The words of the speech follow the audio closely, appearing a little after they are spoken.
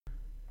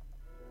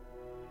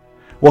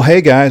Well,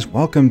 hey guys,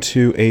 welcome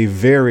to a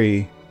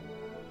very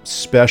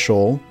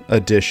special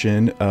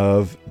edition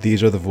of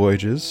These Are the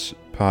Voyages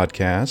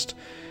podcast.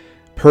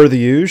 Per the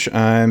usual,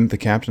 I'm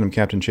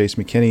Captain Chase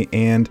McKinney,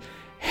 and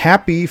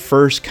happy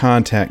First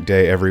Contact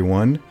Day,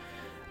 everyone.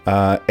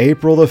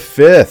 April the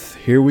 5th,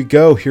 here we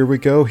go.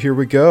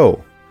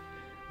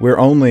 We're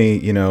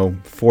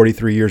only,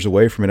 43 years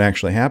away from it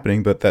actually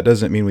happening, but that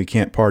doesn't mean we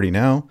can't party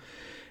now.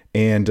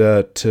 And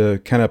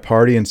to kind of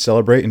party and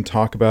celebrate and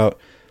talk about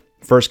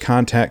First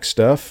Contact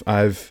stuff,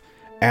 I've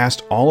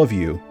asked all of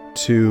you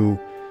to,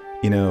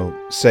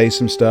 say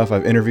some stuff.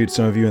 I've interviewed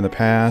some of you in the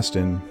past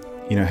and,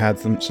 had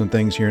some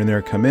things here and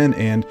there come in.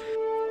 And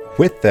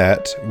with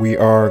that, we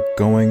are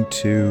going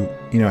to,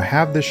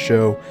 have this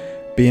show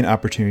be an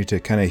opportunity to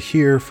kind of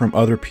hear from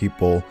other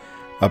people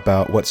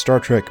about what Star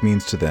Trek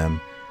means to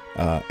them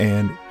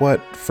and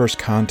what First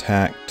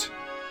Contact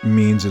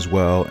means as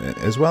well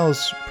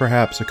as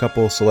perhaps a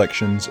couple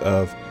selections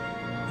of,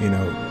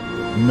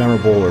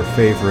 memorable or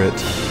favorite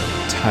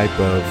type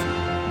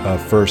of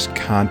First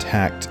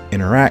Contact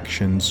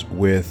interactions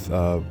with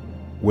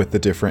the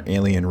different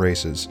alien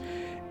races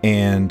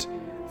and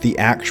the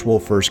actual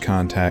First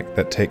Contact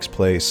that takes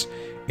place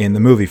in the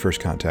movie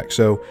First Contact.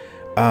 So,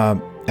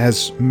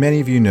 as many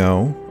of you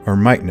know, or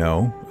might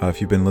know,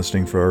 if you've been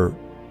listening for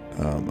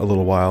a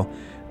little while,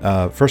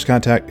 First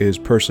Contact is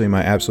personally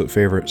my absolute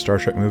favorite Star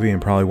Trek movie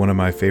and probably one of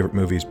my favorite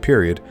movies,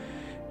 period.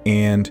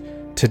 And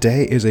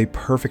today is a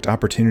perfect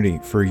opportunity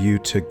for you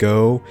to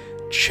go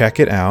check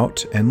it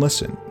out and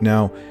listen.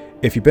 Now,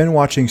 if you've been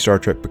watching Star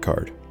Trek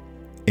Picard,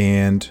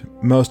 and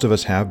most of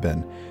us have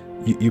been,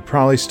 you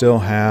probably still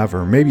have,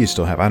 or maybe you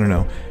still have, I don't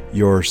know,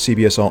 your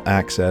CBS All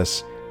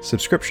Access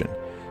subscription.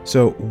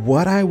 So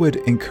what I would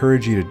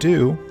encourage you to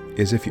do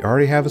is, if you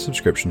already have a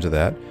subscription to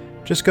that,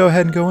 just go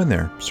ahead and go in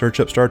there, search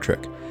up Star Trek.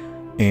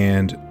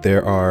 And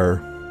there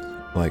are,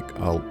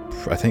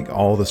 I think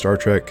all the Star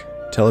Trek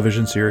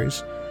television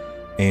series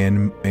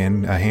and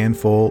a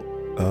handful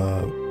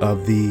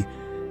of the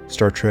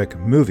Star Trek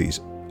movies,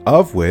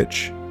 of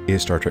which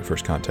is Star Trek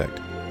First Contact.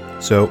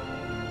 So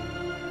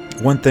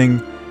one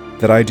thing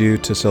that I do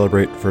to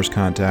celebrate First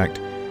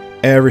Contact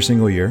every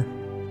single year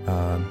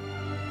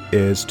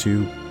is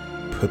to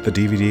put the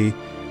DVD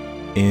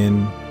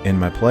in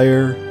my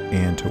player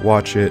and to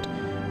watch it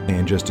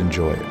and just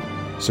enjoy it.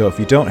 So if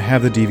you don't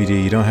have the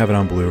DVD, you don't have it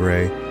on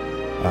Blu-ray,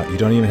 you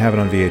don't even have it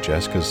on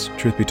VHS, because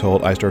truth be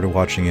told, I started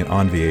watching it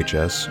on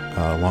VHS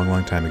a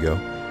long time ago.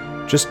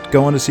 Just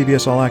go onto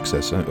CBS All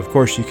Access. Of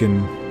course, you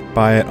can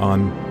buy it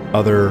on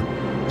other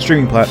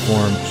streaming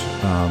platforms,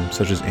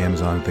 such as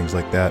Amazon and things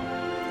like that,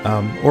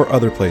 or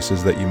other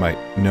places that you might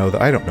know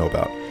that I don't know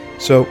about.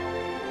 So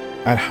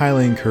I'd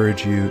highly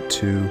encourage you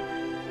to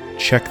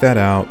check that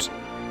out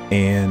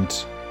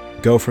and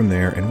go from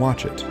there and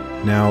watch it.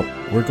 Now,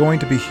 we're going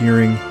to be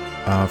hearing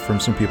from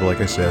some people, like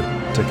I said,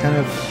 to kind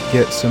of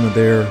get some of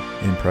their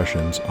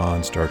impressions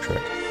on Star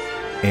Trek.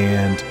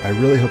 And I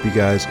really hope you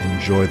guys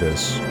enjoy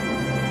this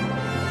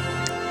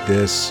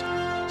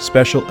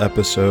special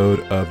episode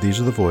of These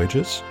Are the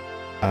Voyages.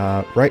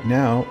 Right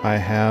now, I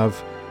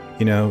have,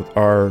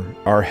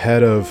 our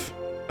head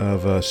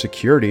of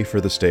security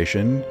for the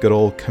station, good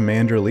old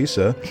Commander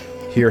Lisa,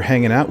 here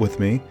hanging out with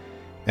me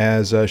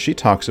as she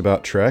talks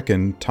about Trek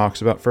and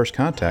talks about First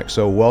Contact.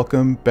 So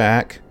welcome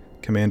back,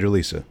 Commander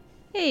Lisa.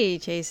 Hey,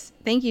 Chase.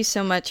 Thank you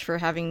so much for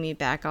having me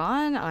back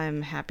on.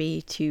 I'm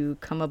happy to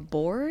come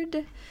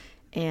aboard.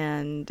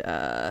 And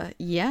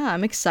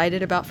I'm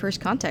excited about First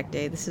Contact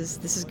Day. This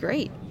is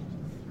great.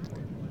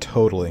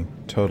 Totally.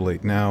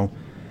 Now,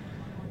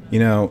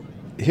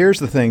 here's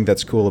the thing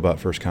that's cool about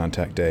First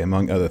Contact Day,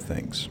 among other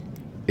things.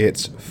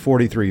 It's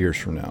 43 years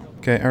from now.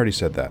 Okay, I already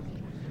said that.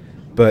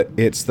 But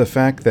it's the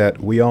fact that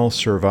we all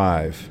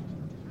survive,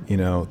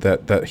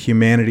 that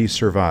humanity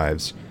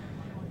survives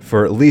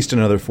for at least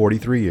another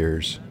 43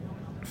 years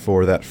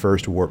for that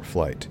first warp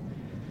flight.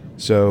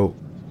 So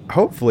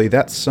hopefully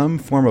that's some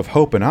form of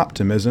hope and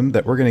optimism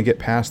that we're going to get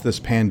past this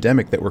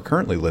pandemic that we're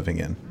currently living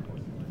in.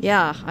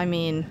 Yeah, I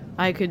mean,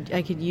 I could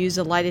use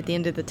a light at the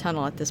end of the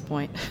tunnel at this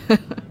point.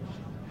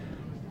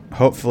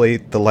 Hopefully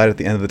the light at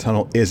the end of the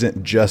tunnel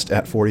isn't just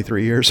at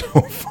 43 years.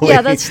 Hopefully,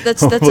 yeah,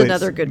 that's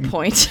another good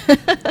point.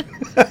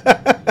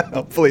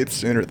 Hopefully it's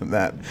sooner than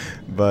that.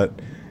 But,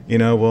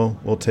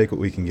 we'll take what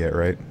we can get,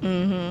 right?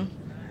 Mm-hmm.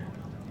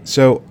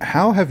 So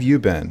how have you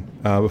been?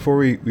 Before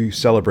we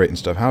celebrate and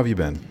stuff, how have you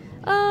been?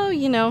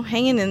 Oh,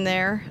 hanging in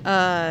there.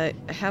 I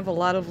have a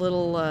lot of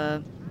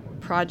little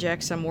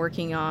projects I'm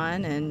working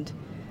on and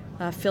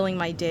filling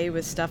my day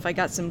with stuff. I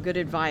got some good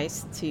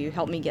advice to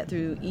help me get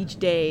through each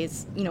day.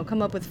 It's,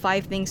 come up with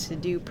 5 things to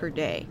do per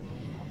day.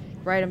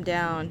 Write them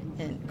down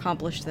and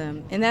accomplish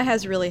them. And that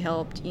has really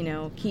helped,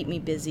 keep me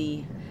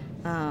busy.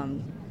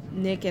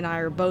 Nick and I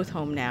are both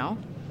home now.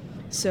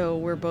 So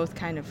we're both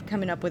kind of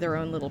coming up with our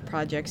own little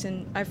projects.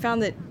 And I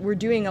found that we're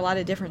doing a lot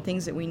of different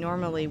things that we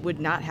normally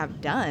would not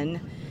have done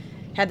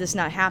had this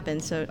not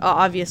happened. So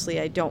obviously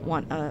I don't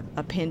want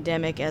a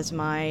pandemic as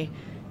my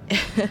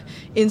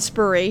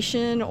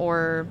inspiration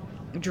or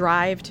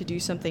drive to do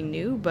something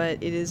new,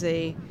 but it is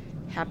a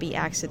happy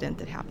accident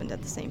that happened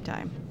at the same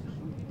time.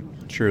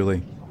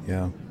 Truly,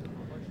 yeah.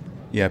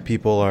 Yeah,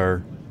 people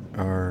are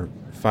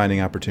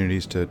finding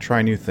opportunities to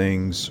try new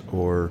things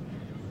or,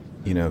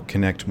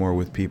 connect more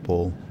with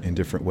people in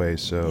different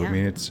ways. So Yeah. I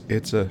mean,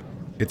 it's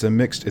a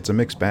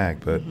mixed bag,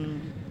 but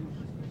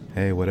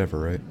hey, whatever,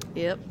 right?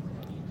 Yep.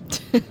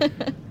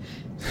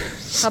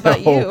 How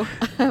about you?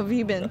 How have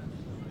you been?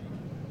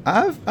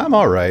 I'm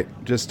all right.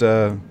 Just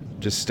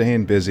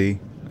staying busy.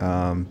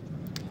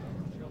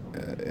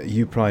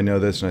 You probably know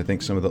this, and I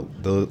think some of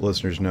the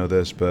listeners know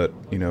this, but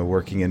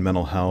working in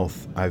mental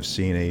health, I've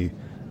seen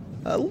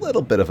a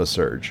little bit of a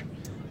surge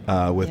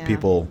with Yeah.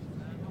 people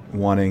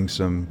wanting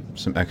some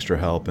extra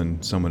help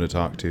and someone to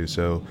talk to.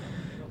 So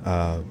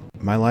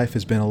my life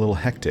has been a little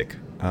hectic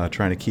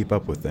trying to keep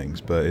up with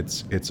things, but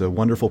it's a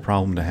wonderful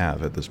problem to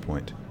have at this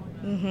point.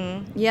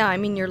 Yeah, I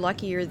mean, you're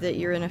luckier that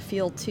you're in a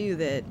field too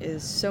that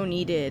is so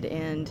needed,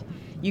 and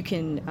you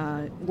can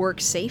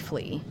work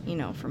safely,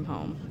 from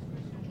home.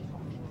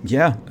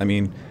 Yeah, I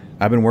mean,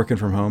 I've been working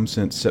from home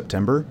since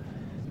September,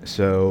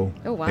 so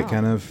Oh, wow. it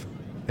kind of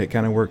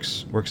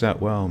works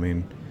out well. I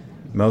mean,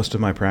 most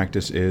of my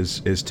practice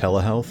is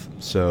telehealth,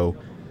 so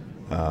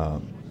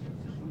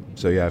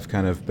yeah, I've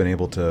kind of been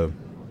able to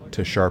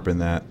sharpen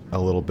that a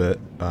little bit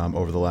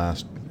over the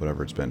last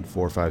whatever it's been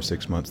 4, 5,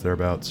 6 months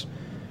thereabouts.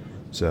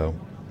 So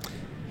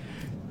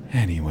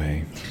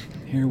anyway,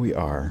 here we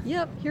are.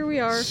 Yep, here we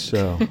are.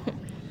 So,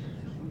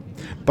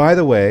 by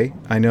the way,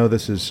 I know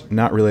this is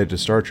not related to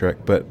Star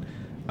Trek, but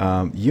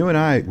you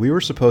and we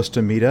were supposed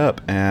to meet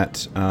up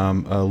at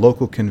a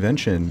local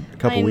convention a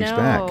couple weeks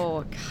back.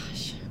 Oh,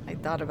 gosh. I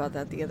thought about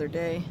that the other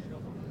day.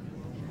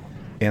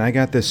 And I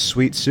got this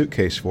sweet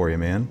suitcase for you,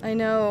 man. I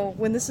know.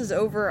 When this is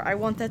over, I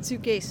want that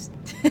suitcase.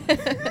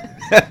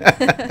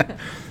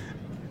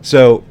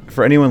 So,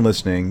 for anyone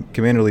listening,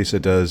 Commander Lisa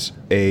does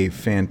a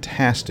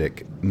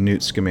fantastic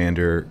Newt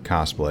Scamander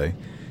cosplay.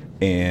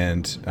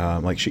 And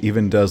she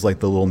even does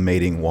like the little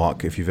mating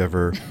walk. If you've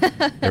ever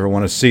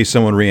want to see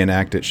someone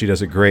reenact it, she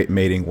does a great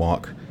mating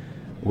walk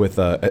with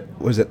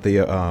was it the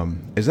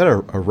is that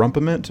a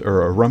rumpament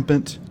or a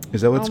rumpant?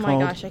 Is that what it's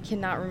called? Oh my gosh, I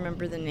cannot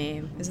remember the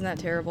name. Isn't that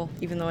terrible?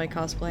 Even though I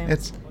cosplay him.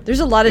 It's There's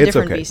a lot of it's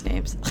different okay. beast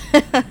names.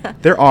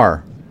 There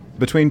are.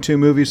 Between 2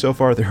 movies so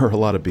far, there are a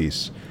lot of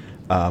beasts.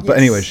 But Yes.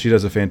 anyway, she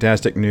does a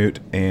fantastic Newt,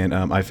 and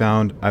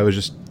I was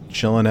just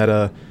chilling at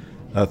a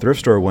thrift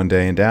store one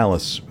day in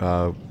Dallas,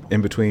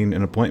 in between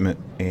an appointment,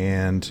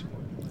 and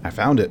I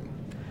found it.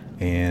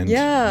 And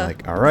Yeah,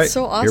 like, all right, it's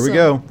so here we awesome.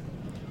 go.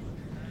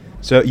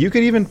 So you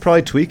could even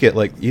probably tweak it,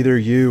 like either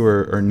you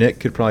or Nick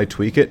could probably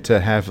tweak it to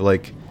have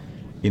like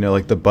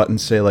the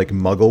buttons say like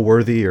Muggle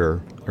worthy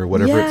or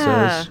whatever it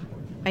says.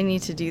 I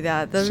need to do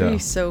that. That would be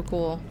so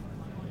cool.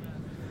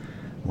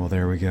 Well,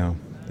 there we go.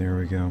 There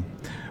we go.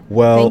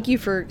 Well, Thank you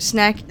for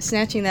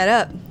snatching that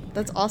up.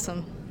 That's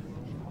awesome.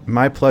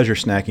 my pleasure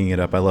snacking it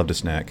up. I love to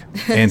snack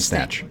and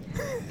snatch.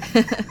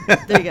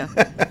 There you go.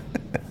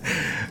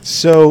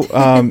 So,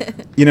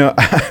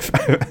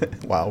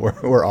 wow,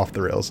 we're off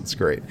the rails. It's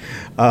great.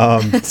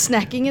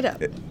 Snacking it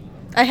up.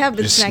 I have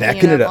been Just snacking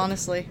snacking it it up, up.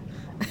 honestly.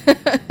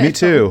 Me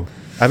too.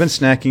 I've been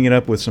snacking it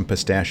up with some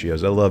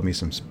pistachios. I love me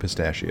some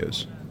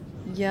pistachios.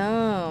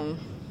 Yum.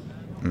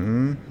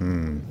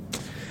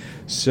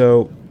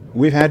 So,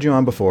 we've had you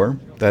on before.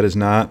 That is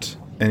not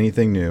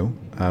anything new.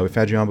 We've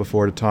had you on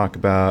before to talk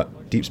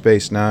about Deep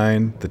Space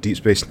Nine, the Deep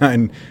Space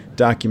Nine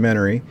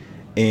documentary.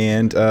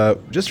 And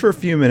just for a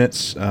few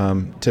minutes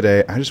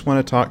today, I just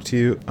want to talk to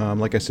you,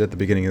 like I said at the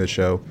beginning of the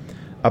show,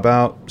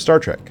 about Star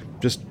Trek.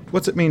 Just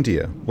what's it mean to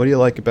you? What do you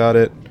like about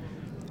it?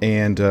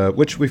 And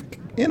which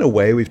in a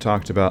way, we've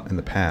talked about in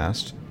the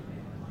past.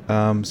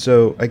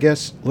 So I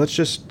guess let's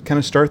just kind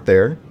of start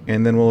there,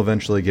 and then we'll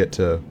eventually get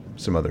to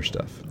some other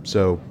stuff.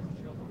 So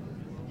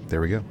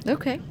there we go.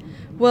 Okay.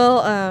 Well,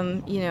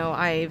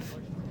 I've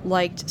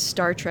liked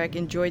Star Trek,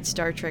 enjoyed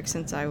Star Trek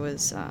since I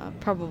was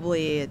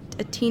probably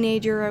a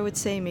teenager, I would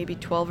say, maybe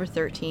 12 or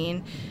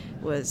 13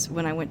 was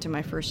when I went to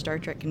my first Star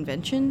Trek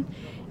convention.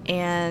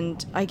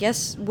 And I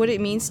guess what it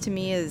means to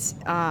me is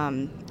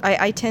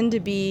I tend to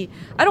be,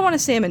 I don't want to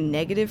say I'm a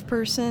negative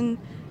person,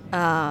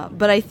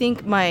 but I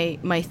think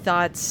my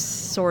thoughts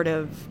sort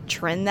of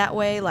trend that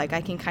way. Like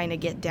I can kind of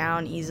get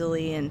down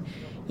easily and,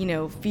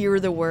 fear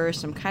the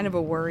worst. I'm kind of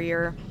a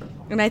worrier.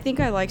 And I think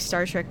I like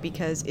Star Trek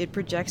because it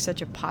projects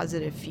such a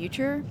positive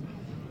future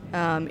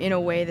in a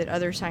way that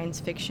other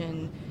science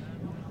fiction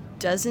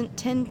doesn't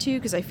tend to,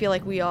 because I feel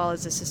like we all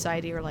as a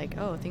society are like,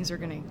 oh, they're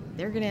gonna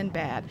end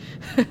bad.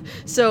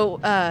 So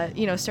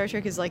Star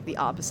Trek is like the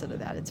opposite of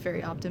that. It's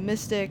very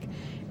optimistic,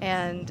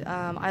 and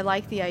I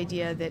like the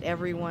idea that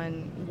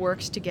everyone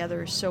works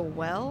together so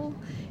well,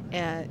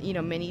 and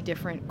many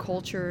different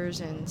cultures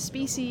and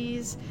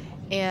species,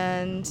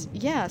 and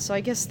yeah, so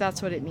I guess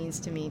that's what it means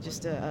to me,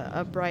 just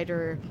a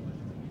brighter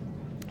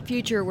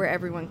future where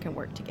everyone can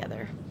work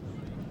together.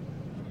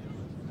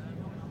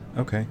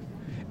 Okay.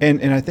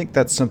 And I think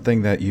that's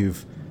something that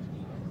you've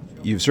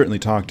certainly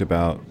talked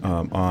about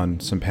on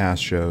some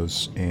past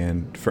shows.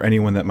 And for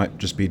anyone that might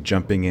just be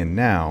jumping in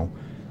now,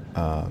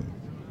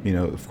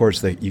 of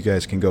course, that you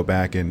guys can go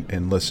back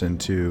and listen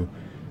to.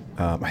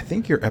 I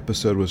think your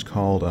episode was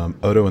called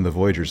Odo and the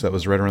Voyagers. That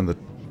was right around the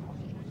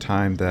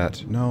time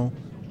that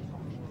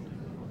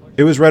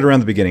it was right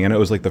around the beginning. I know it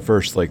was like the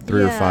first like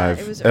 3 or 5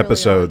 it was early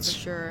episodes. on, for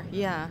sure.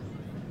 Yeah.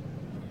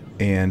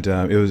 And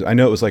I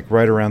know it was like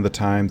right around the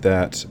time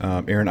that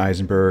Aaron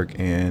Eisenberg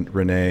and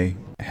Renee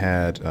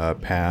had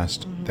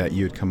passed, that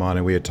you had come on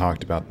and we had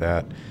talked about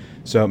that.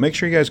 So make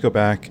sure you guys go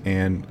back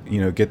and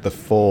get the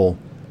full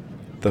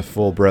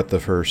breadth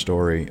of her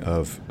story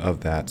of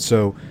that.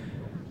 So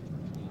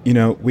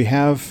we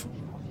have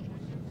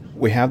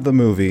the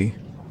movie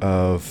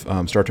of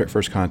Star Trek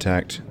First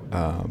Contact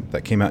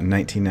that came out in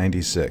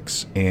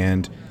 1996,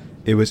 and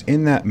it was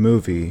in that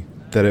movie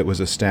that it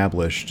was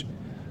established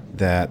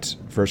that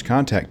First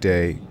Contact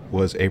Day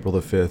was April the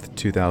 5th,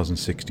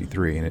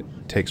 2063, and it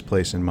takes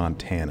place in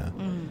Montana.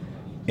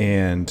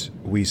 And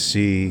we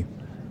see,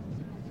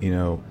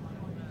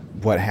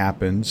 what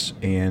happens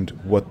and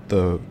what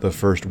the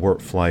first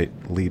warp flight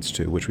leads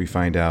to, which we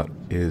find out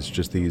is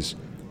just these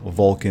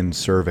Vulcan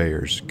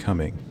surveyors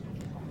coming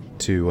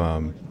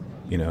to,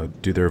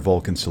 do their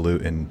Vulcan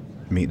salute and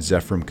meet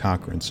Zefram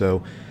Cochrane.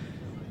 So,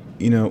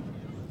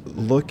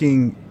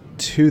 looking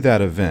to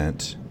that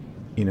event,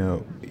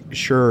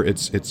 sure,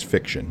 it's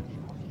fiction.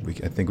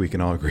 I think we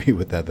can all agree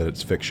with that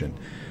it's fiction.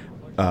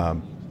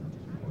 But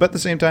at the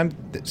same time,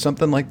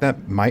 something like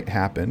that might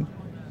happen.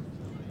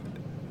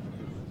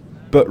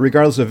 But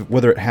regardless of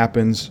whether it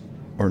happens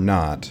or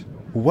not,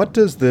 what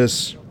does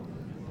this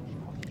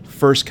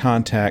first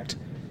contact,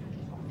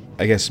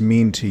 I guess,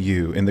 mean to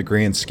you in the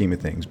grand scheme of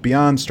things,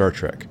 beyond Star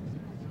Trek?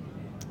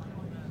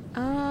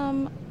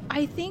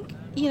 I think,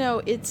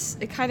 it's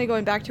kind of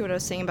going back to what I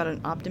was saying about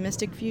an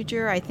optimistic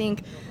future. I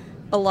think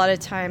a lot of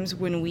times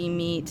when we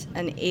meet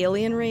an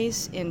alien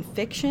race in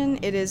fiction,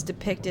 it is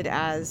depicted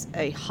as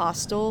a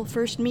hostile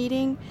first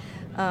meeting.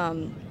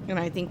 And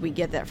I think we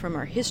get that from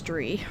our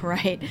history,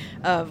 right?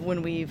 Of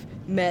when we've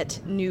met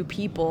new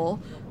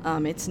people,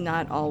 it's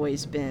not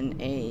always been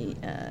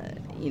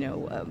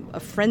a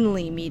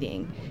friendly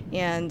meeting.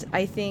 And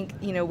I think,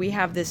 we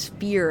have this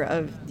fear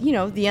of,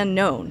 the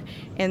unknown.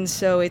 And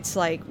so it's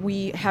like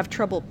we have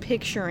trouble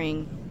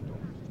picturing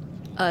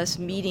us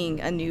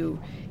meeting a new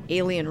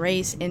alien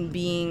race and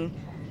being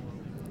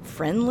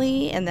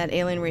friendly, and that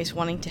alien race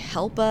wanting to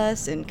help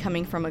us and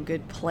coming from a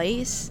good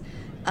place.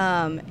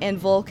 And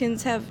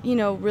Vulcans have,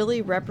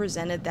 really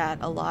represented that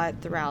a lot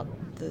throughout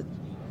the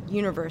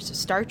universe of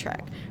Star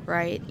Trek,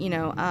 right?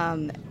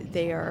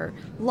 They are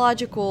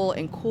logical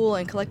and cool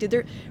and collected.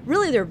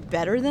 They're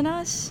better than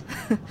us,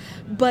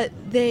 but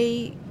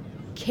they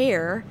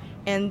care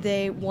and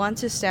they want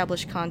to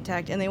establish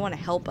contact and they want to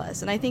help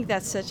us. And I think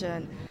that's such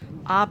an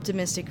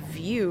optimistic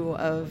view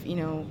of,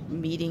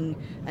 meeting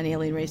an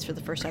alien race for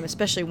the first time,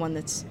 especially one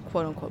that's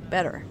quote unquote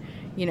better,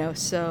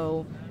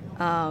 so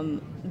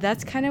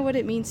that's kind of what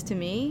it means to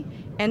me.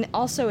 And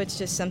also it's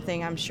just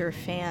something I'm sure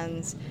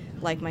fans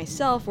like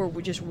myself were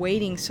just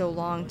waiting so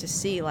long to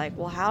see, like,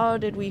 well, how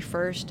did we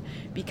first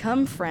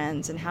become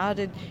friends and how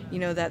did,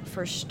 that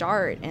first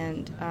start?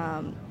 And,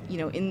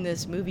 in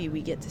this movie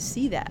we get to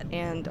see that,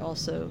 and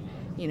also,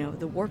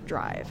 the warp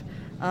drive.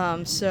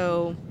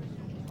 So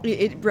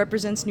it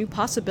represents new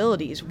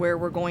possibilities where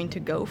we're going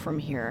to go from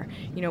here.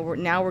 We're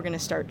going to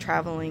start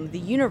traveling the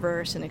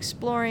universe and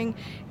exploring,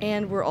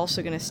 and we're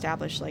also going to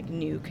establish like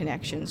new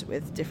connections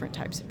with different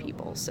types of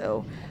people.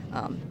 So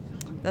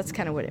that's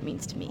kind of what it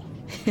means to me.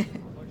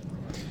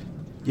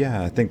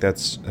 Yeah, I think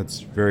that's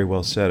very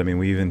well said. I mean,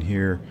 we even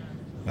hear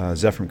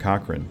Zefram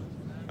Cochrane,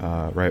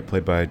 right,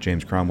 played by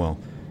James Cromwell,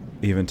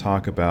 even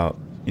talk about,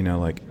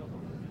 like,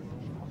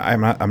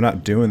 I'm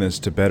not doing this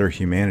to better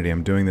humanity.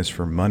 I'm doing this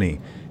for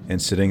money.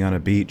 And sitting on a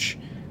beach,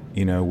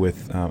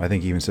 with, I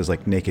think he even says,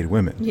 like, naked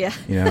women. Yeah.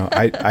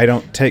 I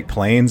don't take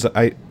planes.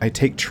 I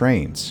take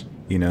trains,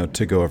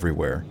 to go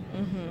everywhere.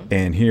 Mm-hmm.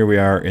 And here we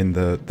are in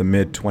the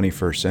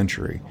mid-21st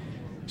century.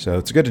 So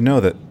it's good to know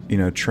that,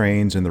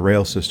 trains and the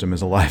rail system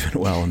is alive and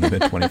well in the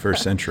mid-21st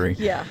century.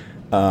 Yeah.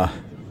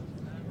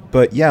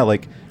 But, yeah,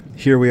 like,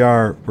 here we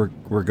are.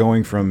 We're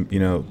going from,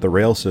 the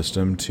rail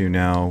system to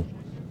now,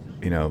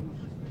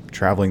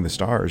 traveling the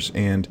stars.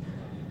 And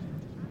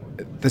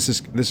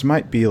this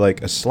might be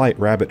like a slight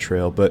rabbit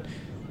trail, but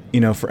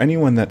for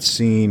anyone that's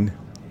seen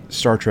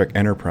Star Trek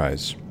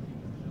Enterprise,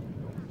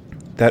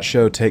 that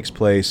show takes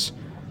place,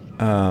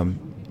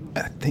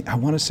 I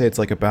want to say it's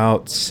like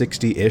about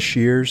 60-ish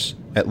years,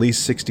 at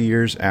least 60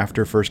 years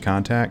after First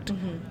Contact.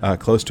 Mm-hmm.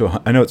 Close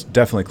to, I know it's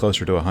definitely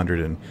closer to 100,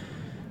 and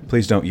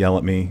please don't yell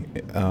at me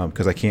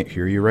because I can't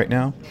hear you right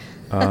now,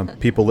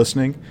 people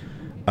listening.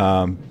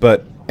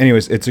 But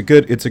anyways, it's a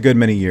good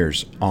many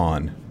years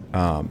on,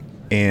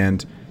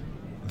 and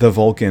the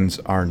Vulcans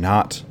are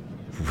not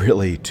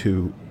really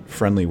too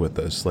friendly with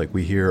us. Like,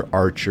 we hear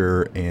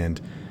Archer and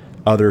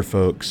other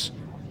folks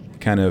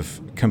kind of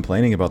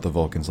complaining about the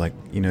Vulcans. Like,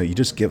 you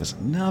just give us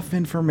enough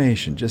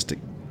information just to,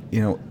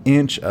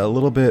 inch a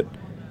little bit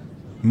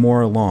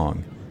more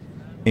along.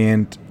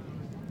 And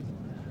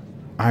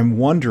I'm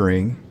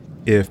wondering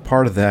if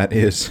part of that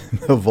is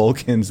the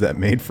Vulcans that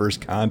made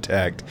first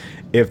contact,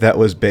 if that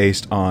was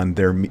based on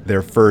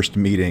their first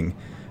meeting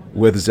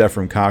with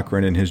Zefram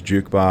Cochrane and his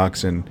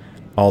jukebox and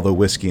all the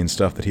whiskey and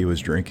stuff that he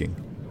was drinking.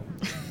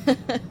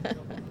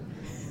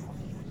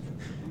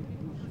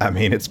 I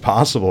mean, it's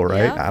possible,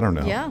 right? Yeah, I don't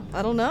know. Yeah,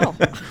 I don't know.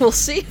 We'll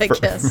see, I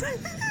guess.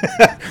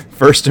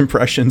 First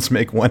impressions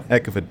make one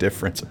heck of a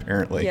difference,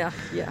 apparently. Yeah.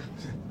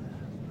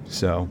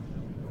 So,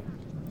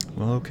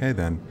 well, okay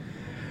then.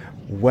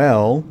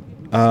 Well,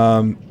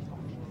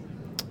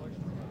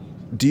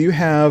 do you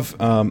have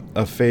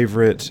a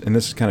favorite? And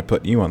this is kind of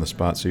putting you on the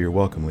spot, so you're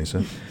welcome,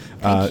 Lisa.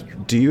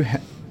 Do you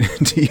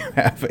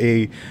have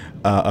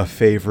a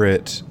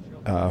favorite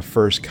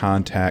first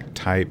contact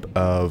type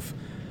of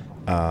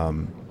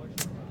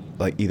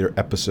like either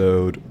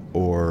episode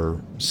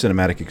or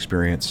cinematic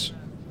experience?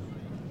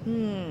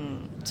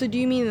 So do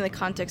you mean in the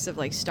context of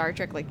like Star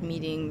Trek, like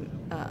meeting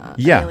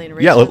alien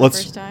race yeah, for the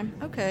let's first time?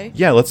 Okay.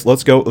 Yeah,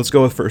 let's go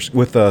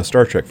with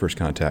Star Trek First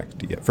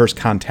Contact. Yeah, First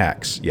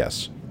Contacts.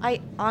 Yes.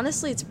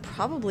 Honestly, it's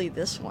probably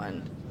this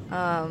one.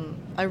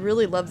 I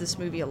really love this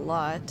movie a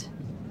lot,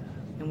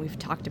 and we've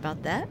talked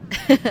about that.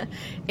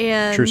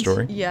 And True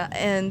story. Yeah,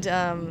 and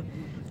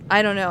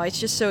I don't know. It's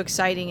just so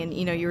exciting, and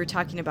you were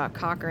talking about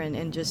Cochrane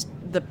and just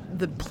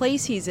the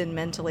place he's in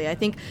mentally. I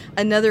think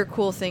another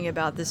cool thing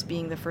about this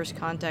being the first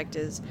contact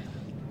is,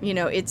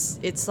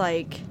 it's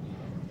like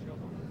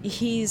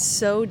he's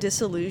so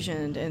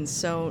disillusioned and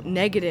so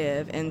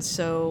negative and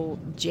so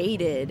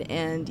jaded,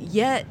 and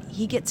yet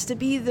he gets to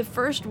be the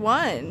first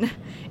one.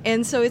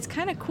 And so it's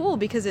kind of cool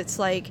because it's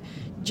like,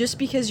 just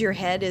because your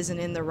head isn't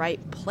in the right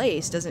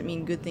place doesn't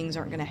mean good things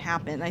aren't going to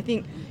happen. I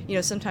think,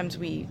 sometimes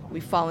we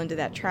fall into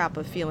that trap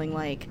of feeling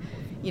like,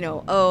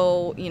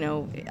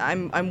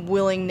 I'm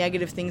willing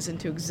negative things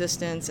into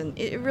existence, and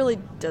it really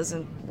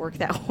doesn't work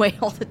that way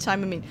all the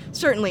time. I mean,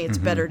 certainly it's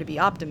better to be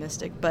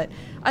optimistic, but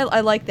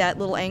I like that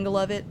little angle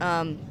of it.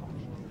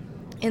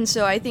 And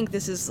so I think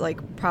this is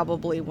like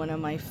probably one of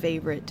my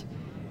favorite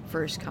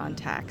first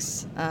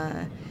contacts,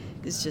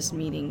 is just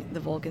meeting the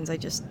Vulcans.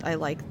 I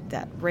like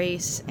that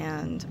race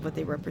and what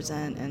they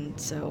represent, and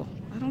so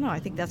I don't know,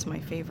 I think that's my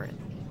favorite.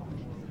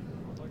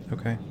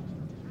 Okay.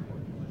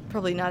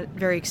 Probably not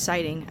very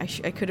exciting.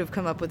 I could have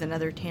come up with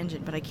another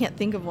tangent, but I can't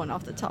think of one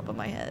off the top of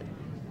my head.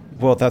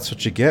 Well, that's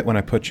what you get when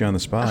I put you on the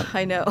spot.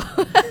 I know.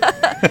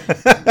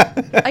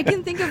 I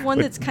can think of one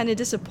that's kind of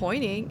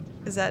disappointing.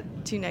 Is that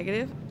too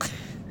negative?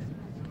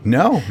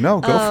 No,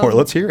 go for it.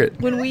 Let's hear it.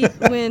 When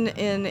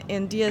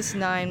in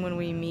DS9, when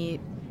we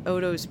meet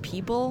Odo's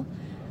people,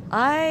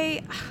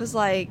 I was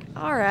like,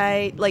 all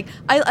right. Like,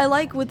 I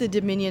like what the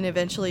Dominion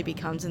eventually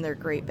becomes, and they're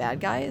great bad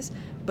guys.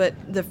 But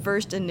the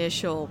first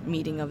initial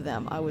meeting of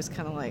them, I was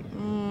kind of like,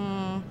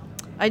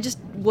 I just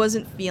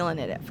wasn't feeling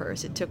it at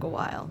first. It took a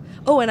while.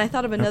 Oh, and I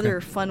thought of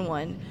another fun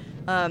one,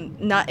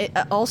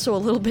 also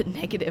a little bit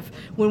negative,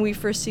 when we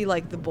first see,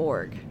 like, the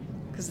Borg,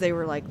 because they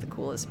were, like, the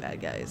coolest bad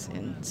guys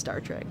in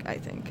Star Trek, I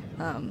think.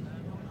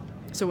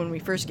 So when we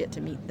first get to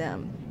meet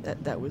them,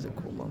 that was a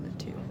cool moment,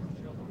 too.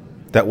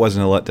 That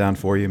wasn't a letdown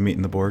for you,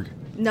 meeting the Borg?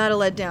 Not a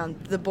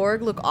letdown. The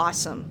Borg look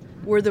awesome.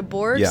 Where the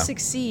Borg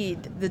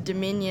succeed, the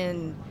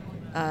Dominion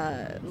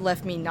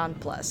left me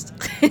nonplussed.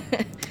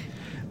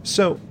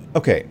 So,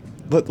 okay,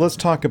 let's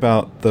talk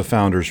about the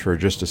Founders for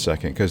just a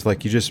second, because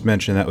like you just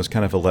mentioned, that was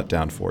kind of a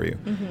letdown for you.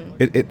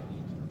 Mm-hmm.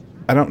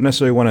 I don't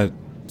necessarily want to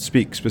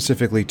speak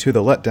specifically to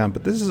the letdown,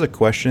 but this is a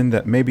question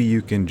that maybe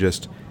you can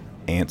just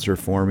answer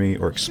for me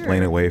or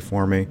explain away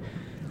for me.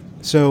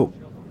 So,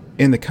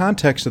 in the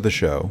context of the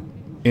show,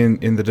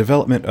 in the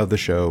development of the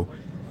show,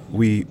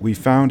 we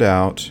found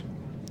out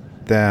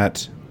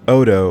that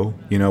Odo,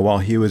 while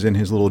he was in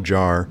his little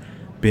jar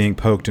being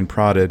poked and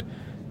prodded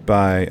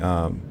by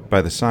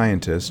the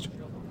scientist,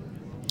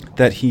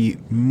 that he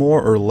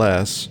more or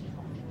less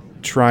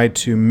tried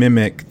to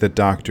mimic the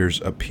Doctor's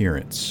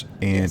appearance,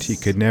 and he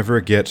could never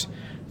get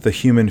the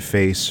human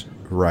face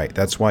right.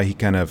 That's why he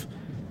kind of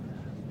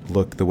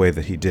looked the way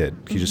that he did.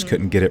 He just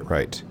couldn't get it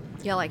right.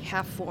 Yeah, like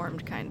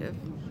half-formed, kind of.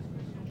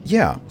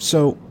 Yeah,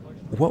 so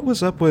what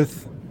was up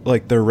with,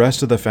 like, the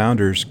rest of the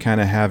Founders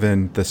kind of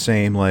having the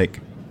same,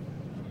 like,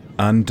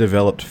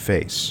 undeveloped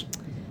face?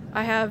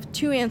 I have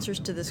two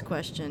answers to this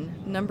question.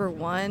 Number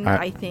one,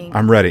 I think...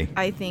 I'm ready.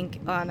 I think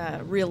on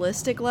a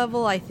realistic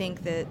level, I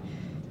think that,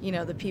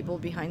 the people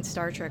behind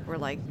Star Trek were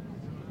like,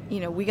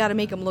 we got to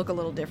make them look a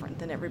little different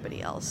than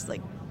everybody else.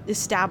 Like,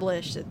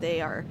 establish that they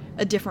are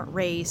a different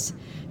race,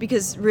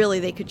 because really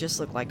they could just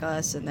look like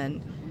us, and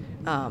then,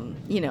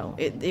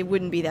 it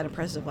wouldn't be that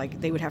impressive.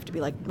 Like, they would have to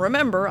be like,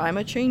 remember, I'm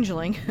a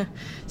changeling.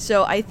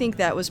 So I think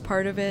that was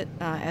part of it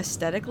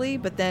aesthetically,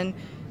 but then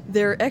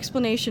their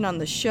explanation on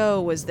the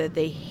show was that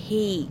they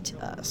hate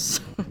us.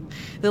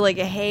 They like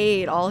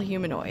hate all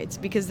humanoids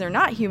because they're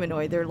not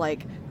humanoid. They're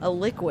like a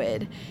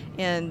liquid,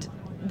 and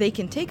they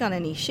can take on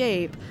any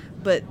shape,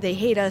 but they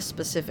hate us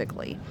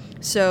specifically.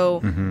 So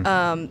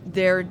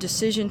their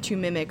decision to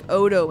mimic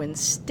Odo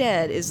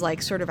instead is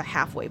like sort of a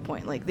halfway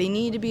point. Like, they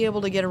need to be able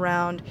to get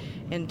around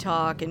and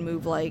talk and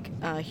move like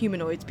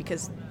humanoids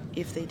because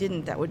if they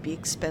didn't, that would be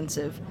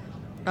expensive.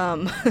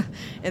 And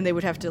they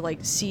would have to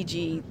like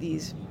CG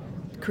these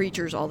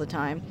creatures all the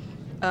time.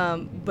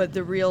 But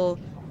the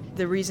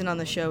reason on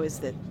the show is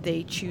that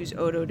they choose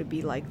Odo to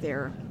be like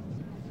their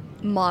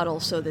model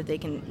so that they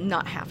can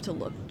not have to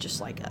look just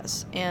like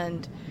us.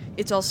 And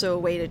it's also a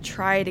way to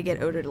try to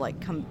get Odo to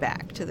like come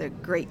back to the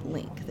Great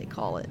Link, they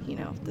call it,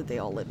 that they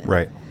all live in.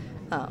 Right.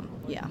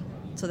 Yeah.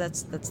 So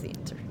that's the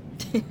answer.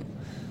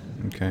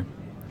 Okay.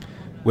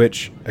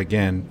 Which,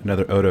 again,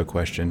 another Odo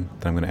question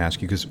that I'm going to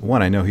ask you, because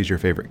one, I know he's your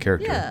favorite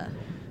character.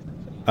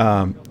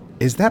 Yeah.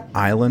 Is that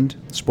island,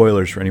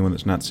 spoilers for anyone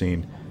that's not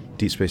seen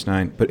Deep Space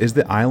Nine, but is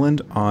the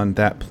island on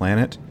that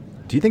planet,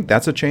 do you think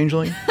that's a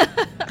changeling?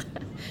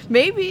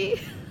 Maybe.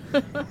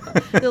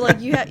 They're like,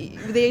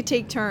 they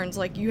take turns,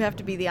 like, you have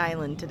to be the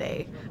island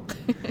today.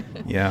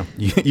 Yeah.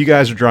 You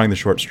guys are drawing the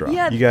short straw.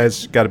 Yeah, you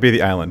guys got to be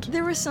the island.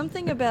 There was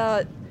something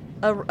about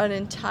an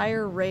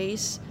entire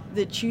race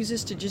that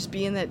chooses to just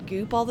be in that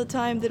goop all the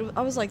time that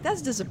I was like,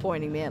 that's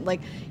disappointing, man. Like,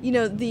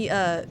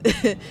 the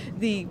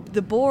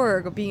the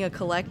Borg being a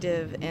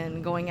collective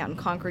and going out and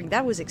conquering,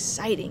 that was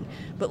exciting.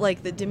 But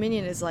like the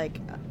Dominion is like,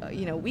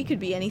 we could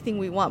be anything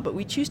we want, but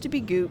we choose to be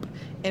goop,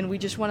 and we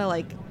just want to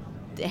like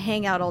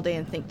hang out all day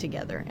and think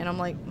together. And I'm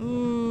like,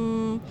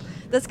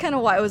 that's kind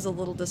of why I was a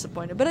little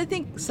disappointed. But I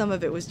think some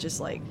of it was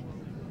just like,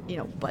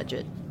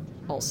 budget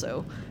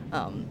also.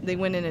 They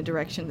went in a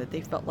direction that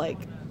they felt like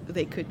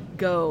they could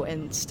go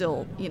and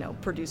still,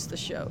 produce the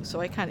show.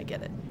 So I kind of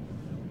get it.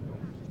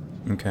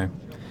 Okay.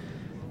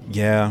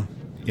 Yeah.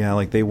 Yeah,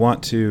 like they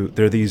want to,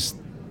 they're these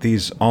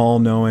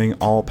all-knowing,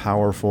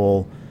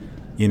 all-powerful,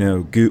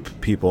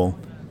 goop people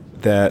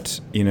that,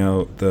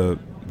 the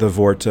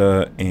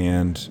Vorta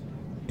and,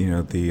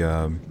 the,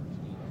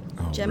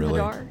 Jem'Hadar?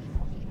 Really?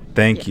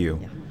 Thank you.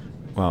 Yeah.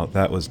 Wow,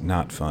 that was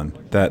not fun.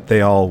 That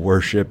they all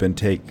worship and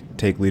take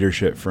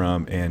leadership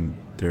from, and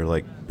they're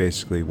like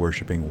basically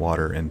worshiping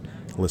water and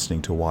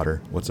listening to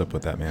water. What's up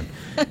with that, man?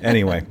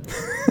 Anyway.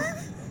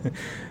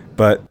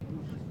 But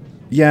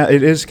yeah,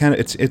 it is kind of,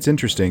 it's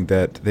interesting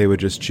that they would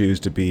just choose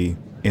to be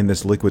in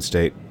this liquid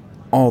state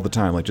all the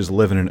time, like just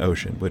live in an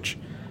ocean, which,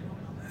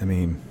 I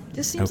mean,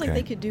 just seems okay.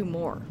 like they could do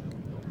more.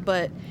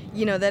 But,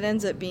 that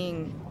ends up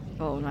being,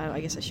 I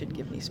guess I shouldn't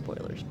give any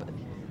spoilers, but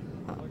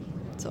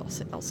so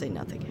I'll say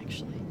nothing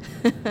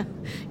actually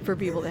for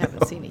people that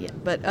haven't seen it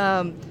yet. But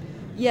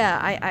yeah,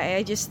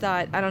 I just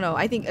thought, I don't know.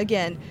 I think,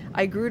 again,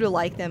 I grew to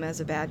like them as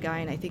a bad guy,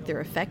 and I think they're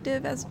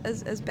effective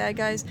as bad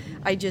guys.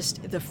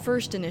 The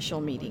first initial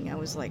meeting, I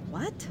was like,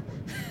 what?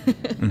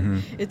 Mm-hmm.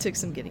 It took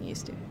some getting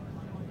used to.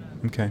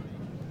 Okay.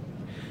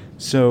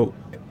 So,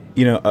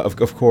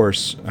 of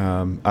course,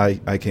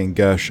 I can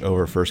gush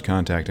over First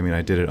Contact. I mean,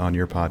 I did it on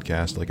your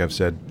podcast, like I've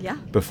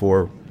said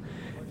before,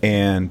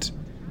 and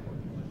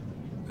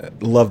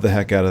love the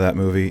heck out of that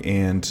movie.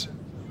 And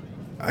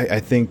I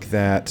think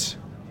that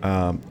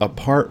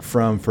apart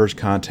from First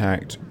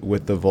Contact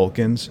with the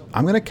Vulcans,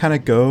 I'm going to kind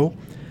of go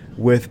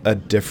with a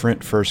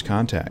different First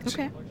Contact.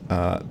 Okay.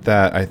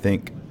 That I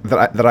think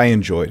that I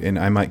enjoyed, and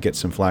I might get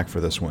some flack for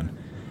this one.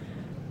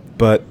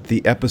 But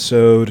the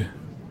episode,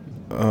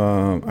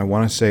 I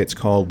want to say it's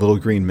called Little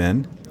Green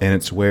Men, and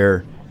it's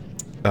where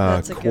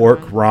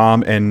Quark,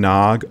 Rom, and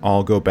Nog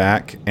all go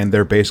back, and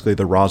they're basically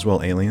the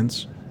Roswell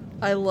aliens.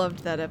 I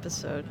loved that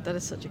episode. That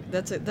is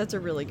that's a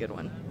really good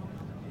one.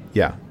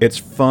 Yeah, it's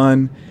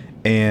fun,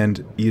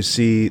 and you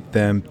see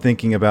them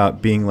thinking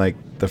about being like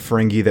the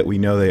Ferengi that we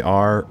know they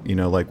are,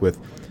 like with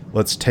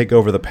let's take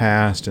over the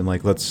past and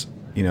like let's,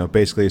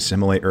 basically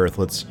assimilate Earth.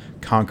 Let's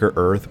conquer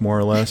Earth more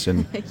or less,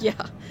 and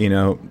yeah.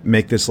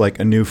 Make this like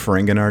a new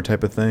Ferenginar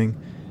type of thing,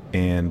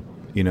 and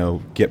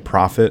get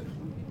profit.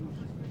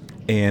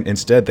 And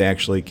instead they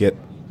actually get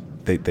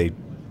they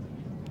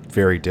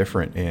very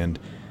different. And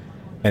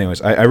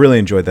anyways, I really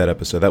enjoyed that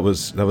episode. That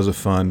was a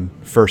fun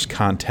First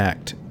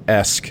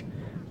Contact-esque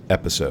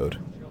episode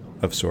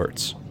of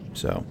sorts.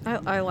 So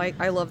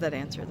I love that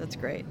answer. That's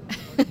great.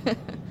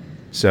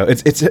 So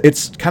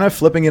it's kind of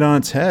flipping it on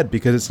its head,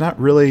 because it's not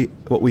really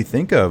what we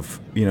think of,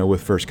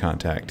 with First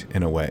Contact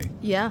in a way.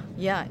 Yeah.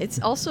 It's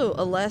also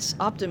a less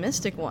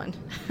optimistic one,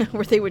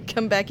 where they would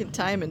come back in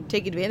time and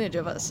take advantage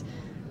of us.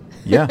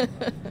 Yeah.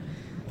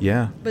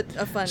 Yeah. But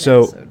a fun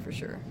episode for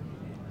sure.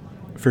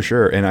 For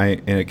sure. And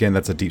again,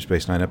 that's a Deep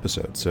Space Nine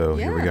episode. So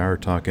Here we are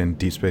talking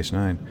Deep Space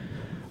Nine.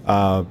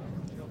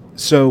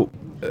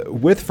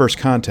 With First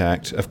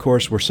Contact, of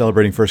course, we're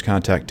celebrating First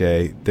Contact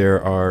Day.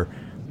 There are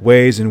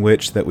ways in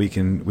which that we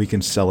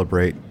can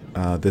celebrate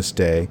this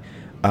day.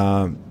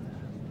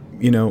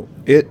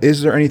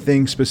 Is there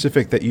anything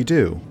specific that you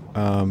do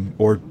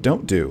or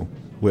don't do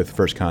with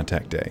First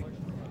Contact Day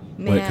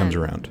when it comes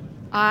around?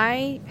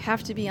 I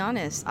have to be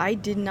honest. I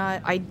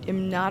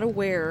am not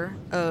aware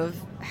of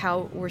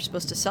how we're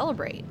supposed to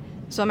celebrate.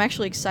 So I'm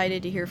actually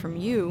excited to hear from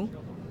you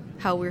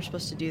how we're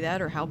supposed to do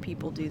that, or how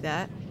people do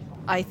that.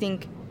 I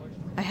think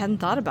I hadn't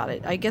thought about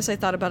it. I guess I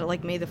thought about it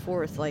like May the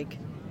 4th, like,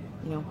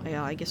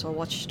 I guess I'll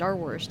watch Star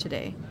Wars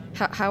today.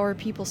 How are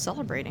people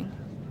celebrating?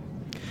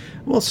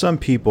 Well, some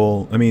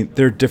people, I mean,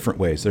 there are different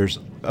ways. There's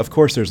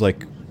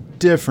like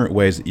different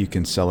ways that you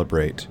can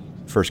celebrate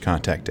First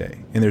Contact Day,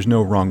 and there's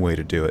no wrong way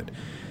to do it.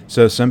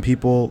 So some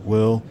people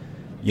will,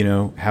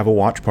 have a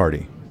watch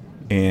party,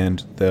 and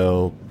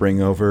they'll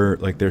bring over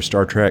like their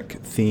Star Trek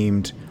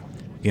themed,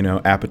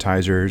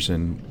 appetizers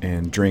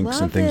and drinks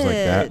Love and things like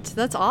that.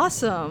 That's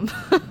awesome.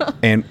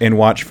 and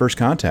watch First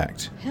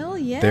Contact. Hell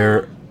yeah.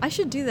 They're- I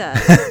should do that.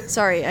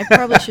 Sorry, I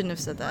probably shouldn't have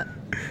said that.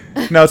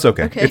 No, it's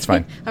okay. Okay. It's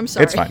fine. I'm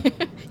sorry. It's fine.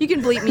 You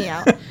can bleep me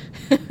out.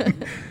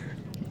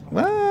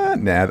 Well,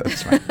 nah,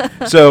 that's fine.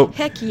 So,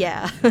 Heck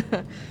yeah.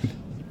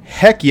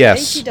 heck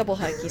yes. HE double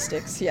hockey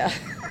sticks, yeah.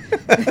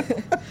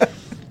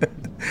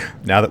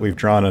 Now that we've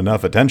drawn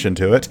enough attention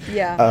to it.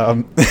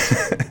 Yeah.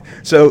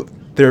 So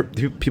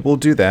people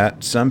do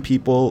that. Some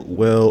people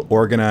will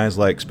organize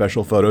like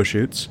special photo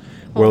shoots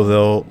where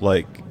they'll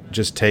like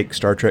just take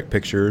Star Trek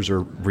pictures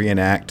or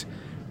reenact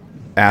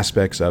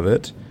aspects of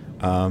it.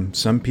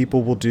 Some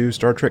people will do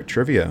Star Trek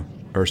trivia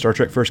or Star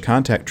Trek First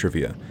Contact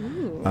trivia.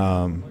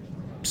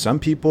 Some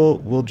people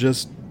will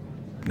just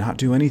not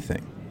do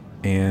anything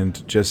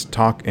and just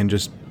talk and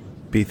just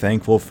be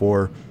thankful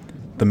for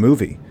the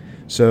movie.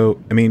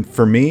 So, I mean,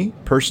 for me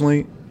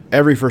personally,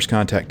 every First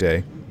Contact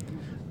Day,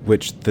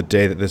 which the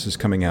day that this is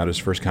coming out is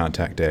First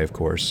Contact Day, of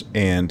course,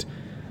 and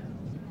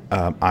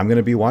I'm going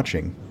to be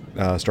watching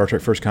Star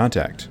Trek First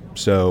Contact.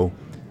 So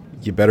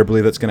you better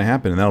believe that's going to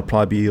happen. And that'll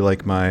probably be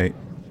like my,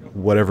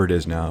 whatever it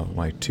is now,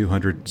 my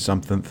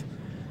 200-something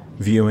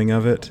viewing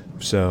of it.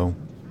 So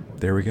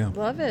there we go.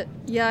 Love it.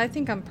 Yeah, I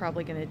think I'm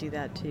probably going to do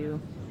that too.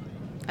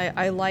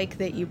 I like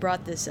that you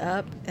brought this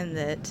up and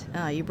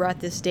that you brought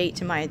this date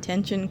to my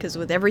attention, because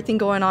with everything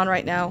going on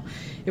right now,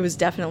 it was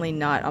definitely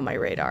not on my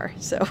radar.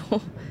 So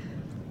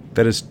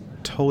That is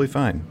totally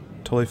fine.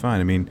 Totally fine.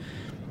 I mean,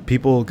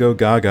 people go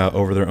gaga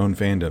over their own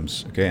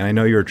fandoms. Okay, and I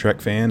know you're a Trek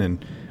fan,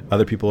 and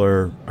other people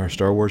are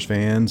Star Wars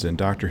fans, and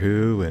Doctor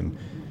Who, and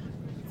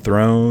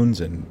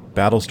Thrones, and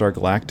Battlestar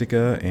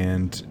Galactica,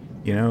 and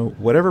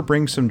whatever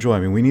brings some joy. I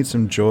mean, we need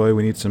some joy.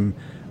 We need some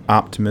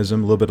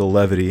optimism, a little bit of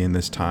levity in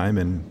this time,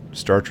 and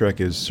Star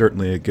Trek is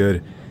certainly a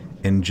good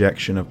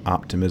injection of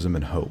optimism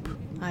and hope.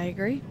 I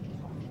agree.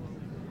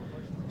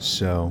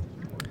 So,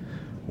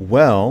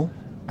 well,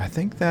 I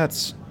think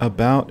that's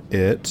about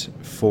it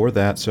for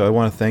that. So I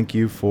want to thank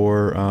you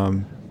for,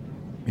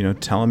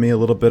 telling me a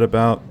little bit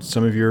about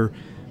some of your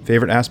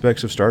favorite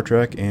aspects of Star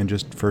Trek and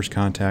just First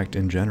Contact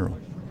in general.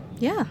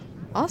 Yeah.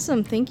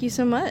 Awesome. Thank you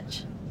so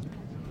much.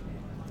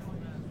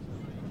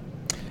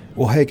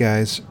 Well, hey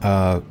guys,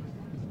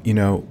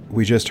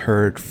 we just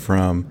heard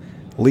from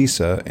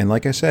Lisa, and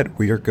like I said,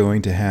 we are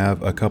going to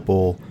have a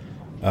couple,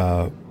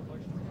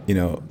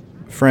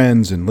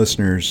 friends and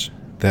listeners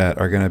that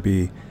are going to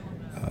be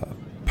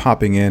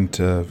popping in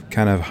to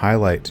kind of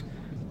highlight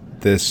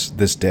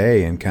this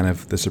day and kind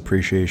of this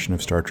appreciation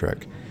of Star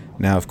Trek.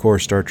 Now, of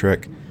course, Star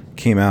Trek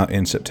came out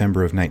in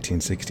September of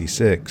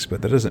 1966,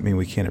 but that doesn't mean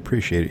we can't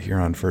appreciate it here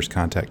on First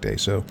Contact Day.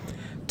 So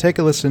take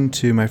a listen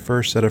to my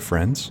first set of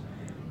friends,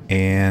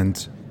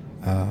 and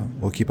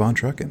we'll keep on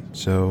trucking.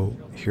 So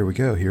here we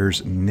go.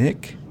 Here's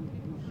Nick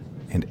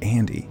and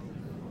Andy.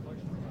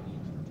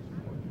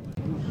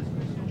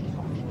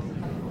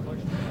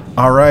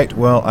 All right.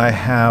 Well, I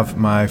have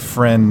my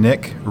friend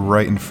Nick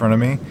right in front of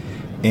me,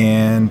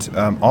 and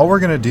all we're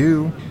going to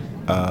do,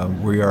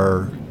 we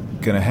are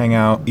going to hang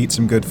out, eat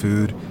some good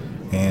food,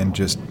 and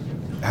just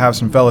have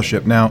some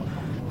fellowship. Now,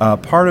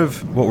 part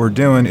of what we're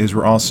doing is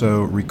we're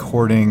also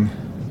recording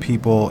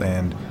people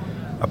and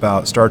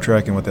about Star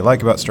Trek and what they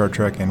like about Star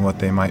Trek and what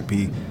they might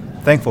be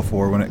thankful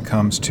for when it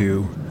comes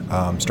to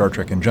Star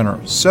Trek in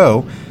general.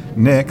 So,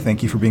 Nick,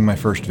 thank you for being my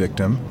first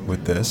victim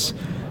with this.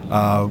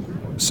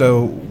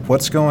 So,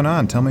 what's going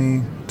on? Tell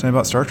me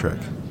about Star Trek.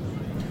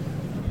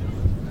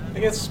 I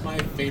guess my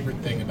favorite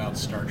thing about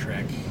Star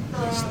Trek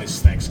is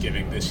this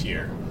Thanksgiving this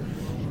year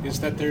is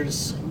that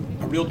there's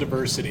a real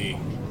diversity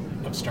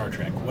of Star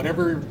Trek.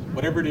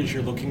 Whatever it is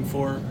you're looking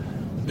for,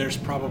 there's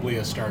probably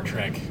a Star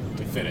Trek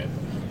to fit it.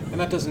 And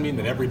that doesn't mean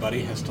that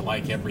everybody has to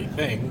like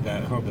everything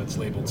that's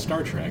labeled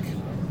Star Trek,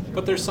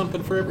 but there's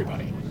something for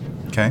everybody.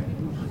 Okay.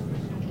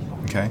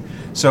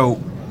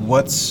 So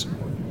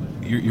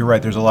you're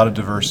right, there's a lot of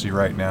diversity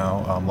right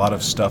now, a lot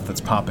of stuff that's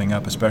popping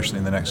up, especially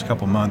in the next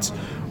couple months.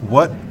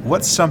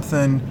 What's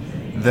something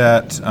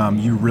that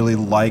you really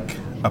like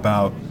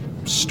about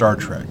Star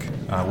Trek?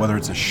 Whether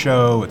it's a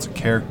show, it's a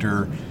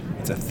character,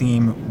 it's a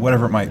theme,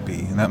 whatever it might be.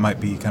 And that might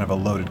be kind of a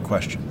loaded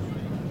question.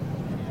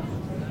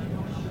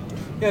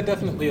 Yeah,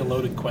 definitely a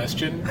loaded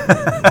question.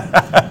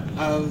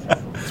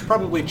 It's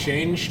probably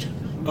changed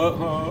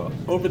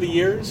over the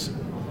years.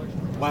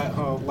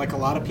 Like a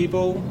lot of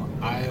people,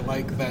 I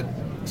like that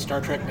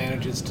Star Trek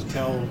manages to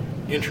tell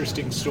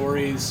interesting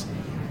stories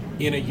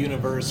in a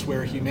universe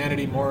where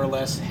humanity more or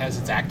less has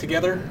its act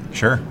together.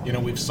 Sure.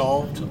 We've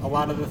solved a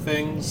lot of the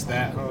things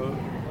that are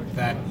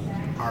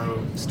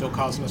still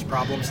causing us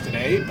problems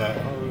today,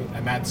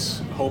 and that's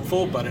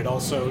hopeful, but it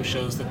also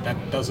shows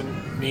that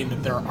doesn't mean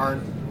that there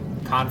aren't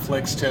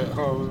conflicts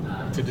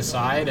to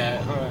decide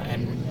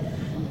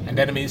and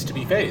enemies to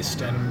be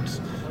faced. And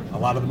a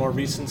lot of the more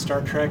recent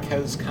Star Trek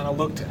has kind of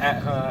looked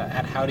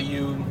at how do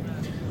you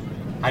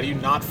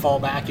not fall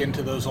back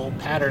into those old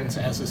patterns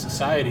as a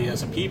society,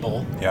 as a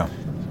people, Yeah.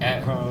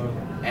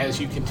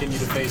 As you continue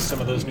to face some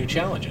of those new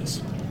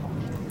challenges.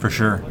 For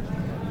sure.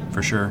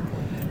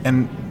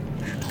 And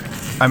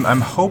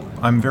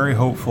I'm very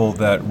hopeful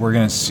that we're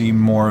going to see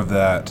more of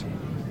that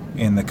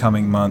in the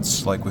coming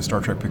months, like with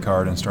Star Trek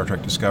Picard and Star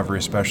Trek Discovery,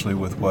 especially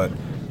with what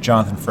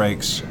Jonathan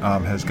Frakes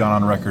has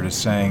gone on record as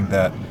saying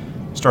that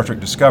Star Trek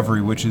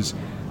Discovery, which is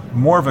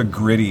more of a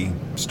gritty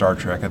Star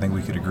Trek, I think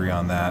we could agree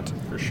on that,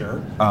 For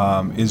sure.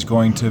 is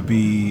going to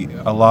be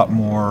a lot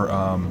more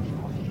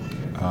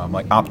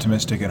like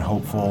optimistic and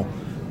hopeful,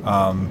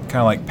 kind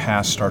of like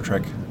past Star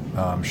Trek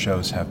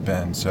shows have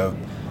been. So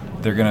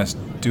they're going to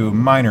do a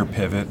minor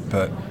pivot,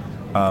 but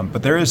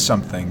there is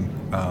something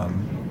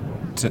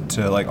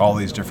to like all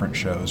these different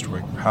shows.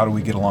 Where how do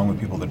we get along with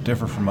people that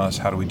differ from us?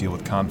 How do we deal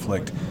with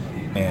conflict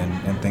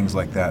and things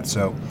like that?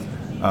 So,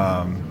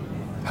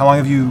 how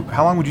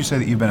long would you say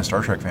that you've been a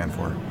Star Trek fan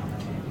for?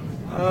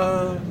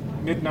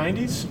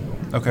 Mid-90s.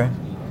 Okay.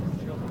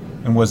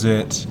 And was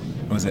it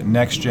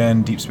Next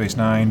Gen, Deep Space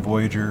Nine,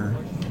 Voyager,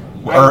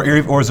 or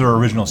was there an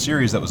original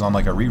series that was on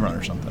like a rerun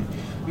or something?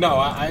 No,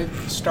 I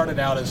started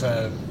out as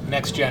a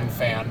Next Gen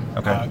fan.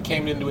 Okay.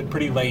 Came into it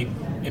pretty late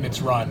in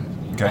its run.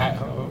 Okay.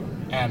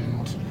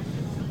 And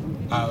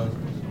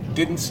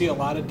didn't see a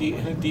lot of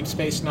Deep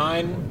Space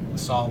Nine.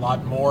 Saw a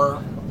lot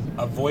more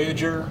of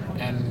Voyager,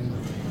 and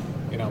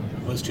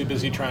was too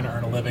busy trying to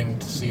earn a living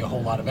to see a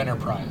whole lot of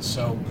Enterprise.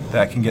 So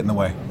That can get in the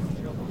way.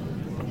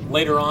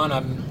 later on,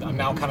 I'm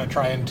now kind of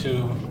trying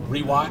to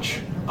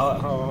rewatch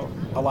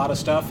a lot of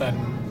stuff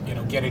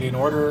and get it in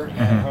order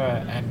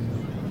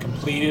and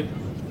complete it.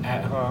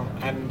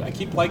 And I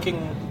keep liking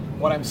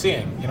what I'm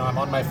seeing. I'm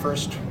on my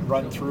first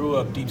run through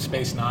of Deep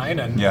Space Nine,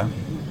 and Yeah.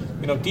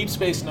 Deep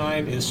Space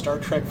Nine is Star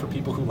Trek for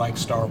people who like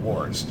Star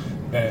Wars.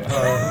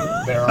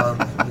 There are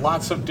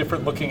lots of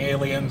different looking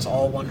aliens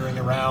all wandering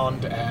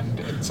around, and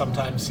it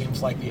sometimes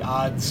seems like the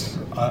odds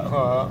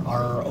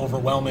are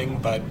overwhelming,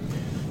 but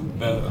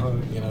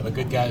the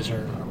good guys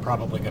are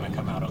probably going to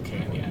come out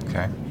okay in the end.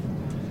 Okay.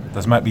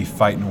 Those might be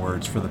fighting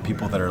words for the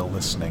people that are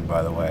listening,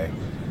 by the way,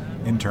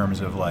 in terms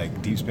of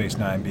like Deep Space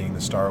Nine being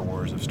the Star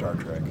Wars of Star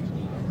Trek.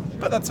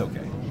 But that's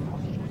okay.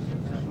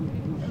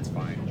 That's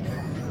fine.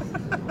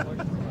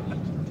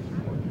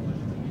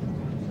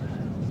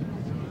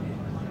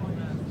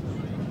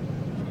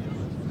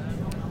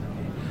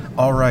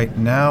 All right,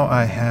 now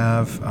I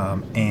have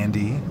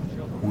Andy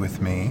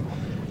with me.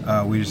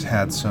 We just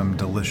had some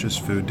delicious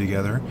food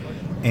together,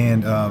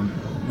 and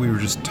we were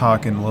just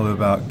talking a little bit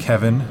about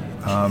Kevin,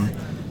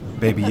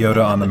 Baby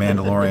Yoda on The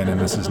Mandalorian,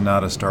 and this is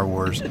not a Star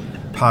Wars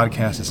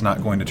podcast. It's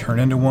not going to turn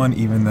into one,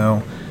 even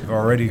though you've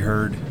already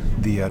heard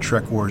the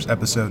Trek Wars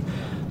episode.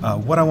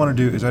 What I want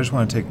to do is I just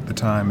want to take the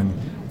time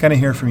and kind of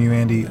hear from you,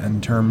 Andy, in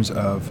terms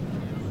of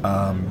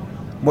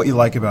what you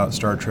like about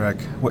Star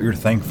Trek, what you're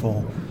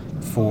thankful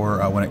for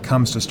when it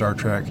comes to Star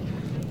Trek,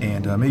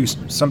 and maybe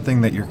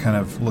something that you're kind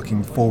of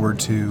looking forward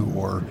to,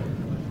 or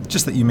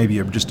just that you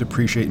maybe just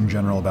appreciate in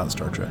general about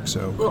Star Trek.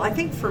 So, well, I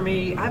think for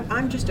me,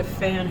 I'm just a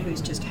fan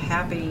who's just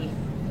happy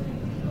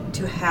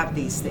to have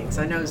these things.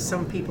 I know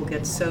some people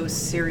get so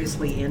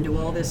seriously into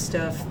all this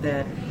stuff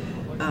that,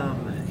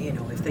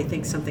 if they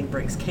think something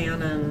breaks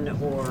canon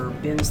or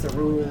bends the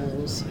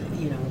rules,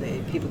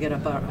 people get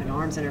up in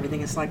arms and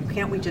everything. It's like,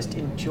 can't we just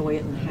enjoy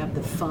it and have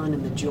the fun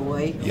and the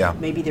joy? Yeah.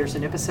 Maybe there's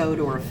an episode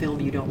or a film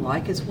you don't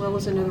like as well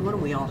as another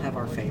one. We all have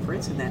our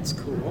favorites, and that's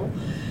cool.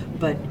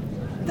 But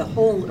the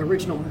whole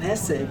original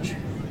message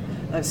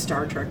of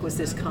Star Trek was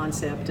this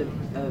concept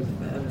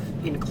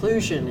of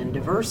inclusion and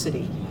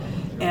diversity.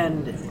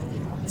 And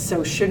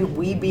so shouldn't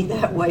we be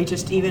that way,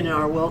 just even in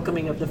our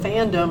welcoming of the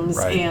fandoms,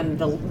 Right. and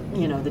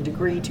the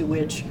degree to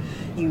which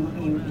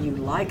you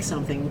like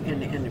something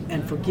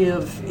and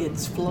forgive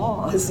its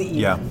flaws even.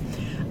 Yeah.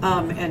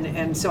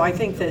 And so I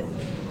think that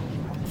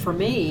for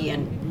me,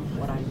 and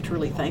what I'm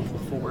truly thankful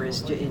for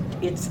is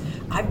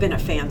I've been a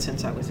fan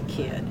since I was a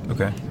kid.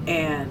 okay.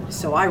 And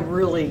so I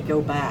really go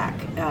back,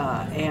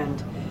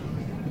 and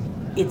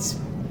it's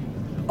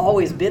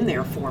always been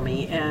there for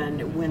me.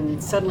 And when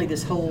suddenly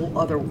this whole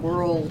other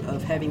world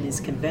of having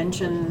these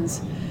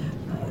conventions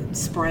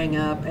sprang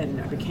up,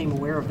 and I became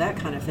aware of that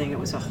kind of thing, it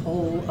was a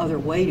whole other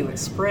way to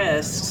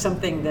express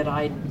something that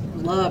I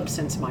loved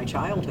since my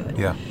childhood.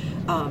 Yeah.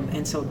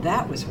 And so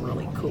that was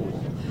really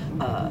cool.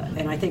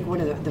 And I think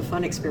one of the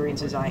fun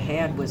experiences I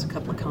had was a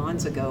couple of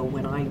cons ago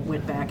when I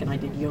went back and I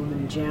did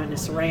Yeoman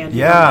Janice Rand.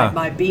 Yeah.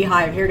 My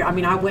beehive hair. I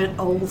mean, I went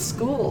old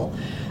school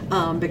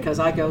because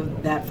I go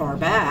that far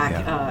back.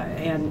 Yeah.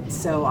 And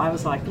so I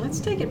was like, let's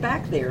take it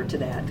back there to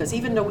that. Because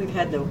even though we've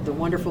had the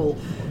wonderful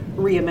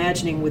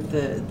reimagining with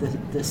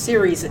the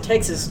series that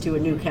takes us to a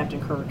new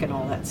Captain Kirk and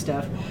all that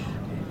stuff,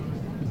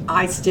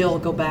 I still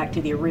go back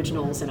to the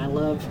originals, and I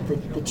love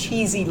the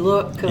cheesy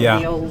look of Yeah.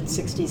 the old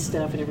 60s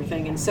stuff and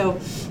everything. And so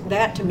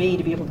that, to me,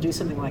 to be able to do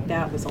something like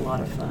that was a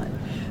lot of fun.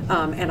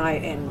 And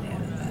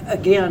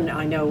again,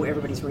 I know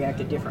everybody's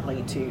reacted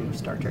differently to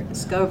Star Trek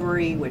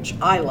Discovery, which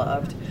I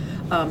loved.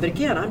 But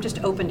again, I'm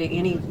just open to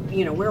any,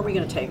 where are we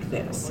going to take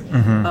this?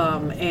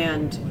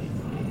 And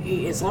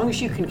as long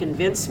as you can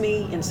convince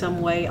me in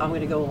some way, I'm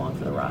going to go along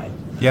for the ride.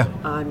 Yeah.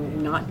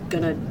 I'm not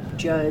going to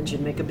judge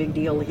and make a big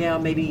deal. Yeah,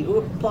 maybe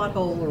plot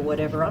hole or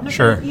whatever. I'm not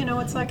Sure. gonna,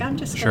 it's like I'm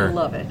just going to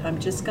love it. I'm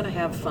just going to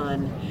have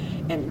fun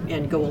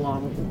and go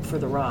along for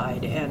the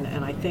ride.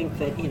 And I think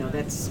that,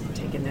 that's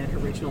taken that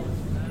original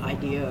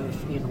idea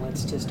of,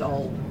 let's just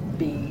all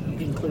be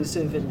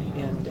inclusive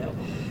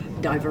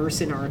and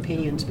diverse in our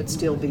opinions, but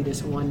still be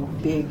this one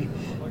big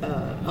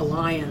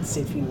alliance,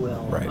 if you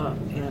will. Right.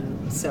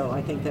 And so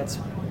I think that's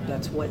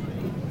what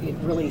it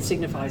really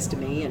signifies to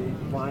me,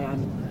 and why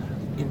I'm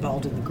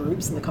involved in the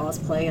groups and the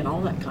cosplay and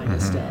all that kind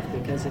of stuff,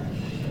 because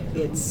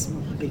it's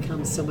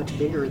become so much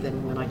bigger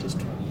than when I just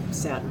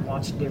sat and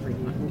watched it every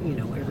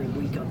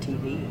week on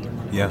TV, and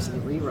then of course in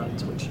the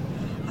reruns, which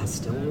I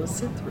still will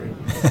sit through.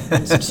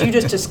 And since you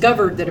just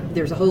discovered that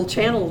there's a whole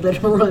channel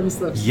that runs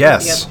the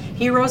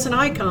Heroes and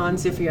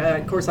Icons, if you,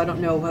 of course, I don't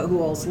know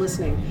who all's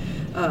listening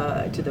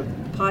to the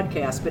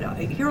podcast, but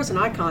Heroes and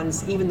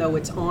Icons, even though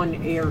it's on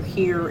air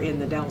here in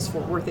the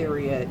Dallas-Fort Worth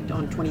area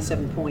on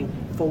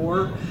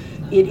 27.4,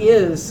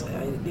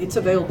 it's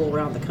available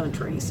around the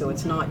country, so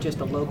it's not just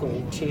a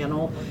local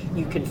channel.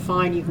 You can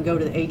go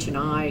to the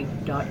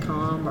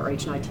HNI.com or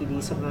HNI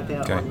TV, something like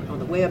that, on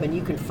the web, and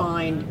you can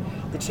find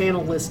the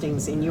channel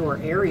listings in your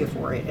area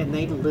for it, and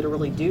they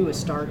literally do a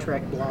Star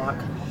Trek block.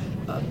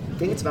 I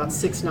think it's about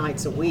 6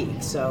 nights a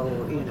week, so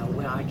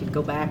when I could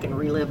go back and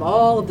relive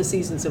all of the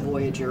seasons of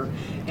Voyager,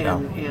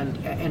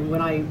 and when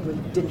I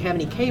didn't have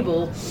any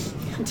cable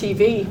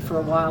TV for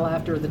a while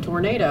after the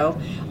tornado,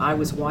 I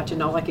was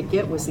watching, all I could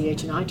get was the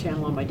HNI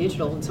channel on my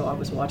digital, and so I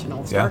was watching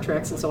all the Star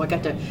Treks, and so I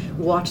got to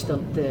watch the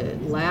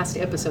last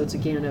episodes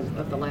again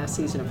of the last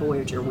season of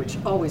Voyager, which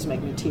always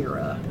make me tear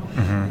up.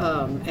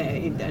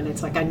 And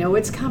it's like, I know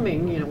it's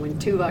coming, when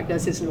Tuvok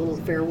does his little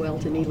farewell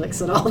to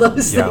Neelix and all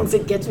those things,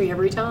 it gets me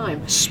every time.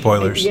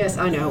 Spoilers. Yes,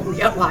 I know.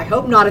 Yeah, well, I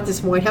hope not at this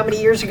point. How many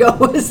years ago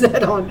was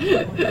that on?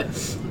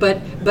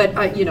 but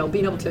I,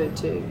 being able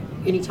to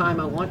anytime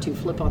I want to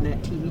flip on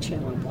that TV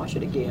channel and watch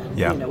it again.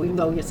 Yeah. Even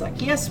though it's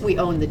like, yes, we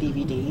own the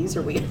DVDs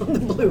or we own the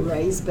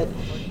Blu-rays, but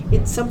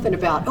it's something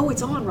about,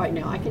 it's on right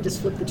now. I can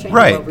just flip the channel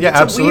over. Yeah, it's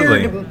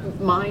absolutely. a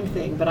weird mind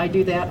thing, but I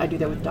do that. I do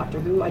that with Doctor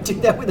Who. I do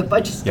that with a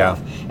bunch of stuff.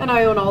 And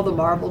I own all the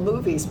Marvel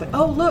movies. But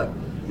look,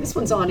 this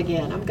one's on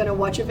again. I'm going to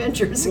watch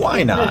Avengers again.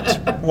 Why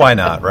not? Why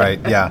not, right?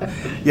 Yeah.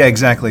 Yeah,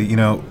 exactly.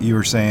 You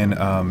were saying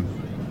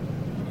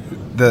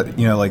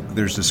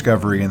there's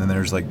Discovery, and then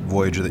there's like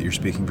Voyager that you're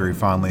speaking very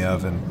fondly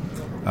of,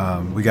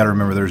 and we got to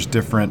remember there's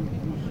different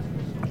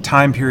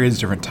time periods,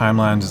 different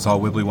timelines. It's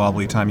all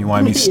wibbly-wobbly,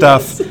 timey-wimey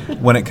stuff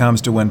when it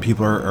comes to when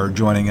people are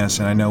joining us.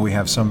 And I know we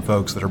have some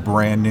folks that are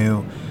brand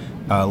new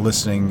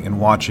listening and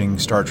watching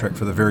Star Trek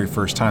for the very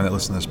first time that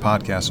listen to this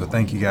podcast. So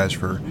thank you guys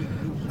for,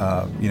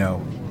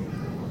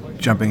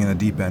 jumping in the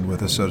deep end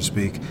with us, so to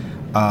speak.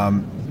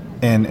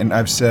 And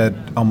I've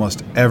said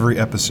almost every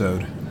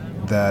episode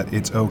that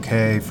it's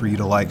okay for you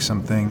to like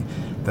something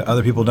that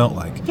other people don't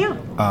like. Yeah.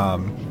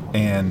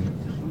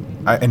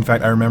 In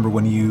fact, I remember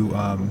when you,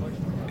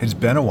 it's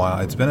been a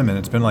while, it's been a minute,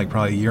 it's been like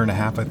probably a year and a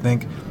half, I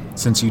think,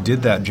 since you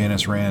did that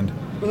Janice Rand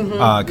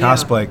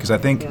cosplay, because I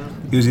think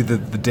it was either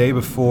the day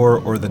before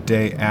or the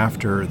day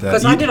after that.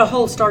 Because I did a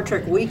whole Star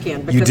Trek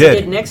weekend, because I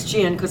did Next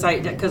Gen, because I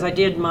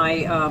did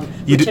my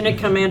Lieutenant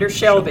Commander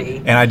Shelby.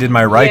 And I did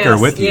my Riker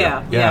with you.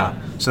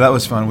 Yeah. So that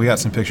was fun. We got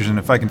some pictures, and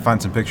if I can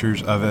find some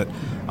pictures of it,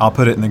 I'll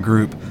put it in the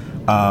group.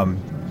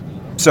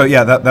 So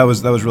yeah, that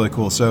was really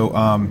cool. So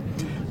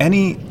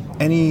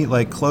any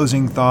like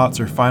closing thoughts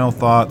or final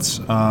thoughts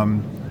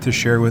to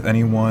share with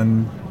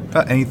anyone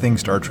about anything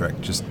Star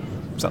Trek? Just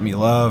something you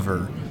love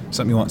or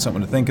something you want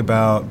someone to think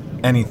about?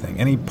 Anything,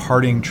 any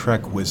parting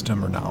Trek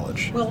wisdom or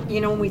knowledge? Well,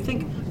 when we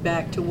think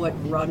back to what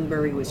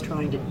Roddenberry was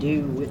trying to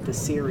do with the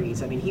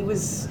series, I mean, he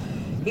was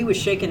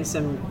shaking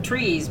some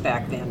trees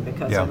back then,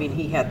 because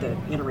he had the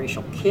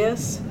interracial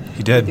kiss.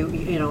 He did.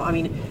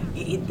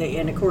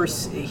 And of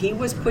course he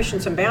was pushing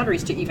some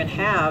boundaries to even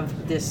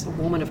have this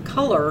woman of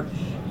color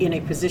in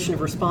a position of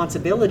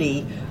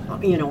responsibility,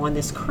 on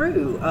this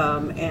crew.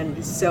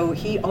 And so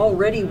he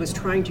already was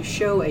trying to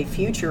show a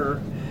future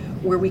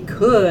where we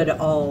could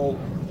all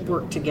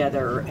work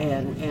together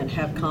and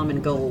have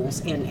common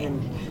goals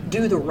and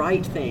do the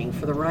right thing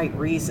for the right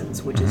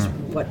reasons, which is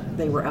what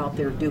they were out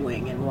there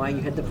doing, and why you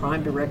had the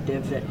Prime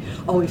Directive that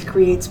always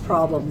creates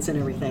problems and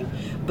everything.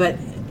 But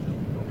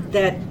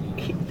that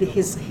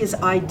his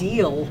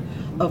ideal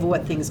of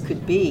what things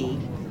could be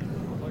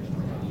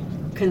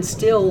can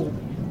still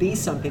be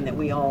something that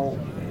we all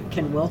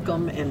can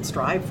welcome and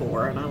strive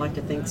for. And I like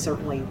to think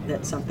certainly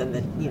that's something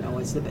that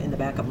is in the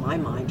back of my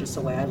mind, just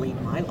the way I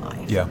lead my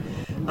life. Yeah.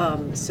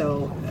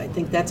 So I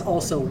think that's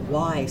also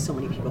why so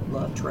many people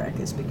love Trek,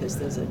 is because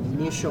those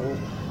initial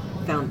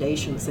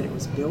foundations that it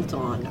was built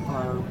on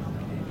are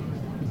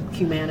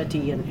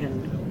humanity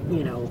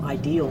and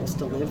ideals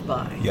to live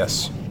by.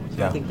 Yes.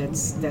 So I think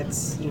that's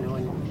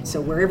and so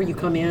wherever you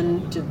come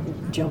in to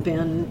jump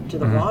in to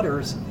the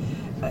waters,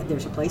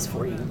 there's a place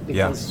for you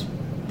because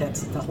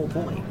that's the whole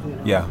point.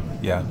 Yeah,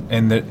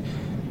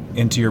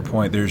 and to your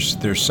point,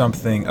 there's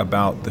something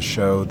about the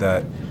show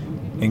that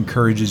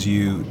encourages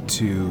you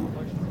to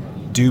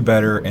do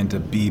better and to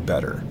be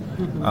better,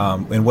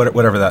 and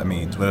whatever that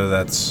means, whether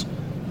that's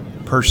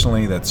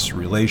personally, that's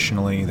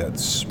relationally,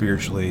 that's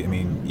spiritually. I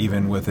mean,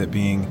 even with it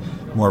being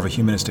more of a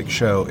humanistic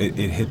show, it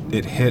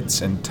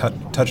hits and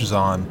touches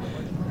on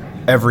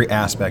every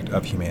aspect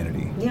of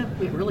humanity. Yeah,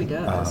 it really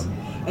does.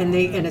 And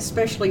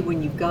especially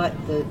when you've got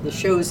the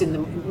shows in the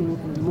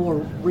more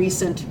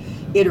recent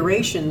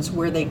iterations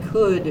where they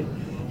could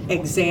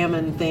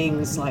examine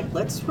things like,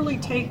 let's really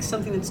take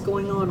something that's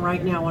going on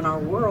right now in our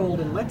world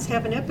and let's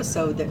have an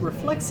episode that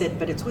reflects it,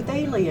 but it's with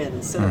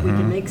aliens so that we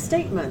can make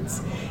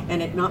statements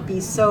and it not be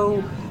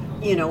so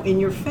in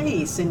your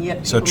face, and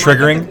yet so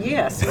triggering.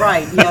 Yes,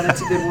 right. Yeah,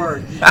 that's a good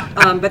word.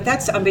 But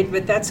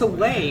that's a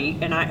way,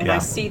 and I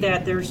see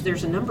that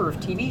there's a number of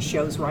TV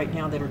shows right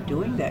now that are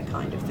doing that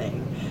kind of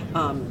thing.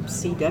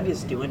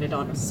 CW's doing it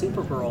on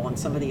Supergirl and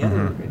some of the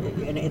other,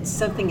 and it's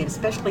something,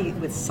 especially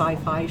with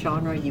sci-fi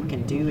genre, you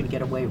can do and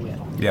get away with.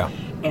 Yeah.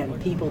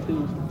 And people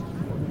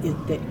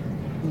that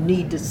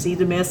need to see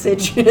the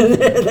message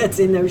that's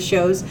in those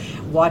shows,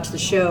 watch the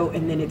show,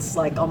 and then it's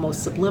like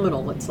almost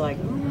subliminal. It's like,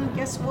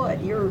 guess what?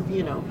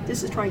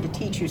 This is trying to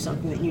teach you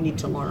something that you need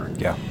to learn.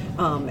 Yeah.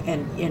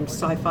 And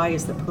sci-fi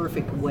is the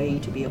perfect way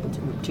to be able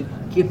to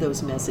give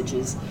those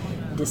messages,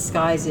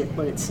 disguise it,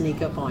 let it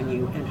sneak up on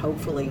you, and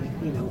hopefully,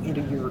 into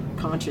your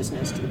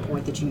consciousness to the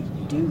point that you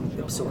do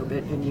absorb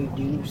it and you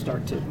do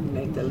start to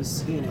make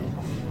those,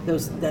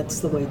 that's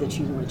the way that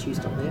you want to choose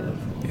to live.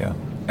 Yeah,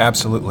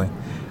 absolutely.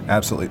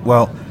 Absolutely.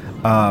 Well,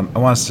 I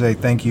want to say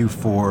thank you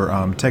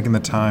for taking the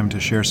time to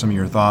share some of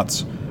your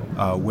thoughts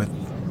with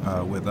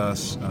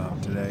us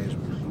today as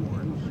we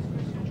record.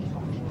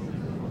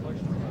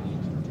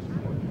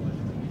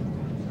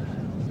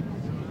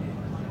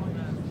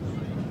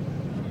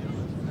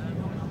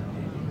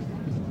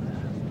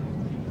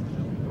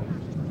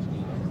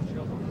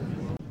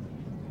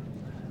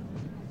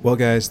 Well,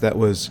 guys, that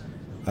was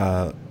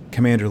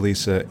Commander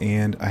Lisa,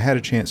 and I had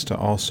a chance to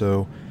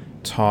also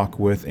talk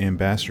with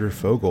Ambassador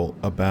Fogel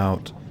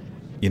about,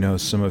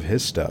 some of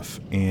his stuff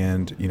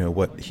and,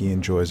 what he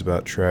enjoys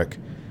about Trek,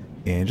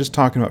 and just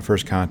talking about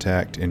First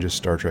Contact and just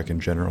Star Trek in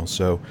general.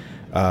 So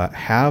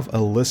have a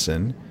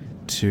listen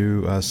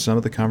to some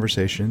of the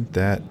conversation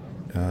that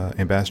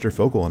Ambassador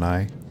Fogel and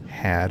I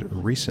had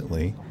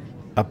recently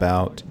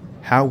about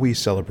how we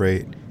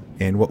celebrate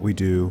and what we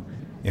do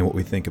and what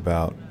we think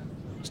about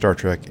Star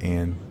Trek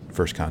and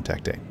First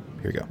Contact Day.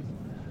 Here you go.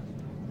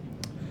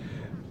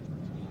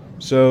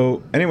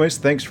 So, anyways,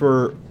 thanks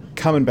for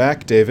coming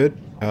back, David.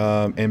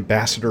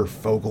 Ambassador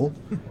Fogel,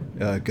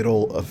 good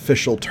old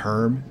official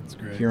term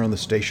here on the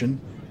station.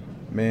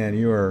 Man,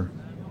 you're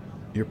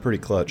pretty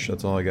clutch.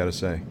 That's all I got to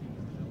say.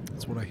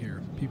 That's what I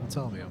hear. People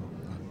tell me I'm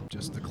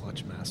just the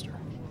clutch master.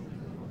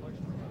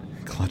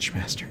 Clutch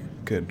master.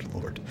 Good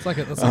Lord. That's like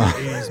an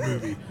 80s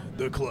movie,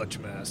 The Clutch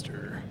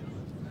Master.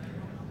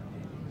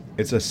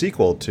 It's a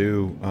sequel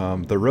to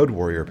The Road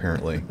Warrior,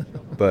 apparently.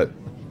 But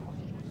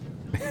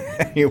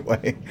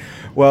anyway,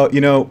 well,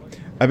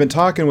 I've been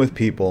talking with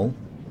people.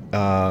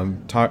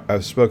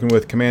 I've spoken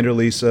with Commander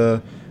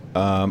Lisa.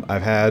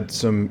 I've had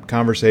some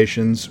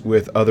conversations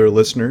with other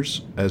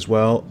listeners as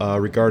well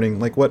regarding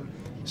what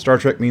Star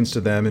Trek means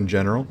to them in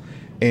general,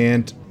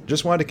 and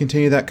just wanted to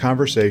continue that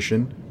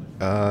conversation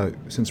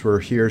since we're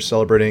here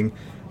celebrating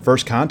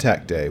First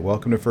Contact Day.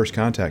 Welcome to First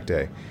Contact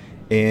Day,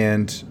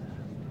 and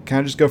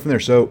kind of just go from there.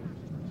 So,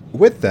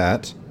 with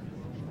that,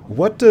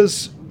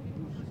 let's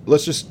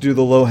just do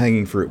the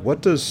low-hanging fruit.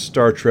 What does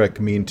Star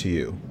Trek mean to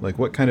you?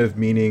 What kind of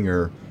meaning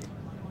or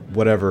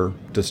whatever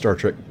does Star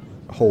Trek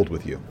hold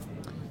with you?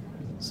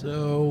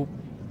 So,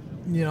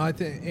 I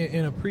think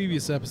in a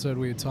previous episode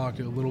we had talked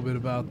a little bit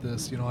about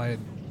this. I had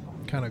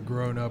kind of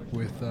grown up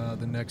with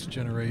The Next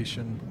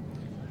Generation,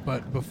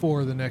 but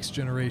before The Next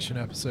Generation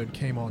episode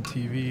came on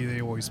TV,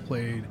 they always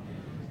played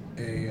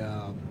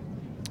a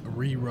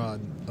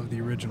rerun of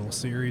the original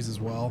series as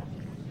well.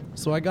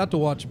 So I got to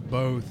watch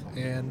both,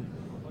 and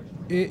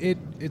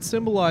it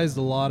symbolized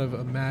a lot of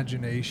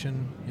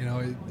imagination.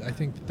 I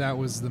think that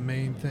was the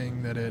main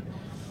thing that it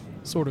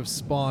sort of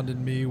spawned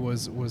in me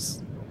was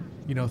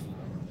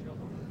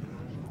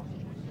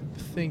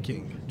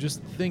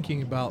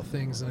thinking about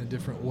things in a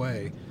different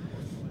way.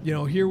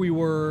 Here we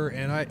were,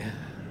 and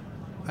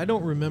I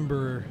don't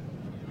remember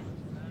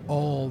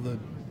all the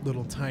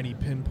little tiny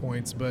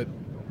pinpoints, but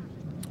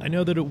I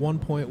know that at one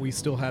point we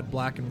still had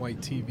black and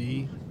white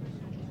TV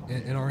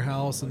in our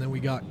house, and then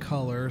we got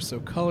color, so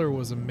color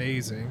was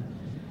amazing.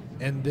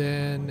 And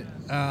then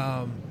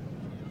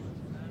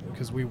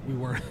because we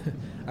weren't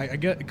I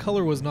get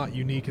color was not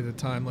unique at the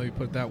time, let me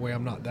put it that way.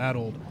 I'm not that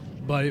old,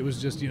 but it was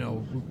just we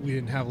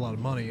didn't have a lot of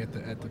money at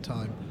the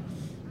time.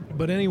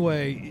 But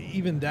anyway,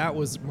 even that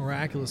was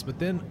miraculous. But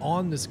then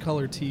on this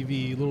color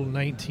TV, little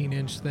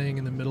 19-inch thing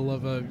in the middle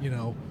of a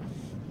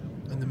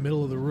in the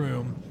middle of the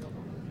room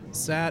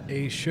sat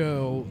a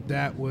show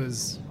that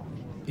was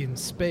in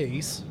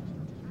space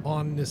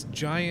on this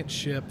giant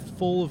ship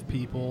full of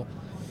people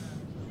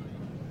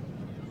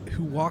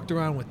who walked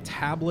around with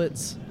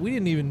tablets. We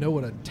didn't even know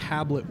what a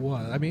tablet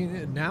was. I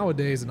mean,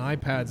 nowadays an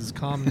iPad's as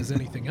common as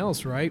anything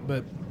else, right?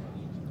 But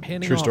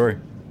handing True off, story.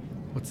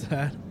 What's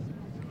that?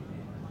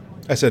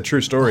 I said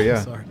true story. Oh,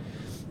 Yeah. sorry.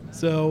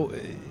 So,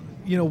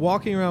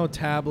 walking around with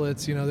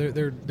tablets,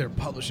 they're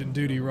publishing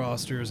duty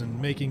rosters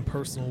and making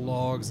personal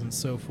logs and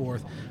so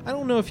forth. I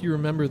don't know if you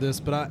remember this,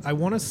 but I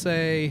want to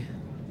say,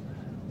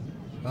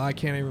 I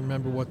can't even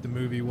remember what the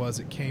movie was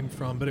it came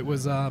from, but it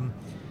was, I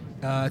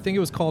think it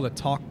was called A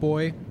Talk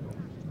Boy,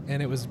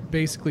 and it was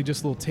basically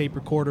just a little tape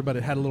recorder, but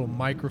it had a little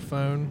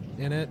microphone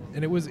in it,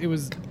 and it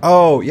was.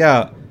 Oh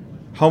yeah,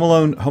 Home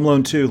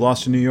Alone 2,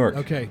 Lost in New York.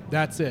 Okay,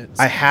 that's it.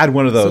 I had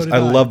one of those. So I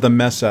did I. love the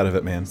mess out of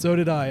it, man. So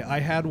did I. I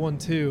had one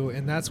too,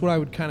 and that's what I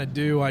would kind of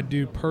do. I'd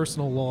do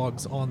personal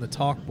logs on the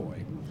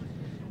Talkboy,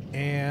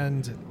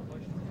 and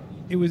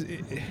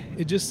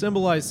it just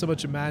symbolized so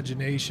much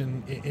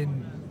imagination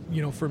in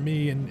for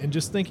me, and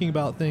just thinking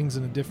about things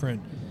in a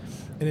different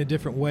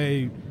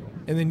way.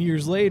 And then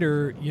years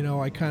later,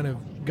 I kind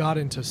of got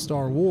into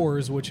Star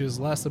Wars, which is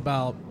less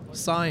about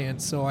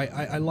science. So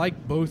I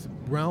like both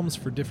realms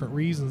for different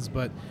reasons,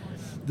 but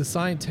the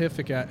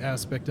scientific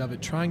aspect of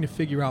it, trying to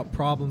figure out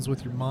problems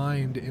with your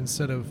mind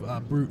instead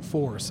of brute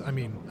force. I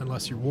mean,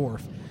 unless you're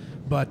Worf.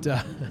 But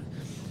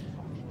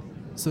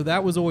so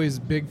that was always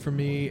big for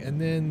me.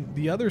 And then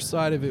the other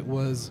side of it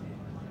was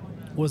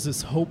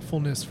this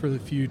hopefulness for the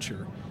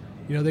future.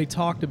 They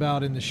talked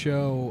about in the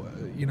show,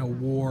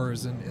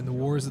 wars and the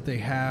wars that they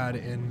had,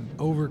 and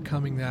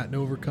overcoming that, and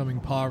overcoming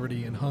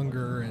poverty and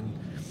hunger and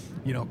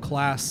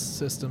class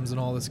systems and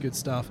all this good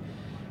stuff.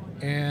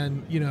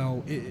 And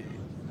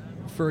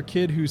for a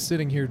kid who's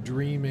sitting here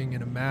dreaming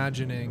and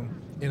imagining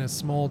in a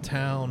small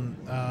town,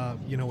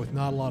 with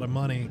not a lot of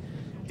money,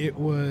 it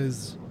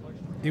was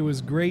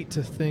great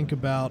to think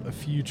about a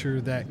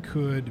future that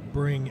could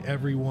bring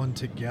everyone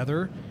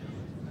together,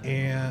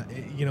 and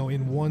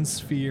in one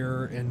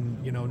sphere,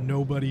 and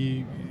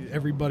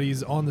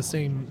everybody's on the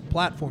same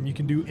platform. You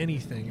can do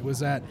anything. It was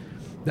that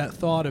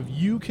thought of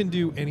you can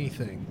do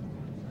anything.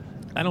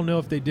 I don't know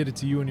if they did it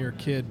to you when you were a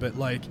kid, but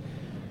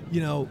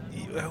little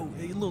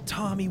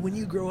Tommy, when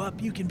you grow up,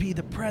 you can be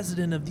the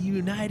president of the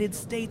United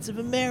States of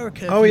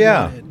America. Oh,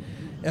 yeah.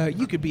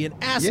 You could be an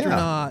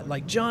astronaut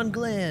like John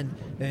Glenn,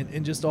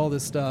 and just all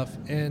this stuff.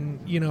 And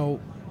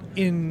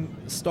in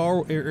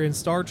Star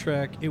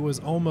Trek, it was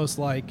almost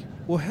like,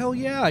 well, hell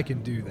yeah, I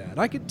can do that.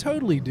 I could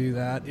totally do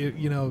that.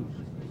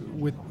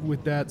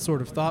 With that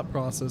sort of thought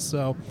process.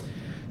 So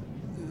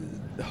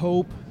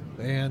hope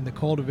and the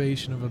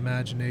cultivation of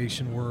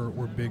imagination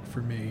were big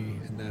for me,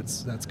 and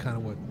that's kind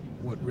of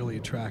what really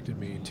attracted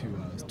me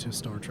to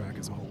Star Trek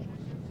as a whole.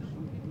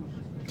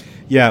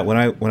 Yeah, when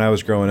I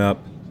was growing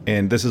up,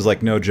 and this is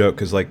like no joke,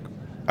 because like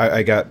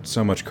I got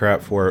so much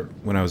crap for it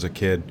when I was a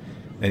kid,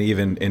 and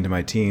even into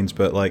my teens.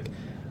 But like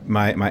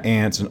my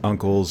aunts and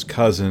uncles,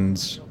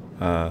 cousins,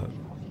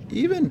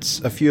 even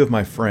a few of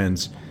my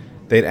friends,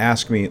 they'd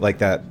ask me like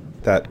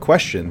that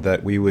question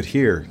that we would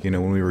hear,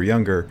 when we were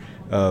younger,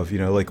 of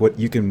like what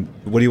do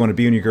you want to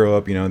be when you grow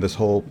up? This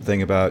whole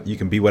thing about you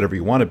can be whatever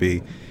you want to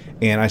be,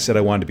 and I said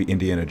I wanted to be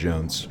Indiana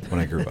Jones when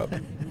I grew up.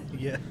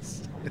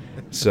 Yes.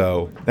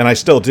 So, and I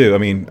still do. I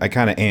mean, I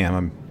kind of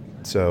am.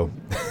 So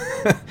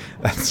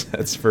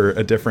that's for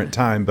a different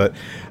time. But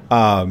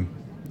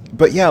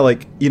yeah,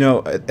 like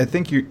I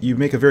think you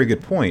make a very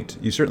good point.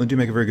 You certainly do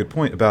make a very good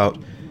point about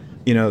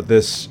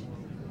this.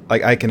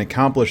 Like I can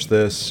accomplish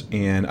this,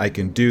 and I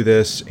can do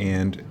this,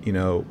 and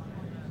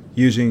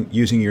using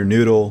your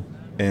noodle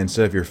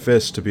instead of your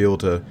fist to be able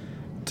to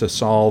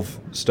solve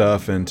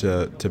stuff and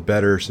to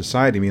better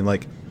society. I mean,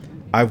 like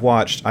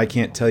I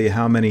can't tell you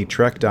how many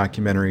Trek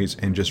documentaries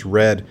and just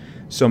read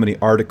so many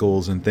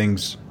articles and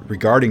things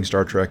regarding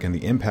Star Trek and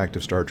the impact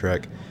of Star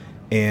Trek,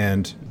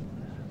 and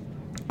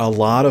a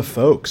lot of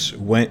folks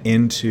went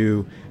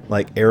into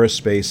like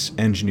aerospace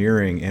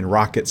engineering and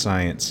rocket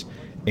science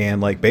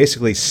and like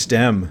basically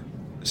STEM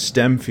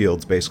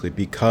fields basically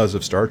because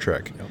of Star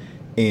Trek. Yep.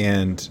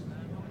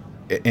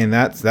 And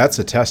that's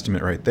a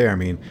testament right there. I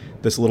mean,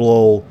 this little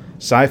old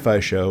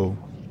sci-fi show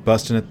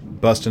busting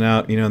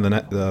out, in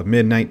the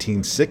mid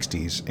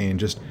 1960s, and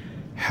just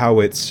how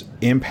it's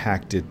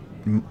impacted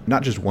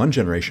not just one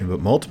generation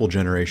but multiple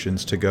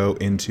generations to go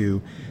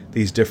into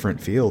these different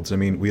fields. I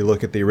mean, we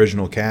look at the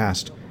original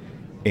cast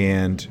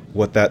and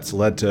what that's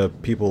led to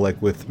people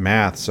like with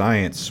math,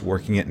 science,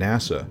 working at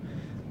NASA.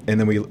 And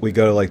then we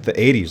go to like the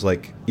 80s,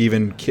 like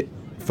even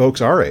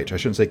folks our age. I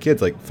shouldn't say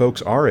kids, like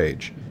folks our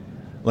age.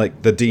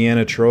 Like the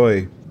Deanna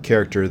Troi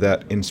character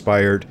that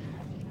inspired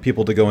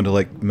people to go into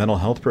like mental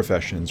health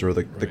professions, or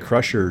the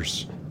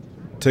Crushers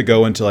to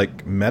go into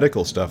like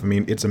medical stuff. I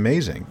mean, it's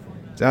amazing.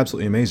 It's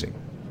absolutely amazing.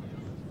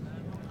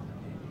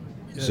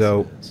 Yes,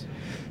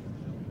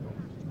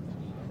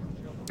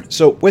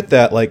 So with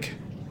that, like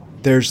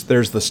there's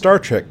the Star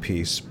Trek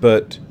piece,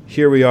 but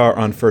here we are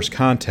on First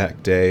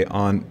Contact Day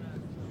on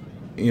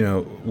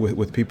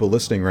with people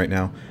listening right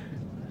now.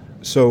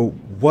 So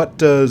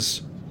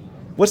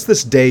what's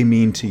this day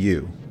mean to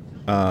you?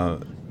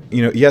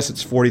 Yes,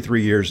 it's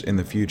 43 years in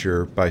the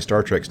future by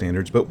Star Trek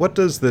standards, but what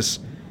does this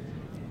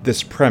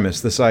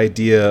premise, this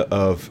idea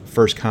of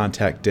First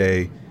Contact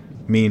Day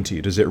mean to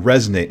you? Does it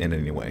resonate in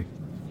any way?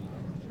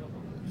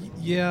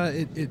 Yeah,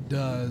 it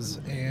does.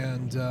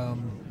 And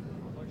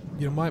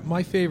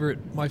my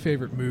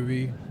favorite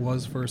movie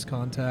was First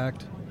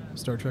Contact.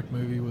 Star Trek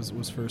movie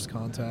was First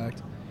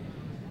Contact.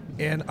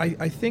 And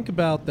I think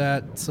about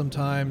that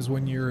sometimes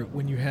when you're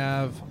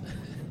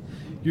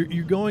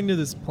going to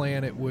this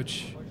planet,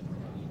 which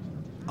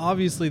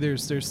obviously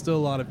there's still a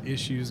lot of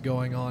issues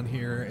going on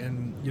here,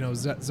 and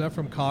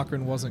Zefram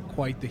Cochrane wasn't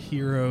quite the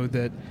hero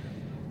that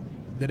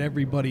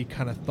everybody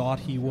kind of thought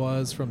he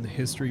was from the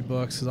history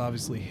books, because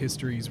obviously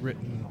history's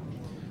written.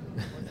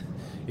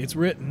 It's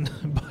written,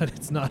 but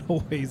it's not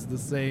always the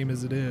same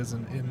as it is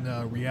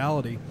in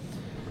reality.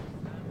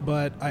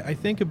 But I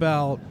think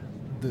about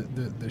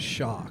the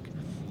shock.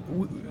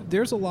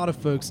 There's a lot of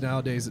folks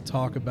nowadays that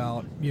talk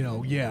about,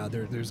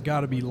 there's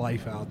got to be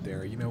life out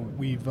there.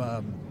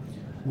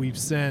 We've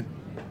sent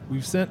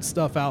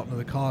stuff out into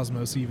the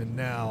cosmos even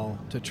now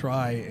to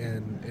try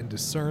and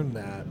discern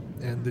that.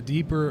 And the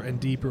deeper and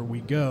deeper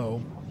we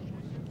go,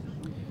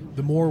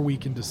 the more we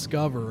can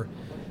discover.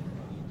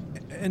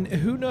 And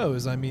who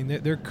knows? I mean,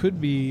 there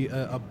could be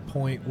a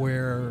point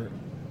where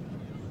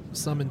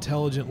some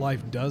intelligent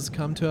life does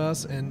come to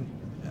us. And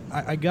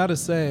I gotta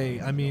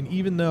say, I mean,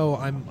 even though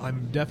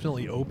I'm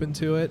definitely open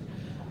to it,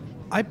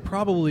 I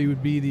probably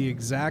would be the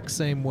exact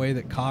same way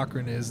that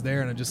Cochrane is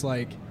there, and I'm just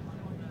like,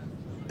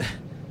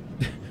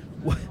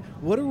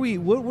 what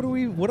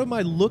am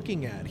I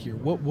looking at here?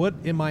 What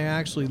am I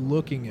actually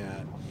looking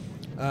at?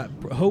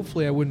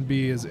 Hopefully, I wouldn't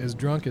be as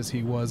drunk as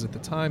he was at the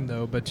time,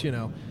 though. But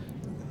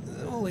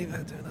we'll leave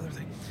that to another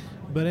thing.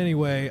 But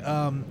anyway,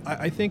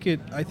 I think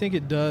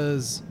it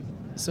does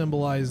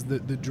symbolize the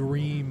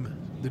dream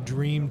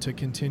to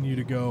continue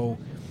to go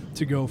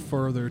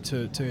further,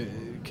 to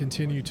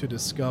continue to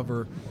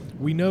discover.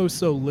 We know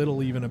so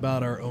little even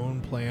about our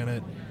own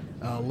planet,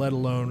 let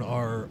alone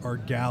our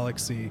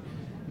galaxy,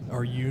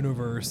 our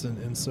universe,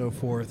 and so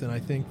forth. And I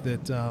think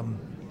that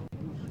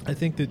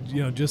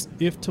just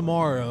if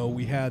tomorrow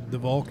we had the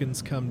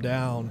Vulcans come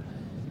down,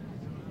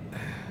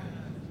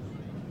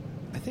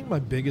 I think my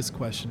biggest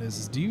question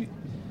is do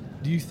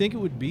you think it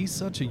would be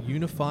such a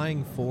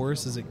unifying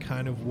force as it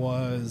kind of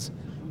was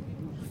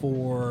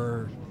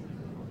for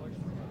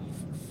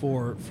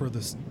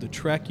the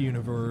Trek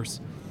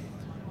universe,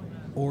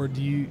 or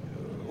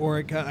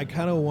I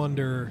kind of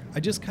wonder. I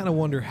just kind of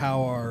wonder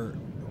how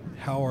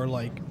our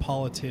like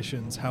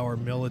politicians, how our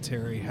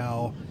military,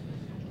 how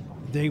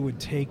they would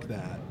take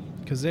that,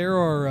 because there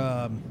are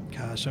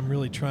I'm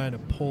really trying to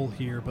pull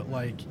here, but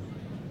like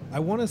I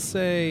want to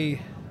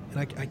say, and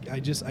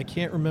I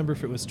can't remember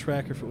if it was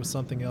Trek or if it was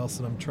something else,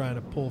 and I'm trying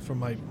to pull from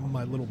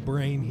my little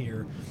brain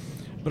here.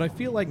 But I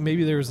feel like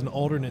maybe there was an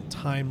alternate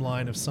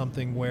timeline of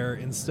something where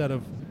instead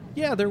of...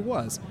 Yeah, there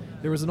was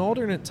an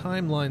alternate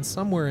timeline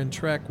somewhere in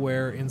Trek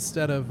where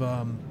instead of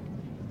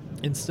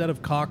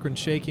Cochrane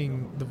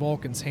shaking the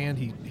Vulcan's hand,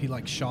 he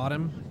like shot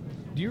him.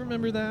 Do you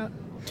remember that?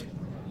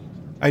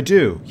 I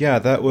do. Yeah,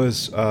 that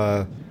was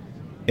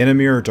In a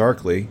Mirror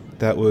Darkly.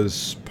 That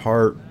was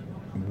part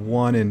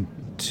 1 and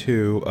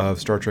 2 of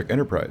Star Trek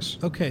Enterprise.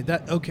 Okay,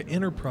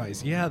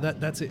 Enterprise. Yeah,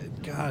 that's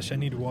it. Gosh, I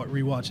need to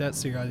rewatch that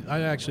series.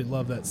 I actually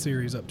love that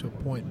series up to a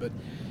point. But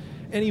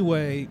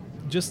anyway,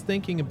 just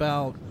thinking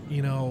about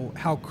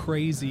how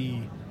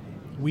crazy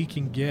we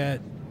can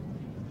get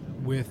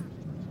with,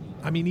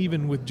 I mean,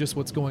 even with just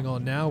what's going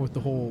on now with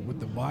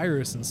the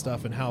virus and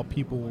stuff, and how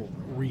people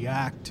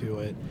react to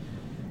it.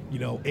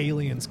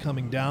 Aliens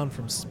coming down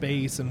from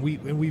space, and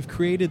we've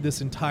created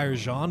this entire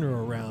genre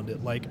around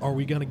it. Like, are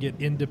we going to get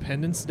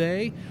Independence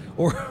Day,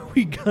 or are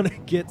we going to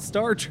get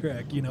Star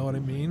Trek? You know what I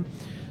mean?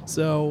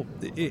 So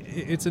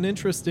it's an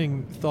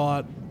interesting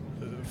thought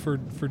for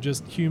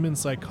just human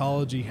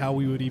psychology, how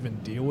we would even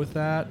deal with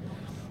that.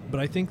 But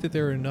I think that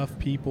there are enough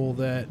people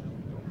that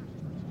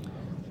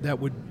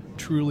would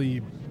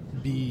truly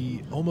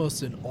be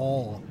almost in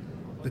awe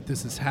that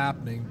this is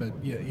happening. But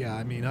yeah,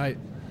 I mean, I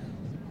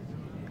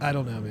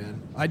don't know,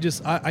 man. I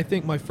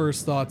think my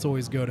first thoughts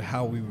always go to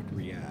how we would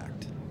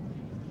react.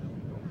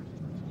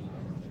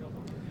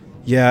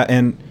 Yeah,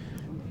 and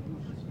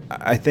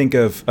I think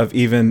of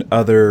even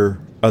other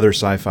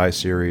sci-fi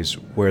series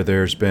where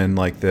there's been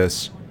like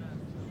this,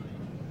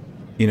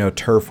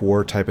 turf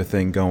war type of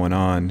thing going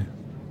on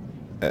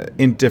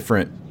in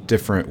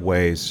different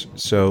ways.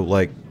 So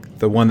like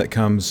the one that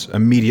comes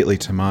immediately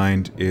to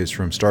mind is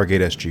from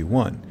Stargate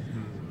SG-1.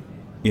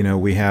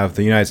 We have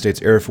the United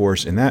States Air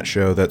Force in that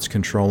show that's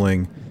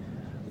controlling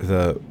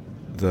the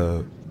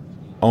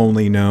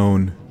only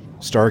known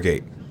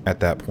Stargate at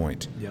that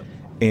point. Yep.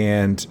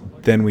 And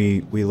then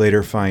we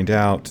later find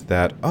out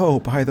that, oh,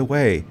 by the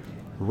way,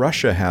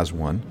 Russia has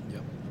one.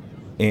 Yep.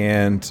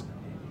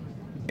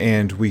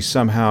 And we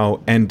somehow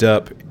end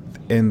up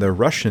in the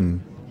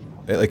Russian,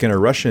 like in a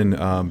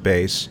Russian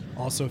base.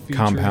 Also featuring,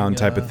 compound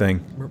type of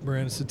thing.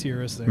 Marina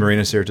Sirtis there.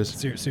 Marina Sirtis.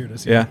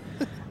 Sirtis, Yeah.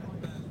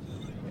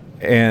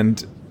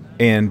 and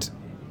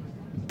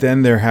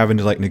then they're having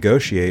to like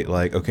negotiate,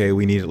 like, okay,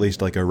 we need at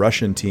least like a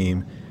Russian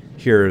team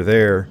here or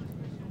there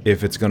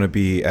if it's going to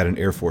be at an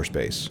Air Force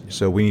base.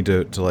 So we need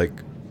to like,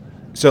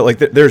 so like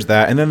there's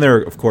that. And then there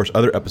are, of course,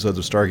 other episodes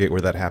of Stargate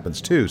where that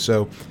happens too.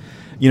 So,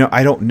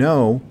 I don't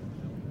know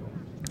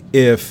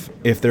if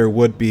there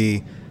would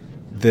be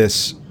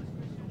this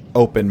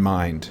open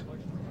mind,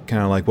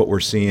 kind of like what we're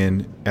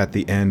seeing at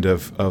the end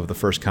of the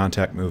First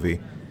Contact movie,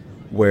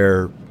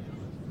 where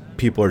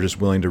people are just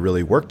willing to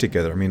really work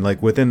together. I mean,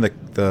 like within the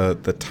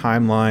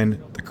timeline,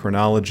 the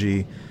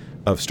chronology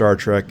of Star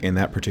Trek in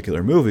that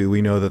particular movie,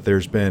 we know that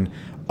there's been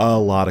a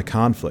lot of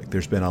conflict.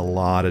 There's been a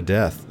lot of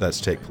death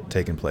that's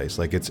taken place.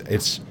 Like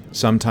it's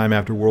sometime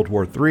after World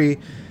War III.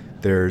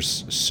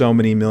 There's so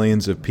many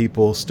millions of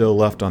people still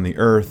left on the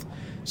Earth.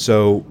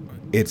 So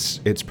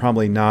it's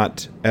probably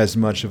not as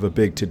much of a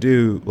big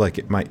to-do like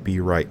it might be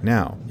right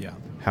now. Yeah.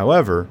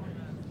 However,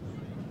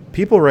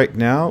 people right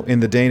now, in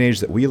the day and age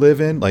that we live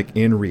in, like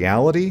in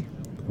reality,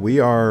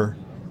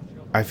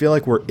 I feel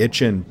like we're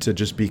itching to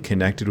just be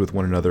connected with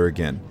one another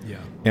again. Yeah.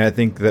 And I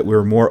think that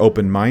we're more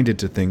open-minded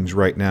to things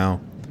right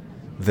now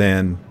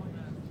than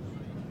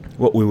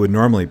what we would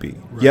normally be.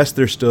 Right. Yes,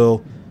 there's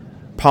still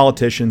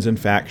politicians and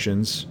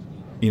factions,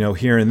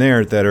 here and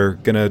there that are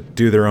going to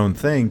do their own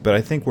thing, but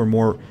I think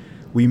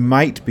we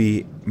might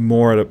be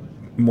more at a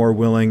more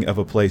willing of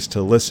a place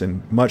to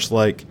listen, much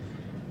like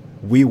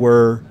we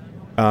were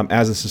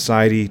as a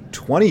society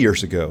 20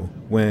 years ago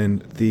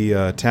when the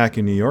attack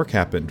in New York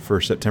happened for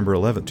September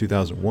 11th,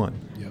 2001.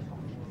 Yep.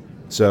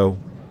 So,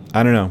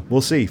 I don't know.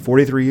 We'll see.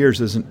 43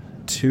 years isn't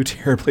too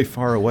terribly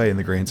far away in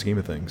the grand scheme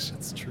of things.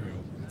 That's true.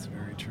 That's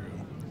very true.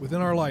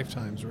 Within our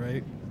lifetimes,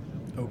 right?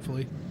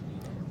 Hopefully.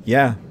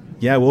 Yeah.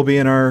 Yeah, we'll be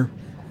in our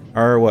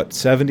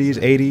 70s,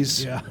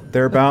 80s, yeah.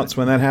 thereabouts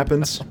when that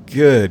happens.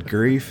 Good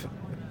grief.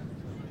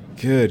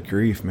 Good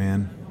grief,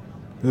 man.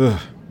 Ugh.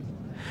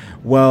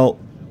 Well,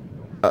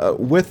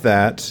 with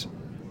that,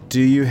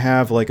 do you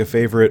have like a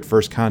favorite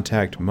First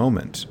Contact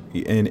moment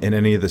in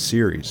any of the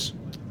series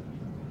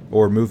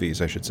or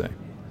movies, I should say?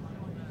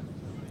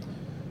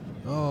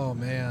 Oh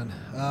man,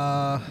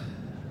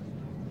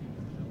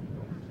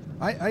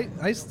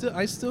 I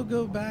still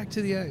go back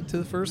to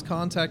the First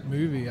Contact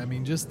movie. I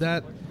mean, just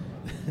that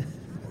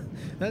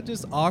that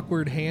just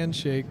awkward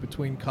handshake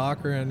between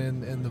Cochrane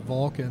and the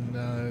Vulcan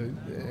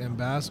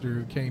ambassador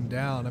who came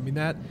down. I mean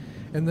that.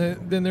 And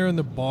then they're in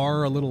the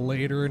bar a little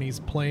later, and he's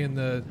playing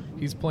the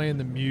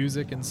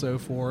music and so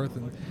forth,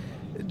 and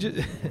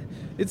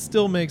it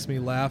still makes me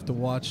laugh to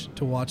watch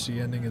the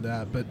ending of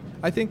that. But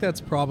I think that's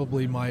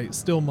probably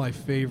still my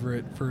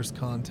favorite First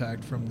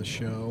Contact from the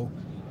show.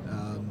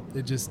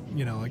 It just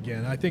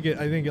again, I think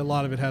a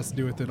lot of it has to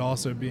do with it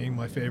also being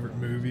my favorite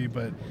movie.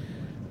 But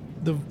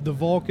the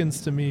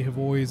Vulcans to me have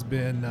always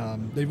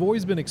been they've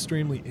always been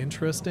extremely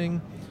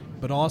interesting,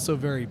 but also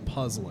very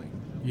puzzling.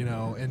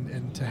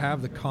 And to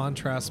have the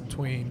contrast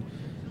between,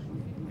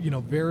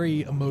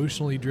 very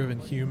emotionally driven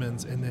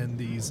humans and then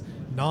these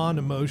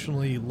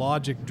non-emotionally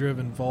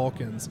logic-driven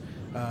Vulcans,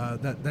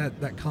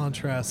 that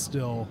contrast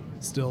still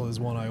is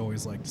one I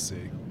always like to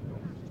see.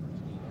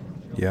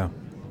 Yeah.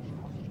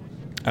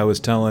 I was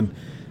telling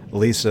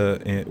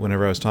Lisa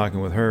whenever I was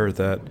talking with her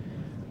that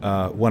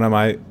one of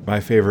my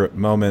favorite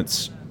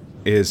moments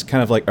is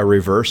kind of like a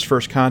reverse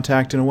First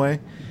Contact in a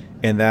way.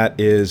 And that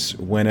is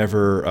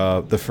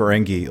whenever the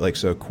Ferengi, like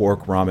so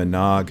Quark, Rom, and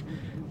Nog,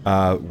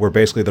 were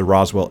basically the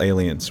Roswell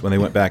aliens when they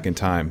went back in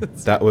time.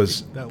 that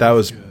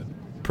was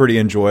pretty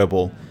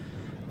enjoyable.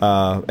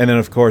 And then,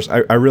 of course,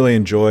 I really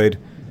enjoyed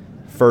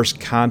First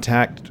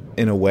Contact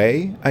in a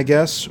way, I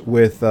guess,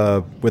 with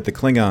the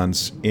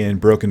Klingons in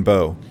Broken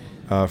Bow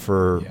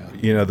for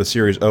the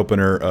series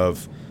opener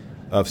of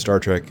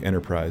Star Trek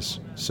Enterprise.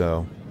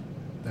 So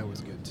that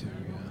was good too.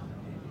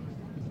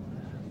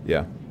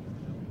 Yeah.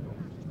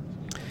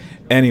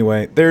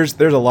 Anyway, there's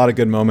a lot of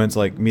good moments,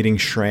 like meeting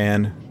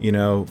Shran,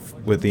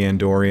 with the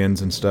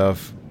Andorians and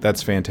stuff.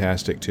 That's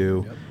fantastic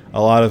too. Yep. A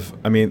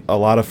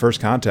lot of First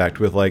Contact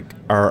with like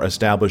our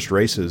established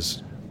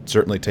races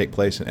certainly take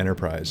place in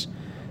Enterprise.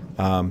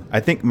 I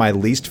think my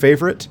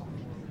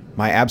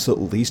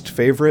absolute least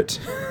favorite,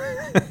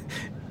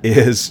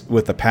 is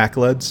with the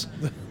Pakleds.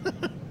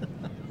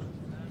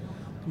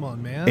 Come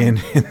on, man. In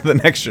the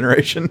Next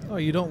Generation. Oh,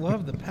 you don't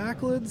love the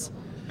Pakleds?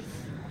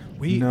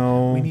 We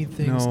need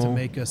things to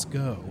make us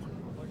go.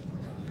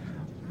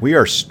 We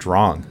are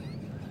strong.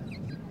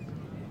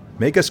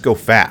 Make us go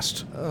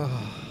fast.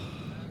 Oh,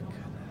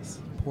 goodness.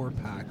 Poor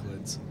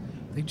Pakleds.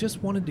 They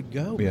just wanted to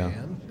go,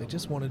 man. They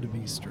just wanted to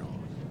be strong.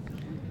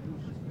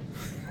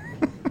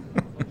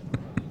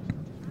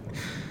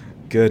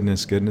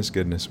 Goodness.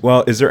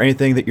 Well, is there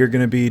anything that you're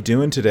going to be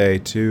doing today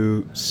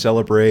to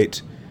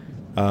celebrate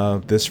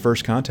this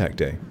First Contact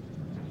Day?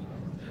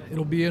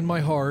 It'll be in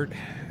my heart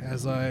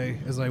as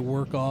I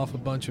work off a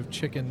bunch of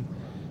chicken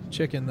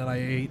that I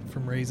ate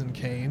from Raising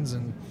Cane's,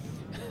 and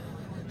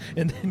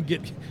and then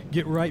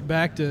get right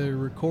back to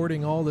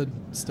recording all the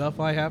stuff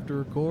I have to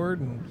record,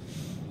 and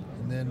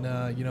then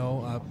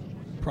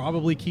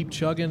probably keep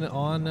chugging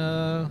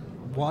on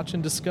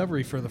watching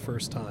Discovery for the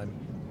first time.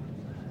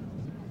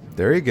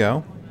 There you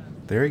go.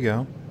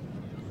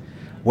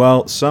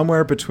 Well,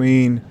 somewhere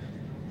between,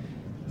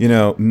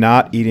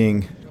 not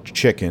eating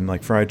chicken,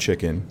 like fried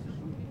chicken,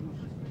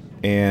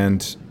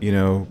 and,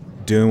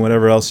 doing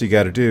whatever else you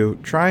got to do,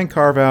 try and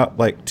carve out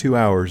like 2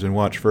 hours and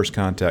watch First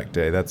Contact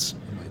Day. That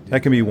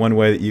can be one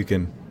way that you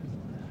can,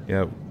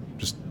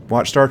 just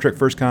watch Star Trek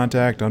First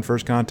Contact on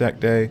First Contact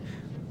Day.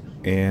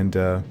 And,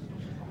 so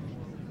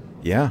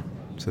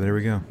there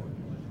we go.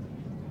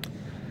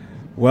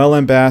 Well,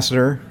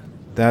 Ambassador,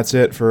 that's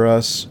it for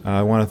us.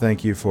 I want to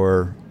thank you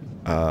for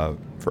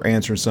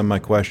answering some of my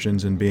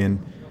questions and being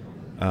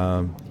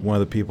one of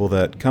the people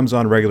that comes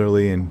on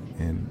regularly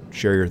and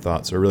share your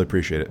thoughts. So I really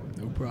appreciate it.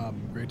 No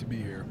problem. Great to be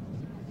here.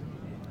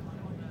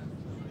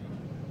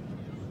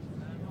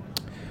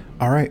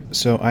 All right.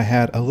 So I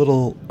had a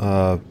little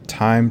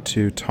time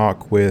to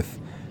talk with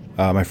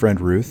my friend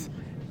Ruth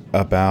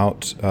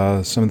about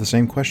some of the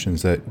same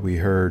questions that we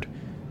heard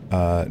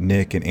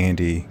Nick and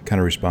Andy kind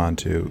of respond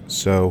to.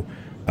 So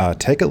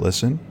take a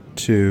listen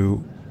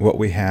to what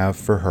we have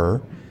for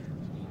her,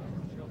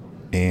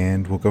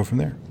 and we'll go from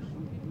there.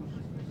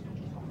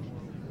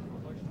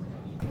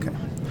 Okay.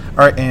 All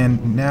right,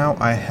 and now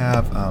I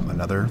have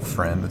another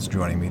friend that's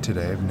joining me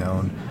today. I've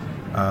known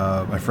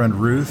my friend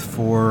Ruth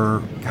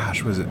for,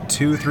 was it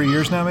 2-3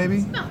 years now,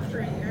 maybe? About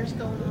 3 years,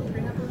 going on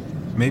 3, I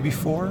believe. Maybe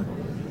 4?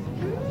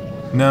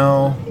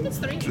 No. I think it's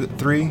 3.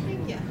 3?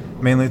 Yeah.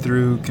 Mainly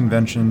through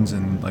conventions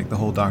and like the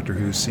whole Doctor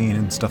Who scene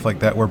and stuff like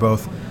that. We're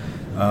both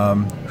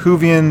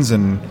Whovians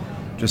and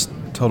just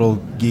total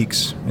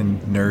geeks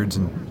and nerds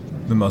in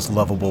the most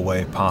lovable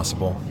way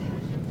possible.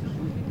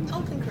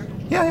 I'll concur.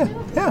 Yeah.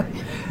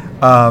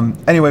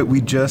 Anyway,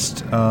 we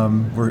just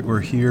we're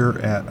here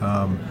at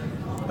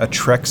a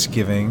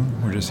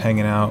Treksgiving. We're just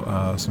hanging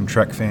out, some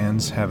Trek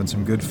fans, having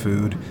some good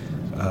food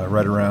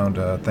right around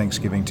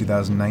Thanksgiving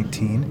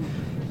 2019,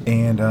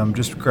 and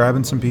just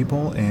grabbing some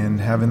people and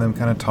having them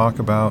kind of talk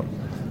about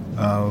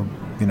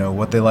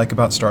what they like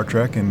about Star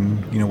Trek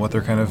and what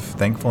they're kind of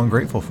thankful and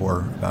grateful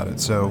for about it.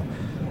 So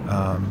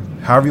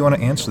however you want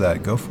to answer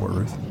that, go for it,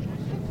 Ruth.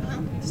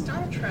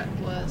 Star Trek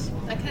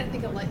I kind of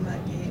think of like my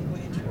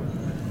gateway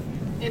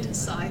into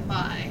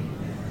sci-fi.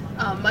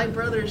 My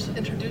brothers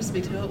introduced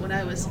me to it when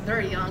I was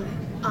very young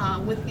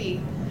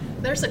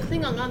there's a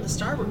Klingon on the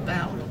starboard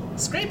bow.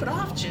 Scrape it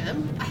off,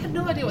 Jim. I had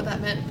no idea what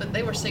that meant, but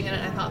they were singing it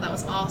and I thought that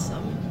was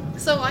awesome.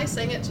 So I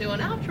sang it too,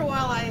 and after a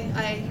while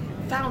I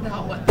found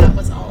out what that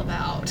was all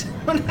about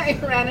when I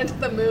ran into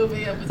the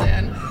movie it was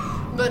in.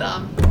 But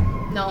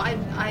no,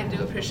 I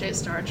do appreciate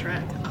Star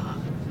Trek.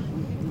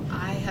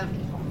 I have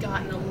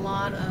gotten a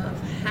lot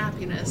of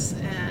happiness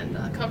and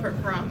comfort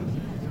from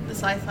the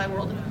sci-fi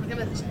world.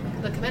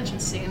 The convention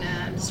scene,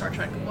 and Star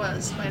Trek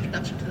was my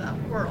introduction to that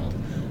world.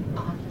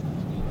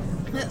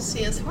 Let's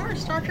see, as far as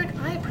Star Trek,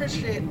 I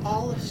appreciate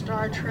all of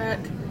Star Trek,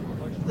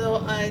 though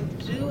I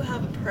do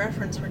have a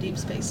preference for Deep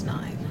Space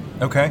Nine.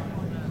 Okay,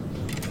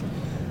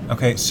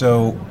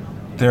 so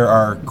there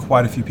are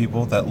quite a few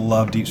people that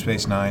love Deep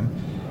Space Nine,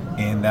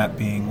 and that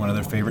being one of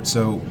their favorites.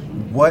 So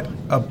what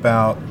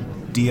about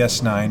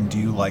DS9 do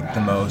you like the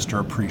most or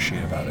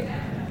appreciate about it?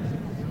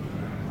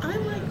 I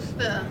liked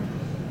the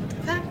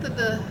fact that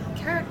the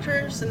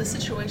characters and the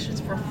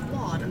situations were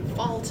flawed and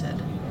faulted,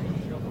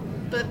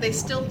 but they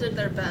still did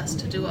their best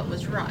to do what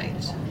was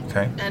right.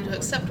 Okay. And to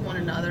accept one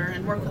another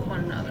and work with one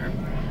another.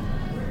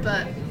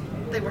 But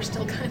they were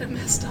still kind of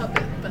messed up,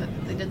 but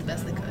they did the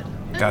best they could.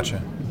 And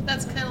Gotcha.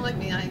 That's kind of like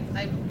me. I'm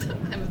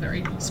a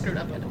very screwed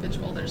up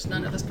individual. There's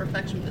none of this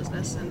perfection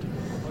business, and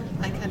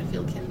I kind of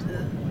feel akin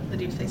to the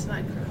Deep Space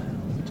Nine crew.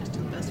 Just do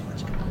the best of what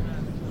you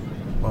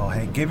can. Well,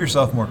 hey, give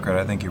yourself more credit.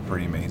 I think you're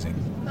pretty amazing.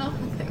 Oh,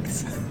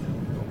 thanks.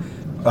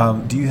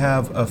 Do you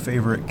have a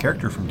favorite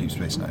character from Deep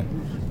Space Nine?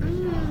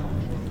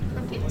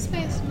 From Deep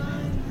Space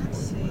Nine, let's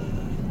see.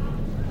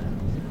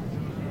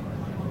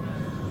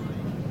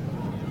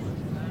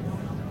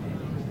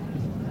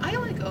 I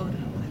like Odo,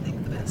 I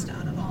think, the best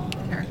out of all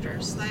the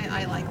characters.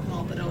 I like them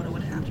all, but Odo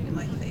would have to be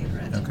my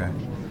favorite. Okay.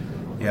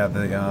 Yeah,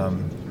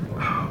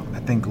 I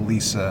think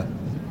Lisa,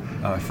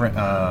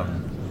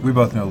 we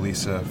both know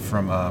Lisa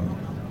from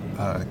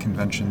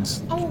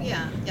conventions. Oh,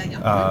 yeah.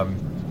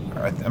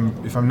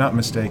 If I'm not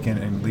mistaken,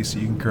 and Lisa,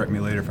 you can correct me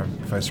later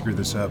if I screw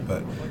this up,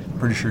 but I'm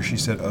pretty sure she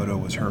said Odo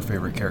was her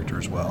favorite character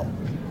as well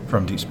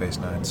from Deep Space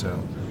Nine. So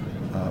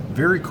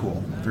very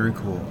cool.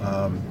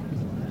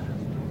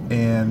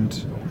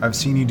 And I've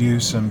seen you do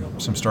some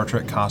Star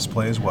Trek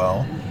cosplay as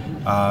well.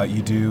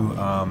 You do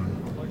a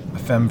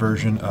femme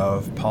version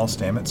of Paul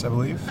Stamets, I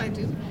believe. I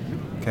do.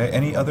 Okay.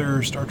 Any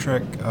other Star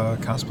Trek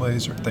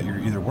cosplays that you're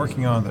either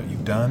working on that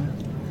you've done?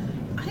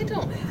 I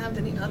don't have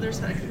any others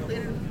that I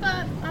completed,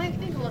 but I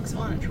think Lux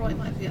Vaughn and Troy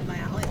might be up my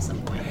alley at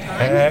some point in time.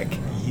 Heck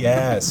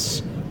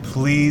yes.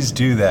 Please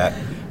do that.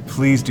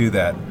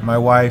 My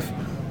wife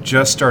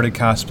just started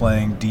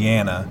cosplaying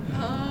Deanna.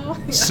 Oh.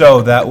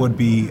 So that would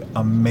be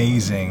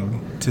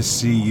amazing to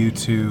see you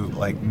two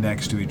like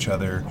next to each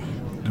other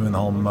doing the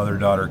whole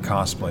mother-daughter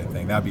cosplay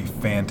thing. That'd be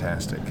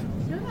fantastic.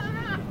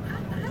 I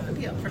would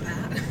be up for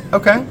that.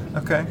 Okay.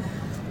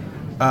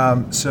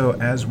 So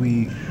as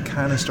we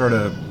kind of start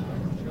to,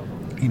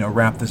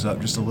 wrap this up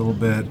just a little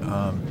bit,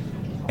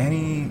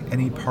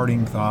 any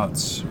parting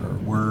thoughts or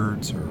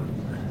words or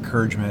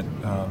encouragement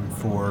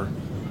for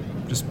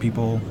just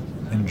people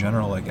in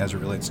general, like as it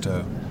relates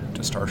to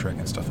Star Trek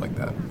and stuff like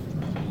that?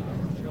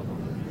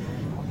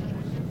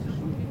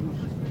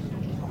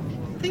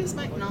 Things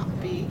might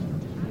not be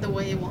the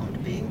way you want them to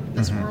be.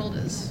 This world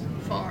is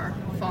far,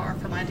 far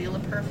from ideal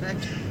and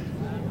perfect.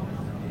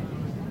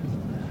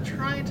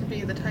 Try to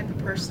be the type of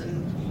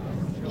person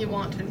you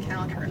want to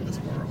encounter in this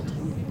world.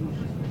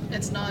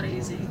 It's not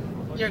easy.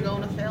 You're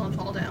going to fail and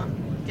fall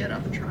down. Get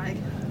up and try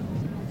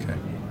again. Okay.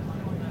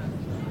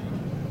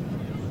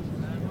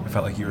 I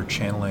felt like you were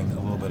channeling a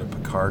little bit of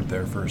Picard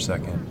there for a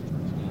second.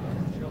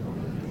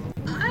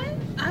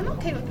 I'm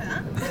okay with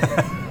that.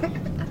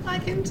 I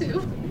like him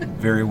too.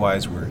 Very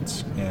wise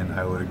words, and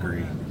I would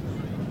agree.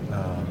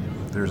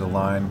 There's a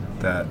line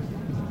that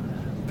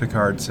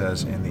Picard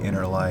says in The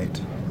Inner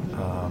Light,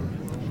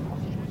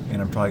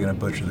 and I'm probably going to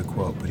butcher the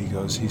quote, but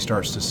he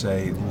starts to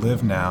say,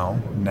 "Live now,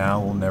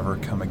 now will never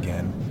come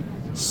again."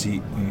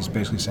 And he's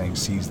basically saying,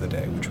 "Seize the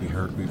day," which we've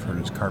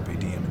heard as carpe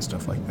diem and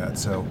stuff like that.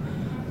 So,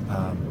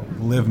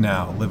 live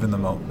now, live in the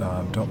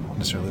moment. Don't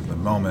necessarily live in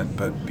the moment,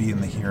 but be in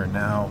the here and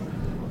now,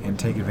 and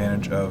take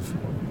advantage of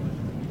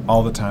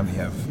all the time that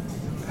you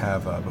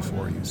have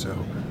before you. So,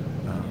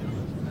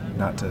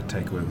 not to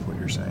take away with what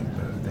you're saying,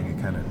 but I think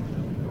it kind of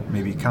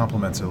maybe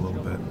complements it a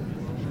little bit.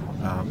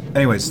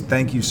 Anyways,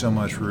 thank you so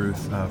much,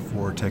 Ruth,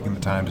 for taking the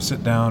time to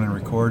sit down and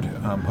record.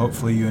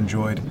 Hopefully you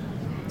enjoyed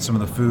some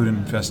of the food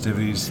and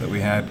festivities that we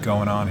had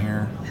going on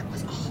here. That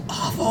was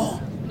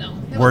awful. No.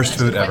 Worst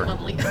food ever.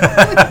 Lovely.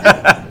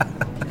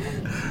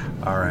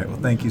 All right. Well,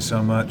 thank you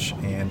so much,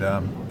 and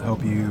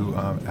hope you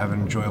have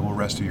an enjoyable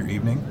rest of your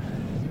evening.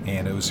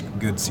 And it was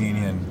good seeing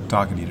you and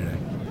talking to you today.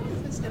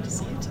 It's good to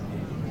see you too.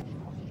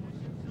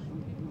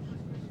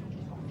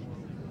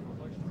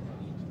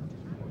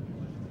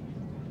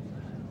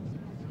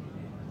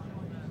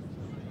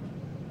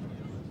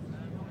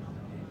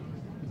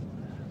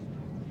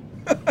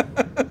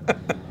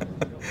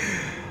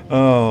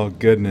 Oh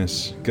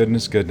goodness.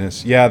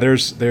 Yeah,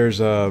 there's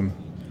some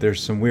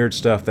weird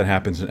stuff that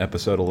happens in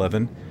episode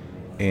 11,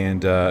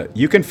 and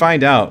you can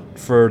find out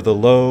for the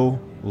low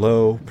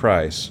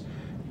price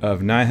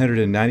of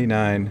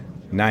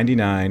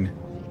 999.99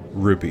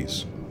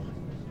 rupees.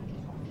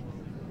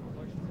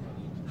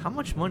 How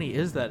much money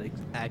is that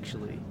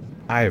actually?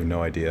 I have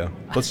no idea.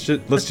 Let's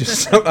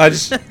just I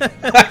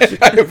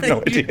have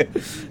no idea.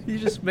 You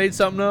just made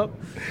something up?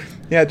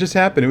 Yeah, it just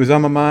happened. It was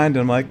on my mind,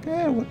 and I'm like,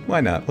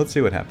 why not? Let's see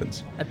what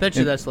happens. I bet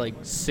you that's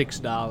like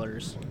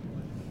 $6.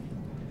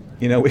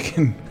 We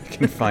can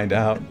find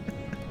out.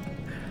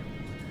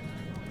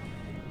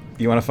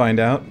 You want to find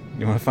out?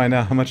 You want to find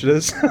out how much it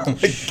is?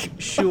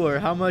 Sure.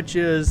 How much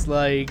is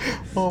like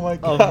oh my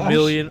gosh.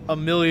 a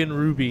million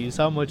rupees?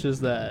 How much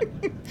is that?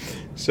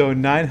 So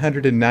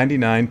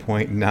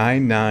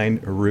 999.99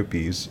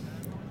 rupees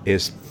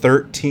is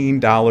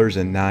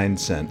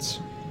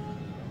 $13.09.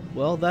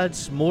 Well,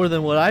 that's more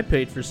than what I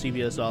paid for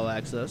CBS All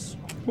Access.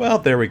 Well,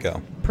 there we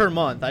go. Per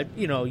month.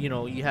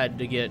 You had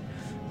to get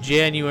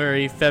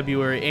January,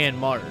 February, and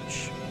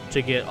March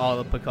to get all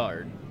of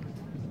Picard.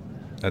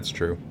 That's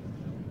true.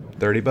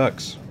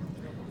 $30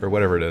 or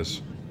whatever it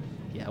is.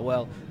 Yeah,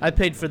 well, I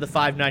paid for the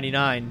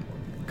 $5.99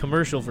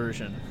 commercial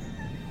version.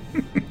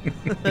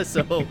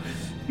 So,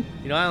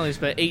 I only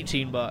spent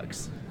 $18.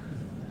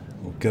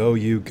 Well, go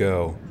you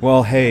go.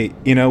 Well, hey,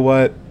 you know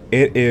what?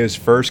 It is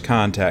First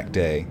Contact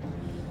Day.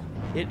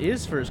 It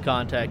is First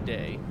Contact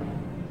Day.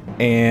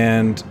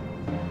 And,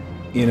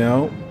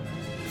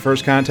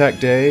 First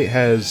Contact Day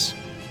has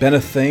been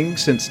a thing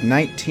since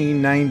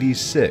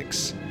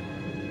 1996,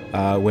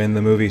 when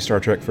the movie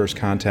Star Trek First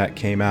Contact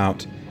came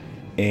out.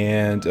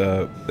 And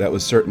that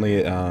was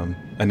certainly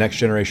a Next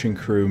Generation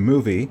Crew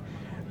movie.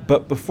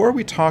 But before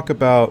we talk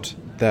about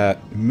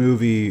that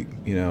movie,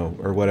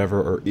 or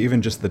whatever, or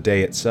even just the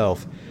day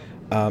itself,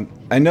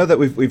 I know that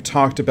we've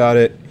talked about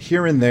it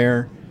here and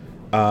there.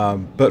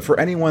 But for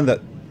anyone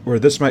where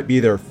this might be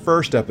their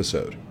first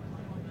episode,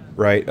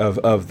 right,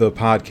 of the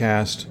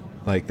podcast,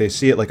 like they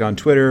see it like on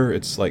Twitter,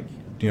 it's like,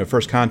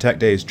 First Contact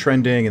Day is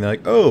trending, and they're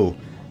like, oh,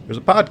 there's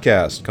a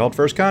podcast called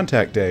First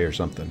Contact Day or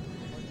something.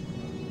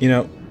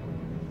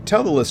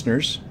 Tell the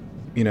listeners,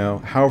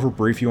 however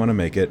brief you want to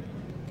make it,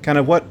 kind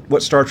of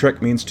what Star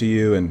Trek means to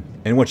you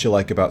and what you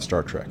like about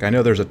Star Trek. I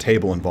know there's a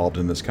table involved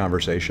in this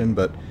conversation,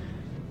 but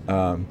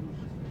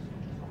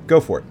go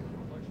for it.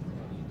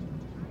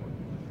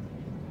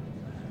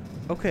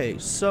 Okay,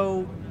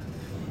 so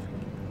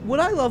what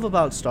I love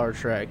about Star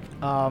Trek,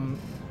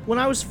 when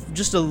I was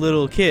just a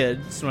little kid,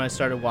 so when I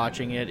started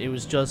watching it, it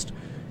was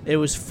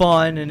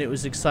fun and it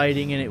was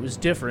exciting and it was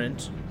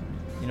different.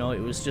 It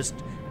was just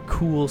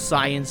cool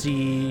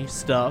science-y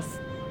stuff.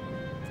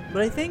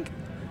 But I think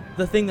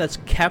the thing that's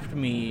kept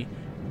me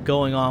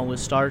going on with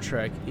Star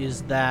Trek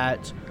is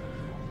that,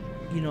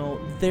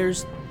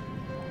 there's,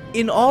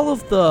 in all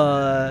of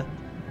the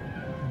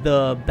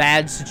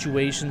bad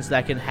situations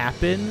that can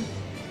happen,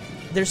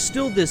 there's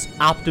still this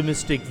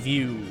optimistic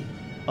view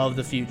of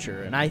the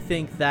future. And I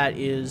think that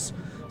is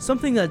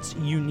something that's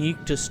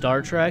unique to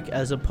Star Trek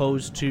as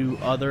opposed to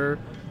other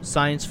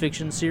science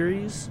fiction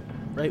series,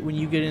 right? When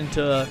you get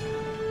into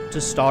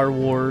Star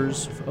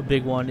Wars, a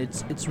big one,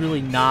 it's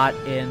really not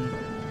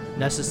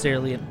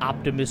necessarily an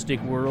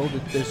optimistic world.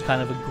 There's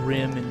kind of a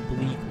grim and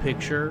bleak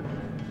picture.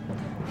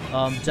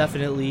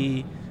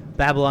 Definitely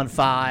Babylon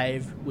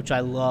 5, which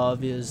I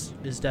love, is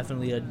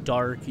definitely a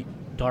dark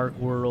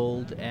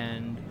world,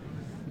 and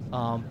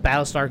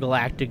Battlestar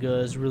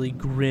Galactica is really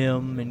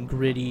grim and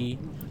gritty.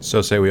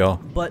 So say we all.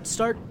 But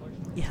so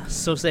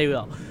say we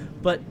all.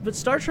 But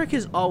Star Trek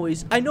is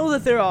always, I know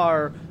that there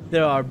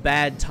are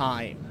bad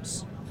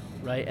times,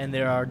 right? And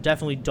there are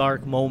definitely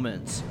dark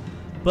moments.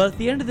 But at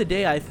the end of the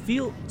day, I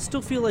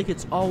still feel like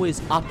it's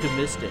always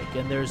optimistic,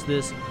 and there's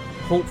this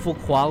hopeful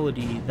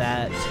quality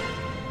that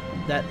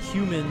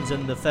humans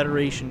and the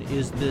Federation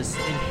is this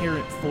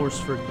inherent force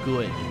for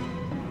good.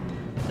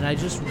 And I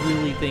just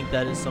really think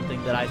that is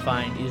something that I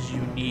find is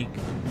unique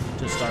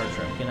to Star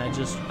Trek, and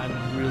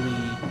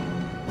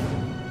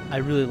I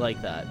really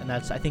like that, and I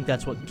think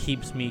that's what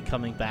keeps me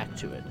coming back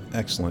to it.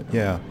 Excellent,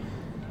 yeah.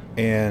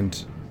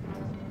 And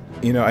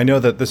I know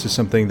that this is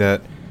something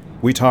that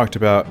we talked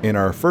about in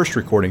our first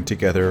recording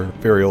together,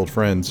 Very Old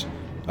Friends.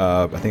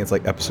 I think it's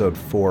like episode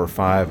 4 or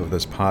 5 of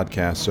this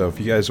podcast. So if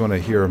you guys want to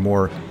hear a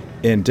more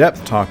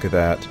in-depth talk of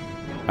that,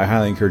 I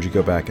highly encourage you to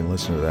go back and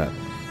listen to that.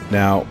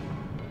 Now,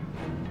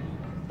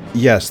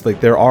 yes, like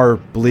there are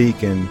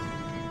bleak and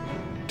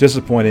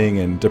disappointing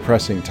and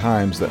depressing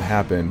times that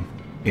happen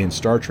in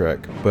Star Trek,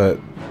 but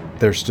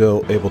they're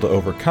still able to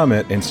overcome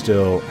it and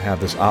still have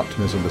this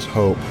optimism, this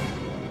hope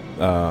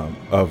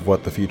of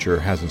what the future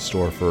has in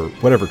store for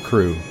whatever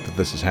crew that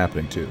this is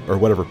happening to, or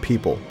whatever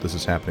people this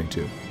is happening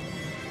to.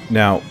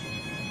 Now,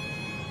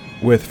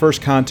 with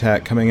First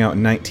Contact coming out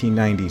in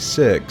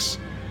 1996,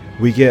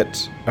 we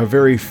get a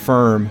very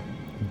firm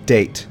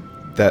date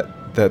that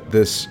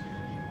this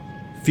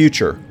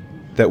future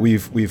that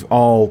we've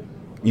all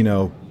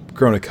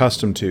grown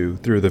accustomed to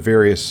through the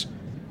various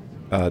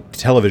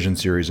television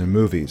series and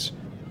movies.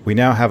 We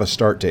now have a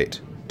start date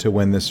to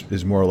when this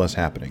is more or less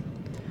happening,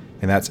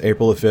 and that's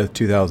April 5th,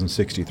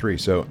 2063.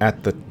 So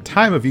at the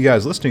time of you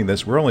guys listening to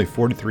this, we're only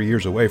 43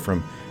 years away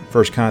from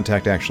First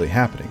Contact actually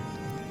happening,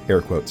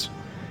 air quotes.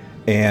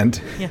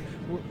 And yeah,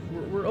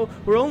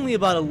 we're only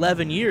about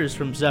 11 years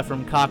from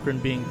Zefram Cochrane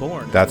being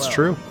born. That's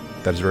true.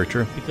 That is very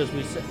true. Because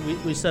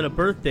we set a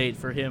birth date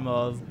for him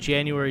of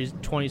January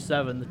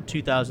 27th,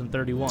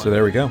 2031. So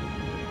there we go.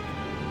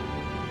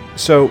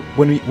 So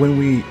when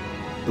we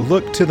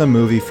look to the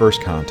movie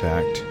First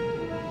Contact,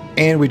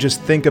 and we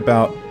just think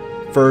about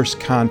First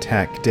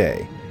Contact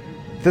Day,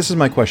 this is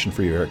my question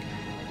for you, Eric.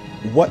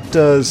 What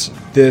does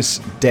this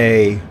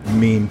day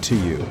mean to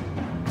you?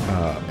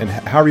 And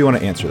however you want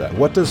to answer that.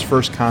 What does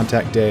First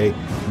Contact Day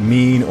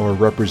mean or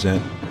represent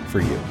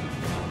for you?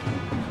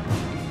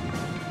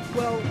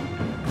 Well,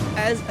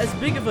 as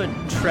big of a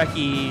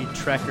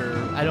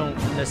Trekker, I don't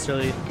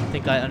necessarily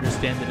think I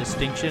understand the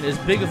distinction. As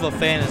big of a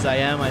fan as I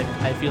am,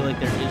 I feel like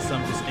there is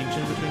some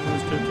distinction between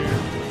those two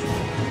terms, which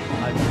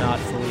I'm not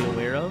fully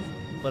aware of,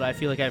 but I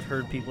feel like I've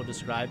heard people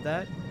describe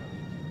that.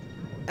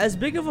 As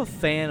big of a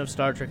fan of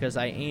Star Trek as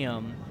I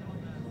am,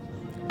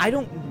 I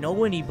don't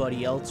know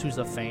anybody else who's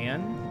a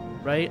fan,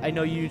 right? I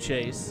know you,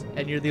 Chase,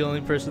 and you're the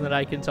only person that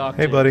I can talk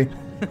to. Hey, buddy.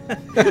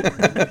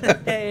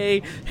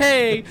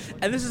 Hey,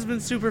 and this has been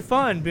super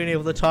fun being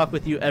able to talk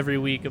with you every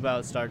week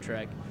about Star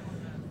Trek.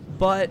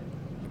 But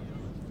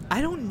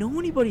I don't know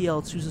anybody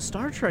else who's a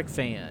Star Trek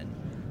fan.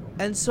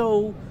 And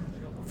so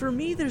for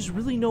me, there's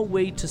really no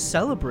way to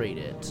celebrate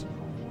it.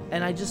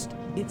 And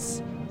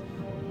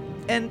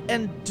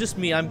and just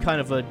me, I'm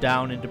kind of a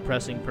down and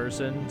depressing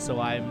person,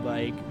 so I'm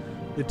like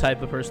the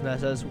type of person that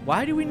says,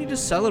 why do we need to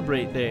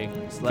celebrate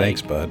things? Like,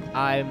 thanks, bud. Like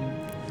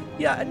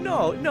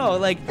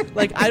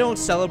I don't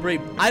celebrate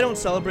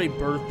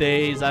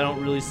birthdays. I don't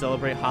really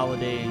celebrate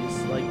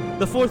holidays. Like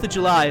the 4th of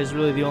July is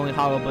really the only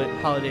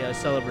holiday I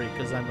celebrate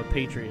because I'm a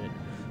patriot.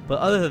 But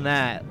other than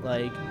that,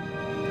 like,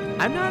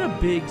 I'm not a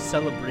big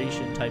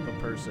celebration type of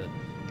person.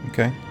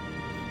 Okay.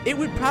 It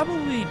would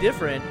probably be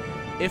different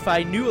if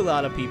I knew a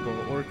lot of people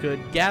or could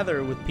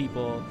gather with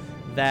people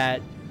that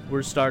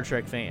were Star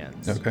Trek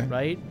fans. Okay.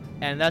 Right?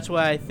 And that's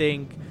why I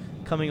think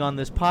coming on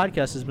this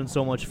podcast has been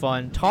so much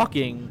fun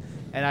talking,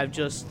 and I've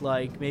just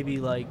my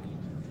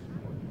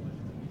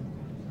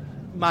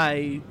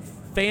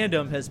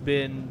fandom has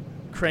been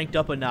cranked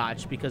up a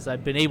notch because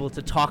I've been able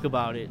to talk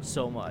about it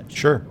so much.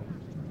 Sure.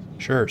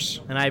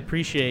 And I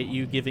appreciate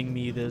you giving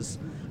me this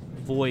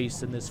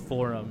voice in this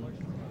forum.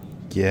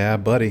 Yeah,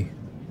 buddy.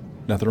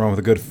 Nothing wrong with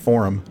a good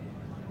forum.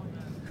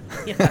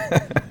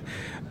 Yeah.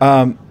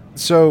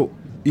 So,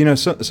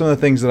 some of the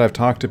things that I've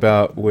talked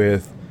about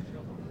with,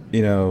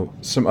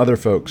 some other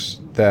folks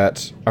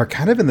that are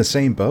kind of in the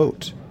same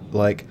boat.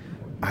 Like,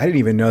 I didn't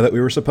even know that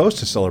we were supposed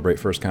to celebrate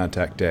First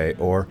Contact Day,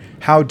 or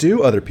how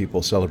do other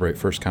people celebrate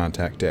First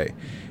Contact Day?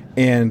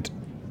 And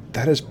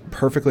that is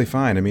perfectly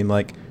fine. I mean,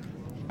 like,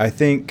 I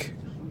think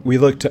we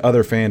look to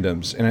other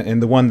fandoms,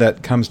 and the one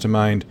that comes to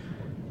mind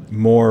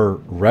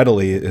more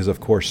readily is, of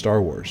course,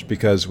 Star Wars,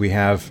 because we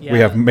have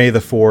May the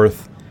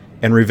 4th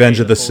and Revenge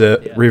of the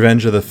Sith,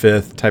 Revenge of the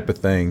Fifth type of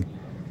thing.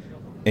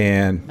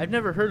 And I've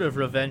never heard of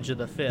Revenge of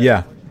the Fifth.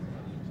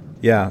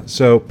 Yeah.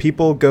 So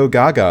people go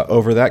gaga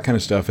over that kind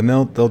of stuff, and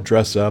they'll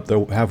dress up,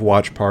 they'll have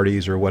watch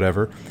parties or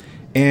whatever.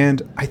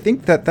 And I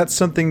think that that's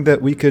something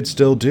that we could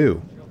still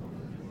do.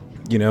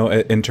 You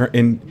know,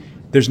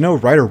 there's no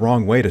right or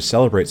wrong way to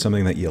celebrate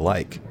something that you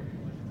like.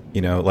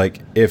 You know,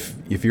 like if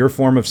your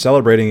form of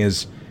celebrating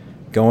is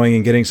going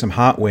and getting some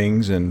hot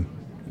wings and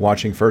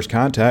watching First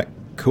Contact,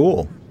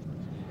 cool.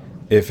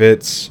 If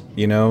it's,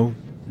 you know,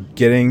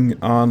 getting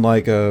on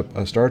like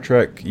a Star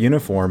Trek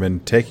uniform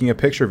and taking a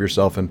picture of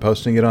yourself and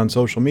posting it on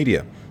social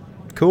media,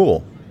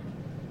 cool.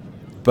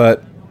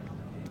 But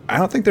I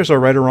don't think there's a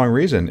right or wrong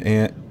reason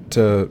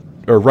or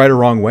right or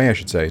wrong way, I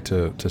should say,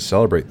 to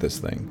celebrate this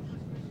thing.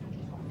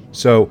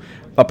 So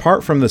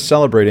apart from the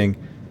celebrating,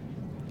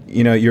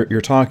 you know,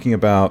 you're talking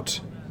about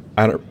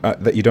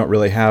that you don't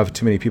really have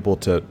too many people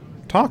to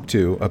talk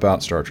to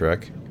about Star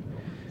Trek.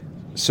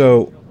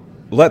 So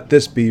let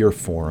this be your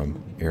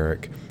forum,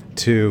 Eric,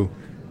 to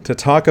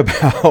talk about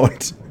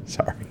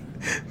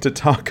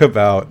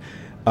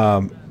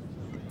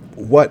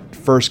what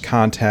First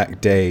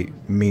Contact Day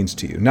means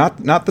to you.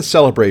 Not the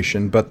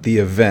celebration, but the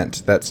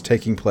event that's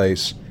taking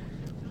place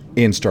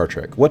in Star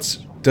Trek.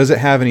 Does it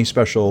have any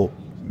special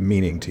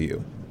meaning to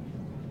you?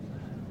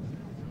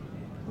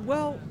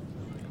 Well,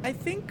 I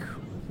think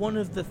one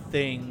of the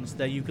things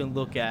that you can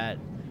look at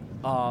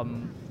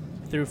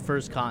through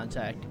First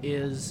Contact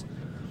is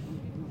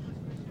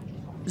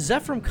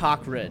Zefram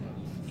Cochrane.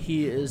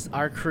 He is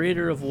our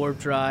creator of Warp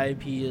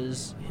Drive.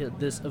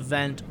 This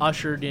event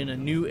ushered in a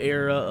new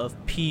era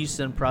of peace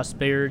and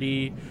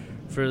prosperity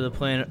for the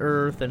planet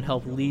Earth and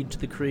helped lead to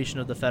the creation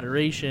of the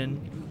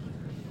Federation.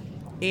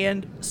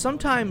 And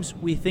sometimes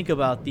we think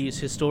about these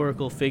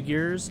historical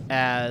figures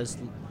as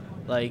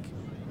like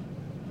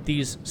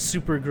these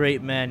super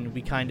great men.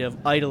 We kind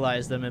of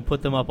idolize them and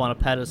put them up on a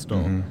pedestal.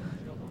 Mm-hmm.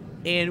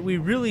 And we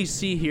really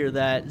see here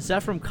that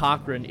Zefram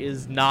Cochrane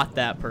is not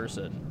that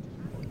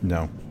person.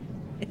 No.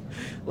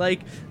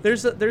 Like,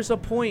 there's a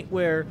point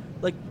where,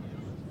 like,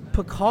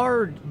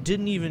 Picard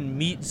didn't even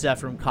meet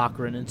Zefram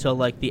Cochrane until,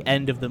 like, the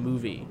end of the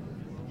movie.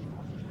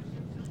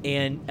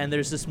 And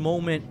there's this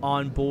moment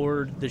on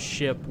board the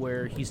ship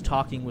where he's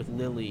talking with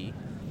Lily,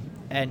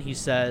 and he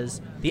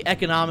says, the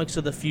economics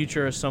of the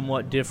future are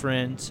somewhat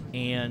different,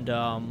 and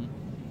I'm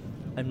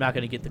not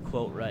going to get the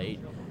quote right,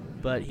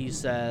 but he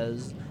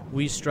says,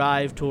 we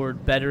strive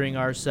toward bettering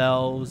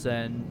ourselves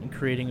and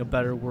creating a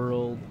better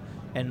world,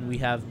 and we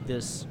have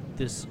this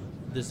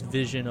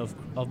vision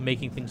of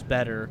making things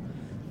better.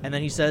 And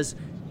then he says,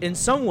 in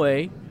some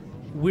way,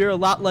 we're a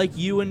lot like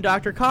you and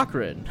Dr.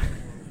 Cochrane.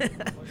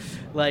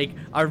 Like,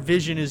 our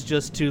vision is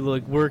just to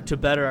like work to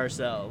better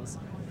ourselves.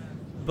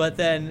 But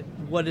then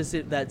what is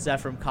it that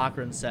Zefram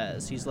Cochrane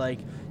says? He's like,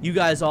 you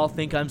guys all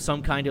think I'm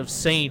some kind of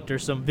saint or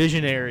some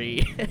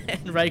visionary.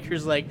 And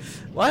Riker's like,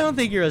 well, I don't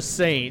think you're a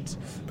saint,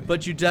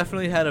 but you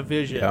definitely had a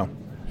vision. Yeah.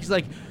 He's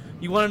like,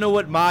 you want to know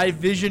what my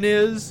vision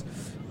is?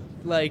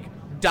 Like,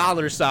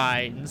 dollar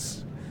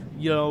signs,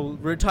 you know,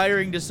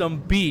 retiring to some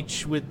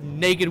beach with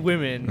naked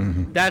women.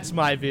 Mm-hmm. That's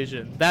my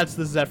vision. That's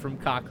the Zefram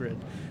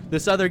Cochrane.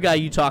 This other guy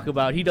you talk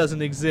about, he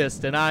doesn't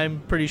exist, and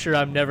I'm pretty sure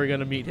I'm never going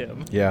to meet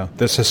him. Yeah,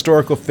 this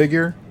historical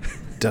figure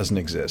doesn't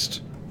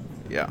exist.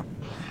 Yeah.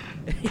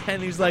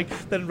 And he's like,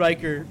 then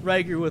Riker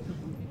with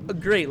a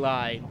great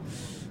line.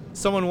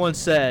 Someone once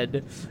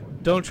said,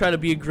 don't try to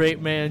be a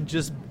great man,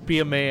 just be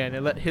a man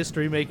and let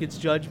history make its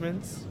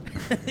judgments.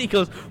 He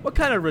goes, what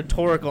kind of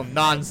rhetorical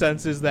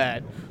nonsense is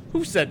that?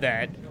 Who said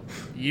that?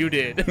 You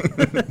did.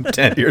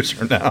 10 years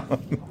from now.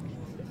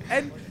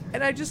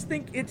 And I just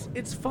think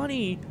it's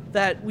funny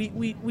that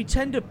we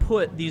tend to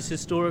put these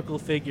historical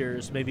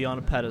figures maybe on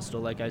a pedestal,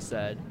 like I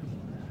said.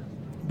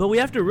 But we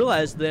have to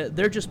realize that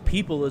they're just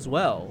people as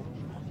well.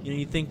 You know,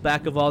 you think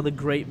back of all the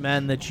great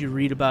men that you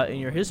read about in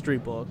your history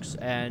books,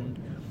 and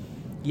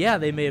yeah,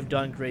 they may have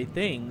done great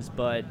things,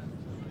 but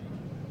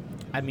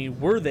I mean,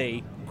 were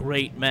they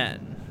great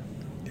men?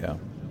 Yeah.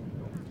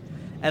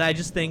 And I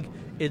just think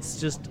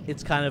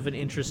it's kind of an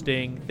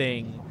interesting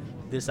thing,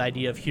 this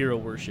idea of hero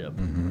worship.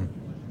 Mm-hmm.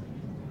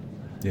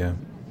 Yeah.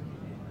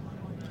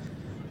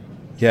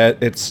 Yeah,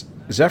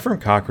 Zefram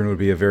Cochrane would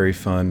be a very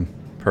fun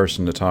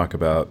person to talk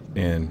about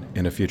in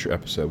a future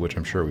episode, which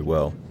I'm sure we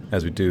will,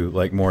 as we do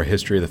like more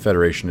history of the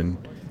Federation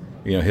and,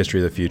 you know,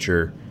 history of the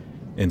future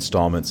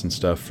installments and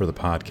stuff for the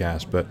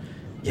podcast. But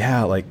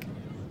yeah, like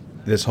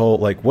this whole,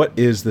 like, what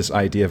is this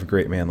idea of a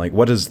great man? Like,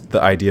 what does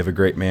the idea of a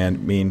great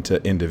man mean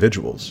to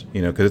individuals?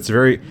 You know, because it's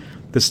very,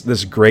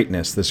 this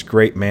greatness, this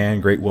great man,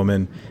 great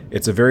woman,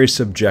 it's a very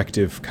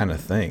subjective kind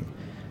of thing.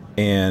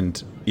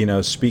 And, you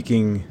know,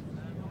 speaking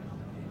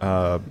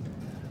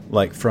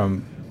like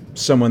from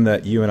someone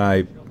that you and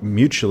I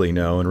mutually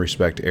know and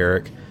respect,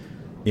 Eric,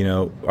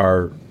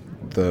 are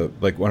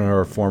one of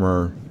our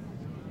former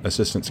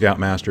assistant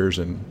scoutmasters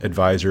and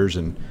advisors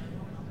and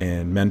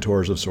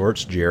mentors of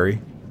sorts,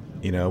 Jerry.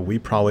 We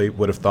probably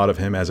would have thought of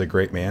him as a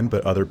great man,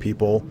 but other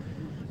people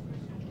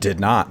did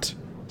not.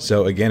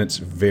 So again, it's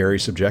very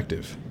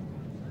subjective.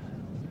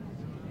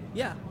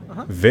 Yeah.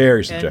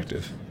 Very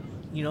subjective.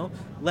 And,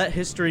 let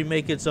history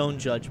make its own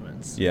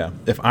judgments. Yeah.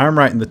 If I'm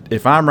writing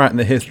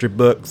the history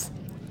books,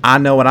 I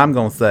know what I'm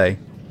going to say.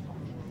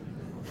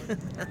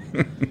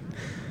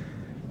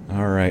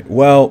 All right.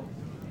 Well,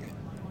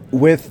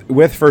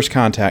 with First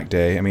Contact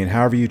Day, I mean,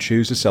 however you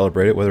choose to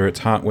celebrate it, whether it's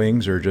hot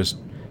wings or just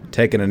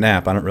taking a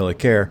nap, I don't really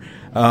care.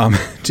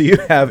 Do you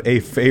have a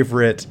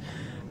favorite,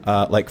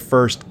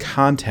 first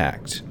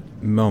contact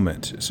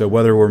moment? So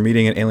whether we're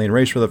meeting an alien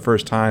race for the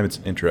first time, it's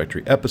an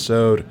introductory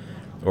episode,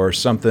 or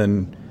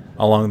something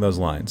along those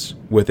lines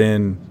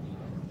within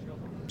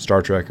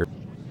Star Trek.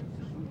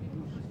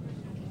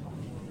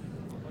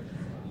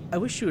 I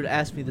wish you had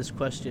asked me this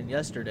question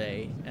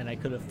yesterday, and I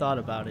could have thought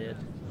about it.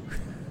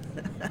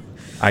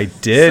 I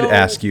did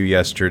ask you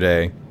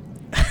yesterday.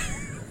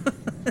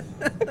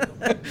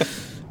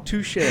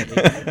 Touche.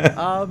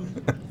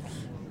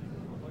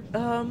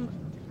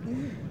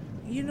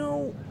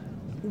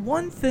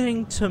 One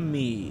thing to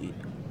me,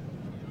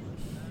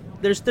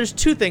 there's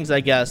two things,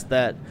 I guess,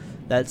 that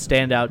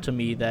stand out to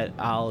me that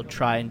I'll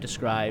try and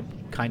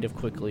describe kind of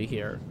quickly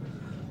here.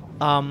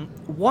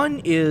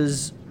 One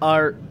is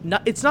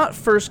it's not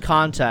first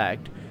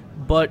contact,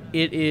 but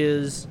it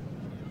is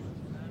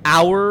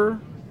our,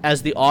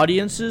 as the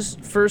audience's,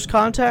 first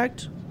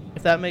contact,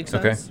 if that makes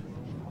sense. Okay.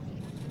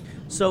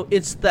 So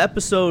it's the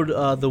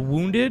episode The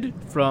Wounded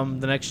from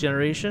The Next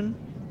Generation,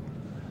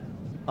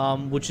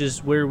 which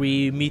is where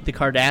we meet the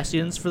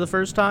Cardassians for the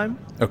first time.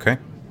 Okay.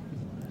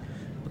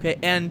 Okay,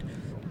 and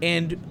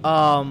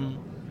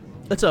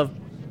it's a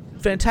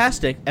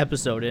fantastic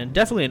episode, and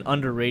definitely an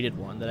underrated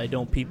one that I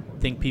don't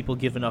think people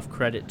give enough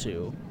credit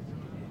to.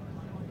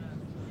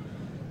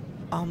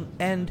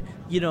 And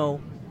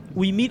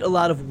we meet a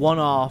lot of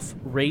one-off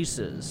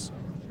races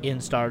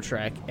in Star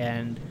Trek,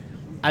 and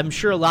I'm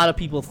sure a lot of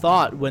people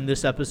thought when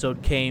this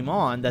episode came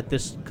on that the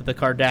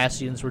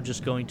Cardassians were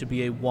just going to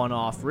be a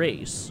one-off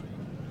race,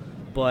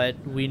 but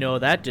we know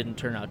that didn't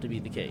turn out to be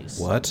the case.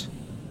 What?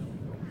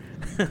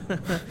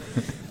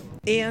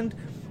 And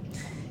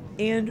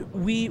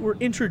we were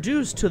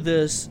introduced to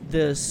this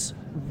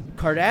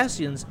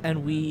Cardassians,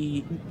 and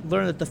we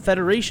learned that the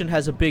Federation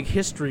has a big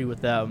history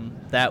with them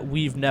that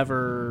we've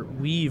never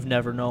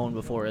known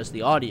before as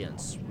the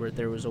audience, where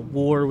there was a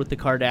war with the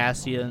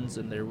Cardassians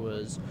and there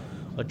was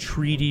a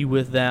treaty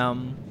with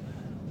them,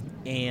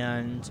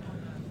 and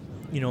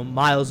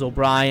Miles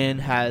O'Brien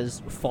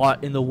has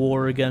fought in the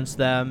war against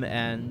them,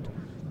 and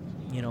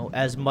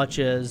as much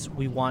as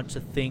we want to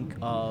think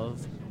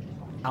of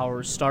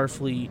our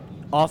Starfleet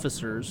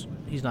officers,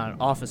 he's not an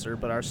officer,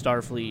 but our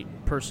Starfleet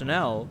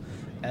personnel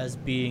as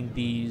being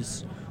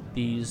these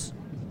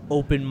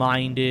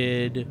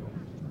open-minded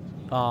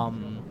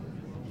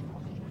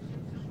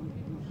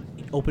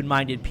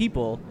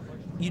people,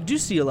 you do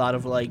see a lot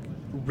of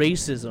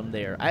racism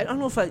there. I don't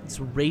know if it's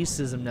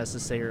racism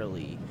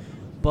necessarily,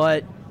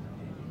 but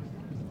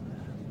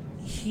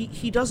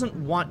he doesn't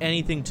want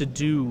anything to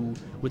do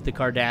with the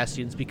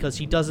Cardassians because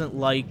he doesn't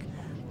like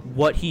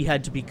what he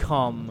had to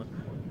become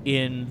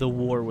in the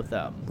war with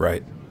them.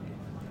 Right.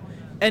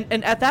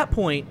 And at that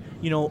point,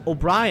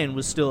 O'Brien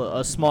was still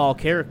a small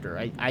character.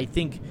 I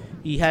think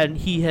he hadn't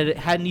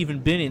even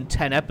been in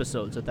 10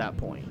 episodes at that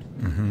point.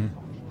 Mm-hmm.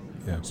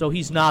 Yeah. So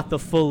he's not the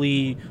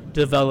fully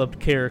developed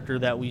character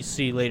that we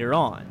see later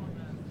on.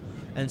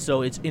 And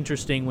so it's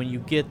interesting when you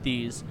get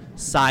these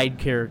side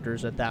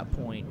characters at that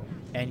point,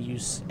 and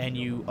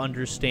you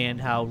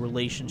understand how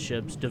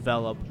relationships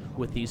develop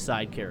with these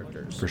side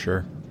characters. For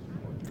sure.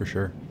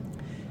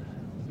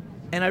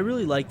 And I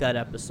really like that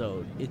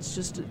episode. It's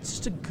just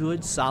a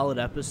good, solid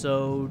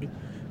episode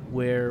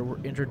where we're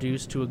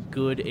introduced to a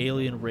good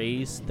alien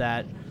race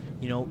that,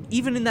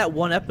 even in that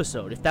one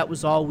episode, if that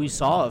was all we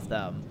saw of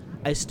them,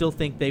 I still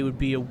think they would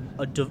be a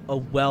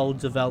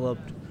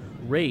well-developed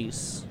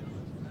race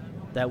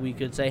that we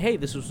could say, hey,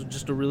 this was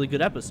just a really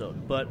good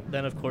episode. But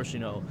then, of course,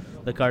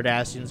 the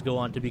Cardassians go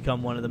on to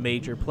become one of the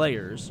major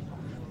players.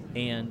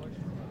 And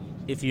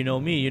if you know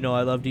me,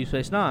 I love Deep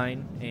Space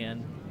Nine,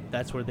 and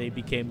that's where they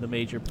became the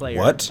major player.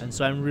 What? And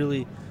so I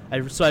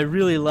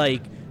really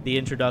like the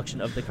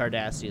introduction of the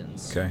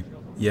Cardassians. Okay.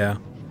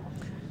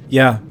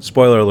 Yeah.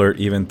 Spoiler alert.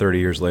 Even 30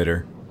 years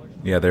later,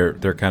 yeah, they're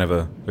kind of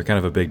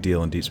a big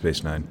deal in Deep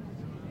Space Nine.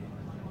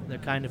 They're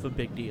kind of a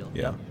big deal.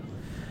 Yeah.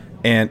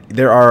 And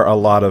there are a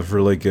lot of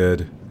really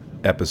good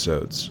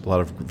episodes, a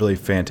lot of really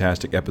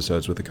fantastic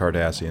episodes with the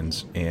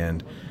Cardassians,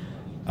 and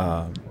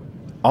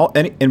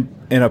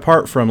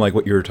apart from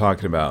what you were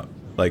talking about,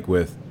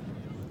 with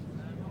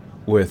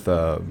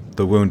The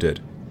Wounded,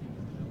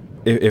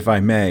 if I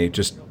may,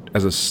 just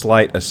as a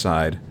slight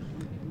aside,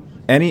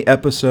 any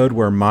episode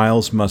where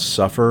Miles must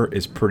suffer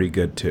is pretty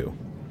good too.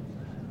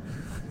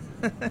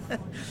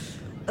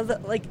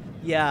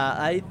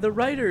 The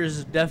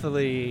writers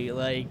definitely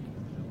like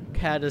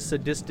had a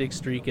sadistic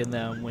streak in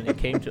them when it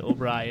came to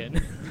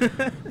O'Brien.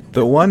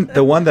 The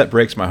one that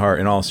breaks my heart,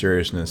 in all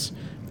seriousness,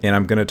 and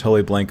I'm gonna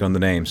totally blank on the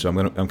name, so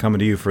I'm coming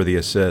to you for the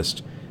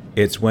assist.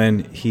 It's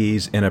when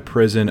he's in a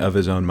prison of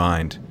his own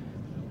mind,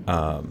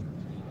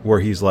 where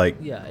he's like,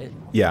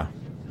 yeah.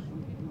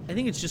 I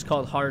think it's just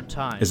called Hard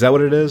Time. Is that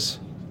what it is?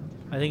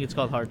 I think it's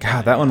called Hard Time.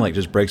 God, that one like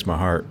just breaks my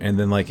heart. And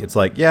then like it's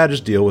like, yeah,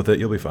 just deal with it.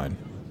 You'll be fine.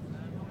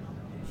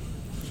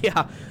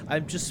 Yeah,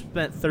 I've just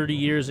spent 30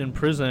 years in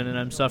prison and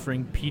I'm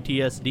suffering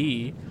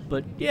PTSD.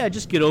 But yeah,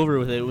 just get over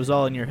with it. It was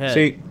all in your head.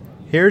 See,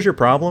 here's your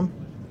problem.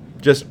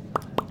 Just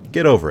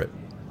get over it.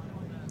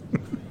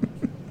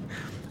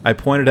 I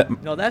pointed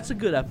at. No, that's a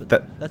good episode.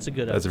 That's a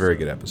good episode. That's a very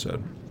good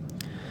episode.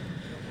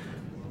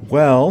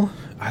 Well,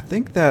 I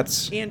think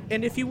that's. And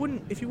if you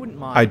wouldn't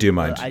mind, I do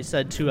mind. I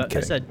said two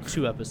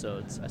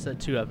episodes.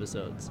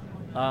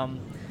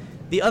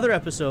 The other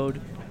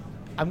episode,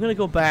 I'm gonna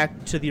go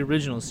back to the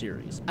original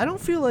series. I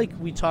don't feel like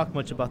we talk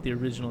much about the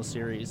original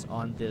series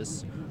on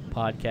this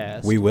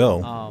podcast. We will.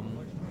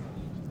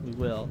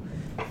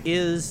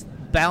 Is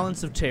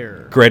Balance of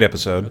Terror. Great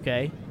episode.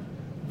 Okay.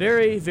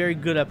 Very, very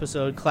good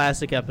episode.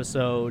 Classic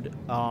episode.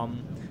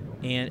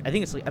 And I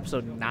think it's like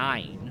episode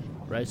 9,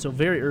 right? So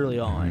very early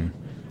on.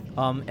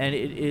 Mm-hmm. And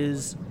it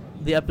is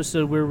the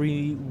episode where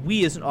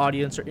we as an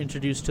audience are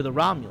introduced to the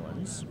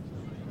Romulans.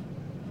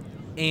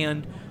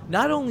 And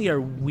not only are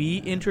we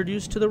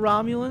introduced to the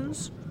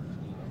Romulans,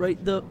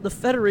 right? The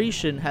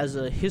Federation has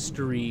a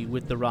history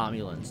with the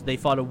Romulans. They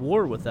fought a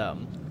war with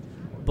them.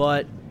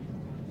 But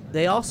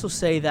they also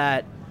say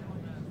that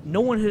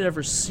no one had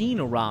ever seen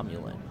a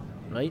Romulan,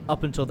 right?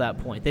 Up until that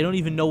point. They don't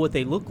even know what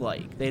they look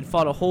like. They had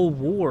fought a whole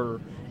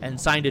war and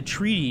signed a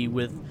treaty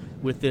with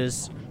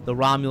the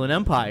Romulan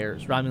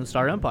Empires, Romulan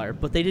Star Empire,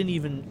 but they didn't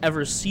even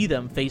ever see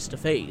them face to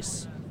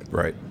face.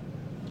 Right.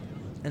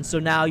 And so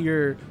now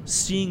you're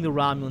seeing the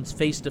Romulans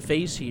face to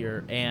face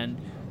here, and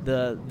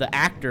the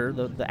actor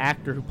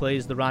who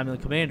plays the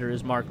Romulan commander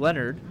is Mark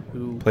Leonard,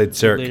 who played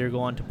Sarek. Would later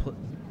go on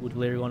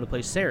to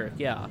play Sarek,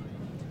 yeah.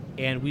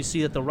 And we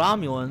see that the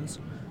Romulans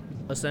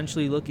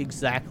essentially look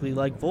exactly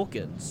like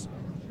Vulcans.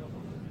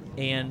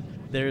 And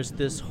there's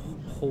this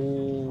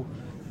whole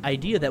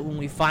idea that when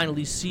we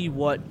finally see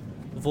what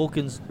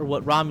Vulcans or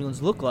what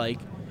Romulans look like,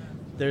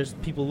 there's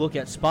people look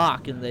at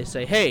Spock and they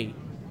say, "Hey,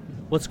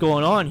 what's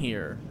going on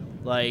here?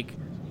 Like,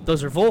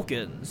 those are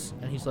Vulcans."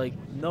 And he's like,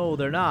 "No,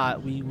 they're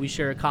not. We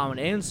share a common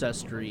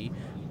ancestry,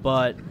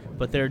 but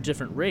they're a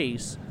different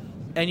race."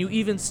 And you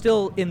even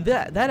still in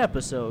that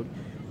episode,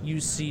 you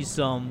see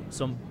some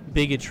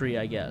bigotry,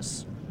 I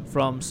guess,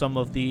 from some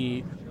of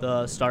the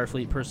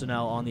Starfleet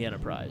personnel on the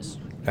Enterprise.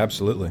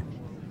 Absolutely.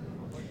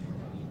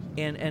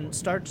 And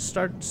Star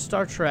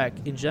Trek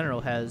in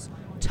general has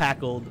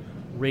tackled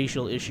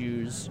racial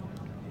issues,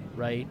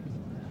 right?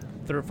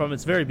 From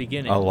its very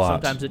beginning. A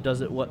lot. Sometimes it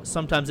does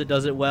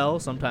it well,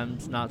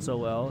 sometimes not so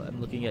well.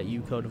 I'm looking at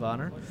you, Code of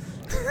Honor.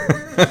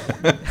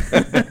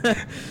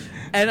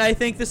 And I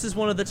think this is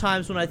one of the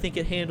times when I think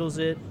it handles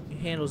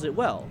it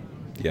well.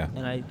 Yeah.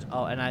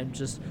 And I'm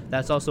just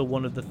that's also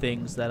one of the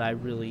things that I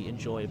really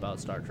enjoy about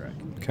Star Trek.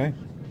 Okay.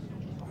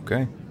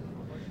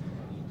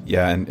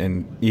 Yeah,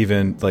 and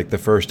even like the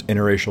first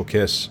interracial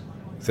kiss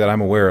that I'm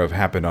aware of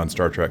happened on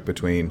Star Trek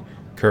between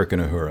Kirk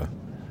and Uhura.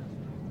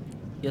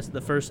 Yes, the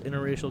first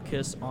interracial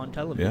kiss on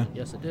television.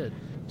 Yeah. Yes, it did.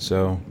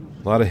 So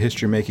a lot of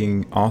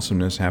history-making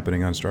awesomeness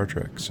happening on Star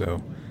Trek.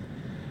 So,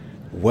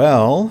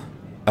 well,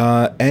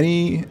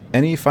 any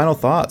final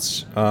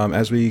thoughts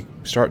as we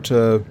start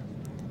to,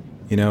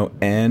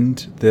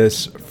 end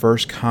this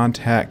First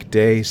Contact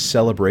Day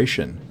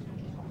celebration?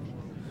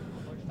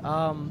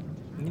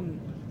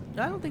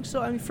 I don't think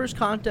so. I mean, First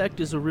Contact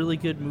is a really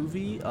good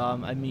movie.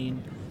 I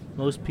mean,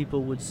 most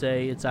people would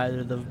say it's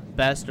either the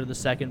best or the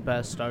second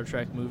best Star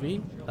Trek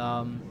movie.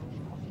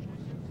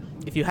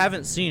 If you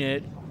haven't seen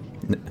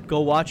it, go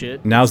watch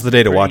it. Now's the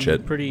day to watch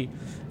it.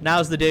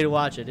 Now's the day to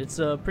watch it. It's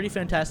a pretty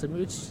fantastic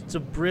movie. It's a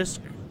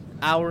brisk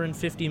hour and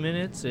 50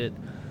 minutes. It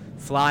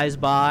flies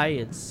by.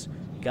 It's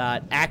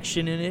got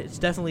action in it. It's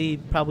definitely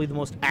probably the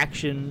most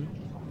action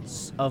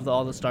of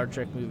all the Star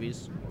Trek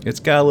movies. It's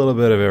got a little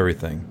bit of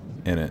everything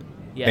in it.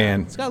 Yeah,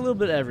 and it's got a little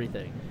bit of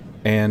everything.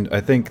 And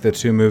I think the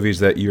two movies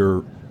that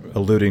you're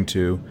alluding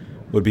to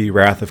would be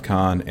Wrath of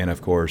Khan and,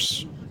 of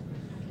course,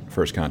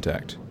 First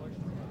Contact.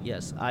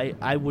 Yes,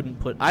 I wouldn't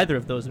put either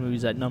of those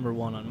movies at number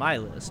one on my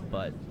list,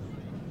 but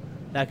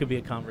that could be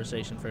a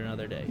conversation for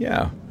another day.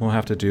 Yeah, we'll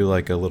have to do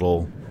like a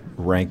little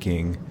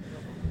ranking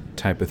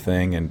type of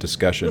thing and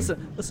discussion.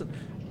 Listen,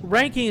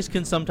 rankings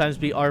can sometimes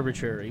be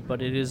arbitrary,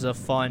 but it is a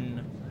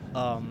fun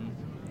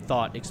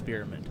thought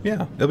experiment.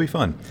 Yeah, it'll be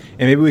fun.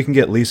 And maybe we can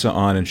get Lisa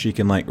on and she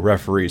can like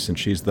referee since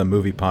she's the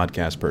movie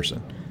podcast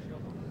person.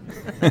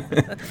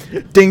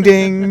 Ding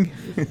ding.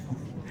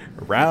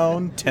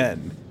 Round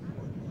 10.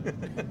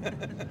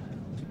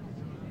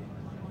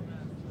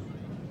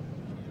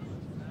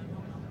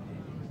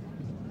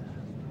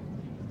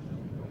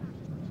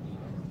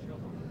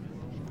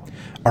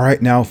 All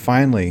right, now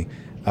finally,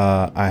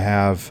 I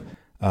have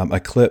a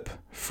clip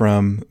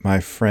from my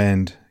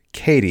friend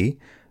Katie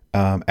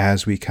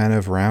as we kind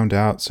of round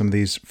out some of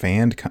these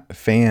fan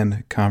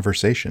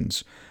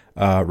conversations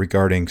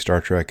regarding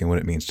Star Trek and what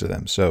it means to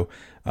them. So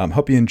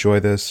hope you enjoy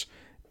this,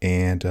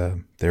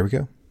 and there we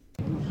go.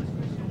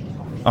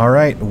 All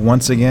right,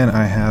 once again,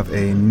 I have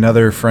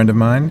another friend of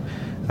mine,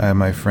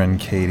 my friend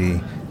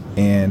Katie,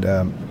 and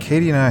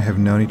Katie and I have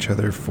known each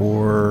other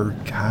for,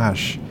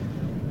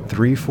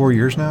 3-4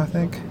 years now, I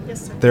think.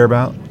 Yes, sir.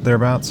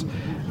 Thereabouts.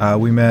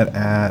 We met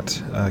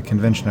at a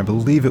convention, I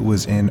believe it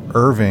was in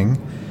Irving.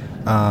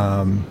 It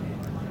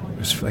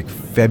was like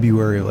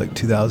February of like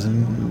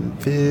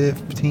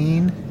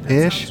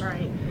 2015-ish. Sounds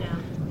right, yeah.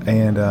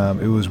 And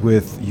it was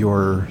with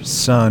your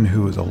son,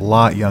 who was a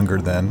lot younger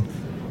then.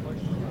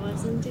 It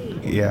was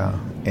indeed. Yeah,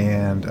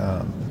 and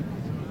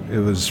it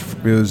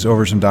was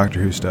over some Doctor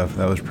Who stuff.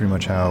 That was pretty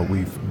much how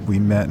we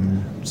met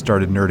and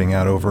started nerding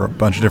out over a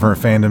bunch of different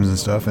fandoms and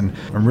stuff. And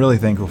I'm really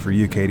thankful for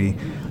you, Katie.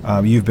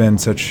 You've been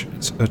such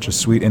a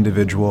sweet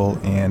individual,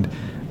 and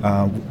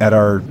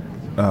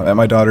at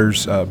my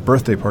daughter's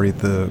birthday party at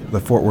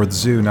the Fort Worth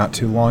Zoo not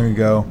too long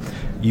ago,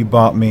 you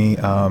bought me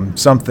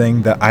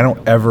something that I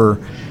don't ever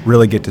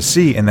really get to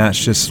see, and that's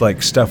just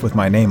like stuff with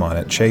my name on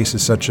it. Chase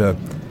is such a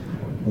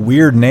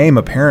weird name,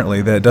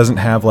 apparently, that it doesn't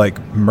have like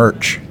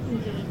merch.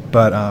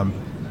 But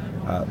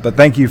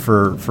thank you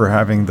for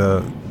having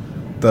the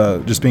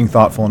just being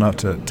thoughtful enough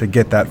to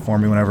get that for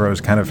me whenever I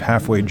was kind of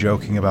halfway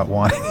joking about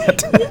wanting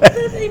it.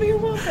 You're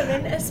welcome,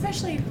 and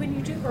especially when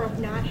you do grow up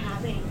not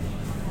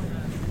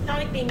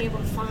being able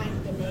to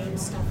find the name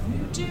stuff you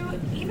do,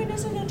 even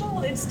as an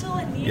adult, it's still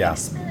a neat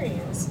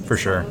experience. For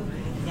sure. So,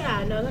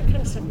 yeah, no, that kind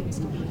of stuff needs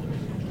to be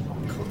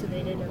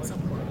cultivated and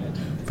supported.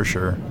 For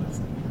sure.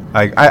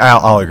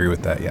 I'll agree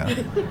with that, yeah.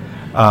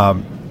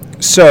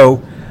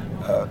 So,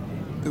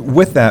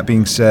 with that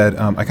being said,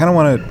 I kind of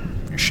want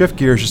to shift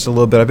gears just a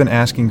little bit. I've been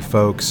asking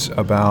folks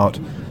about,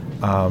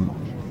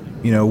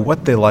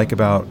 what they like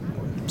about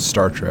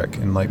Star Trek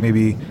and like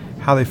maybe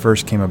how they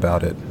first came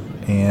about it.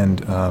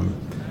 And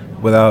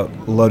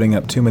without loading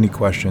up too many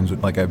questions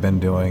like I've been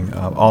doing,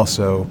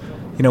 also,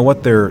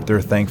 what they're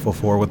thankful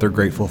for, what they're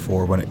grateful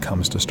for when it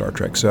comes to Star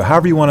Trek. So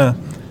however you want to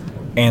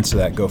answer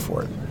that, go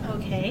for it.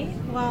 Okay,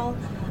 well,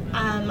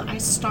 I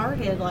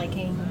started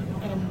liking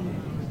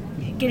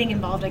and getting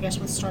involved, I guess,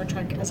 with Star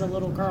Trek as a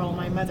little girl.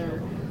 My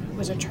mother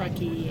was a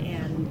Trekkie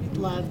and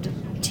loved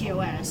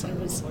TOS.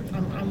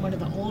 I'm one of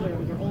the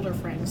your older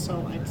friends,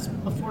 so it's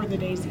before the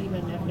days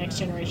even of Next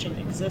Generation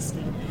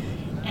existed.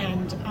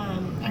 And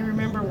I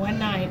remember one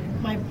night,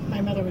 my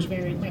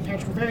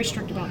parents were very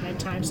strict about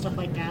bedtime, stuff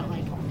like that,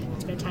 like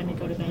it's bedtime, you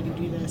go to bed, you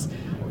do this.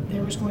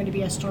 There was going to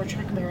be a Star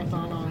Trek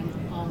marathon on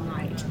all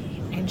night.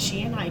 And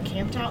she and I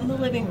camped out in the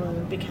living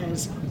room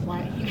because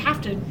you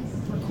have to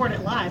record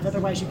it live,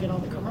 otherwise you get all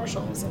the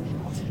commercials. And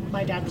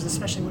my dad was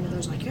especially one of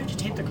those, like, you have to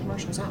tape the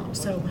commercials out.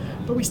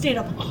 But we stayed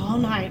up all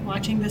night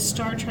watching this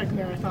Star Trek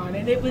marathon,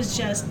 and it was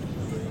just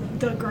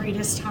the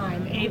greatest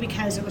time. A,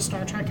 because it was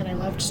Star Trek and I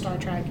loved Star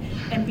Trek,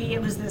 and B,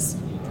 it was this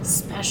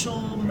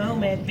special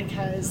moment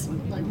because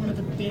like one of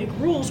the big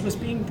rules was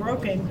being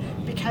broken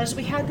because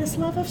we had this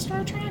love of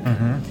Star Trek.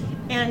 Mm-hmm.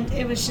 And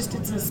it's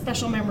a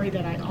special memory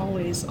that I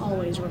always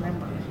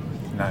remember.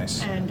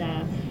 Nice. And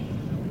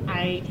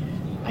I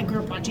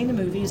grew up watching the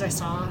movies. I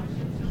saw,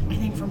 I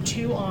think, from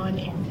 2 on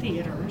in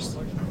theaters,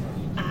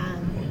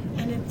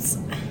 and it's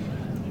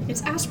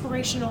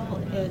aspirational.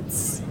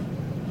 It's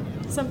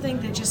something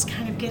that just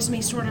kind of gives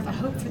me sort of a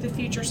hope for the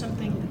future,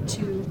 something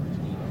to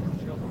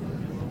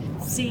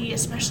see,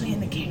 especially in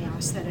the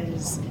chaos that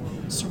is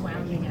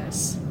surrounding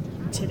us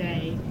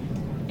today.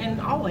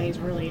 And always,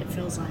 really, it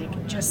feels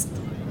like just,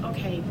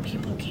 okay,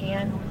 people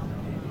can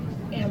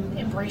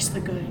embrace the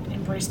good,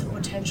 embrace the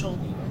potential,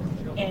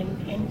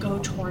 and go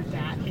toward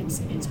that.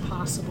 It's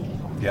possible.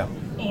 Yeah.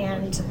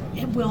 And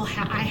it will.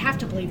 I have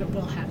to believe it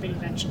will happen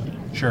eventually.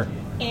 Sure.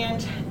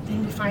 And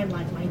then we find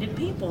like-minded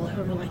people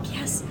who are like,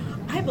 yes,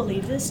 I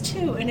believe this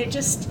too, and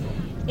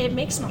it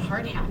makes my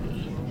heart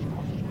happy.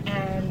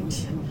 And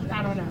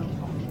I don't know.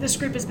 This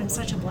group has been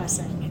such a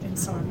blessing, and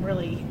so I'm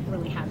really,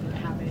 really happy to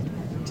have it.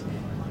 And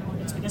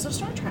it's because of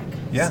Star Trek.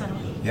 Yeah. So,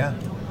 yeah.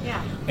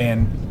 Yeah.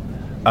 And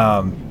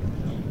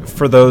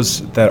for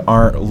those that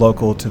aren't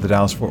local to the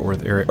Dallas-Fort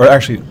Worth area, or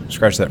actually,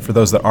 scratch that, for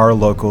those that are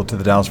local to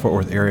the Dallas-Fort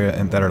Worth area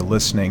and that are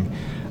listening,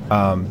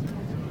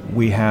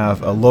 we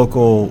have a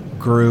local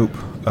group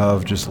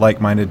of just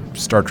like-minded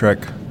Star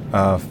Trek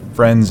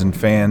friends and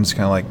fans,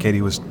 kind of like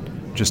Katie was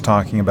just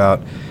talking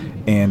about,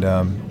 and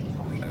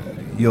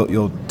you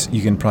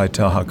can probably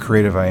tell how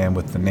creative I am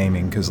with the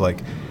naming, because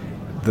like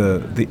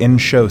the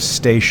in-show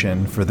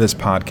station for this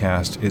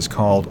podcast is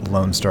called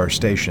Lone Star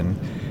Station,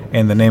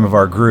 and the name of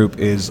our group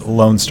is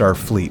Lone Star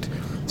Fleet.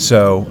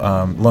 So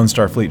Lone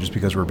Star Fleet, just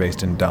because we're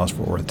based in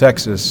Dallas-Fort Worth,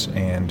 Texas,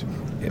 and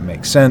it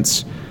makes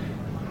sense.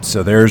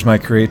 So there's my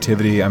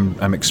creativity.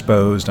 I'm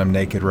exposed. I'm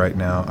naked right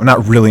now. I'm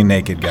not really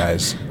naked,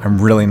 guys.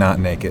 I'm really not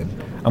naked.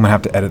 I'm gonna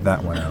have to edit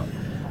that one out.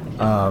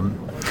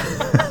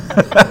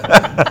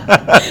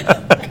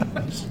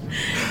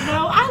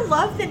 No, I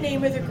love the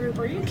name of the group.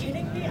 Are you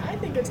kidding me? I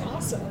think it's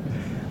awesome.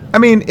 I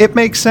mean, it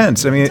makes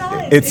sense. I mean,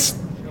 It's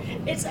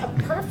a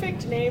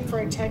perfect name for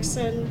a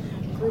Texan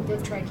group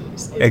of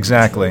Trekkies.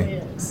 Exactly. Really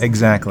is.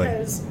 Exactly.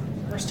 Because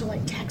we're still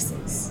like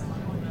Texas.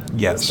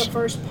 Yes. That's the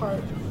first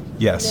part.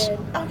 Yes.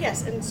 And then,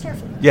 yes, and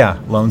Starfleet.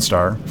 Yeah, Lone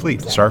Star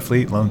Fleet,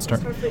 Starfleet, Lone Star.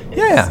 Starfleet.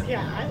 Yeah.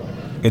 Yeah, I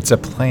love it. It's a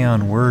play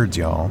on words,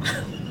 y'all.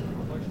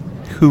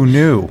 Who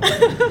knew?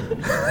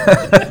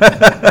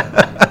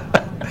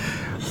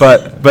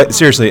 But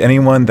seriously,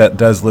 anyone that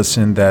does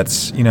listen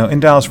that's, in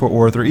Dallas-Fort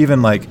Worth, or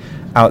even like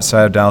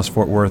outside of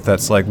Dallas-Fort Worth,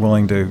 that's like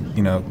willing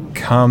to,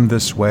 come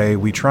this way.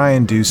 We try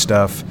and do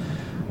stuff,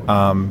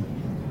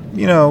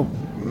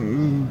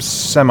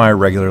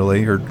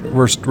 semi-regularly, or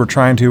we're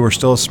trying to. We're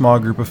still a small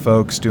group of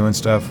folks doing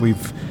stuff.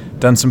 We've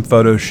done some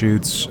photo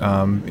shoots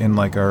in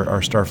like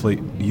our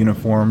Starfleet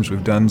uniforms.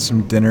 We've done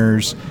some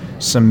dinners,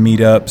 some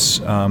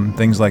meetups,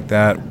 things like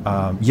that.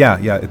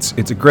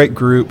 It's a great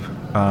group,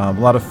 a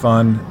lot of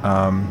fun.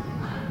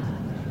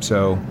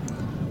 So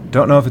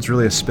don't know if it's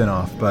really a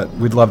spin-off, but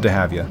we'd love to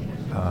have you.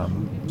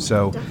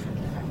 So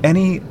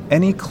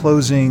any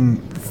closing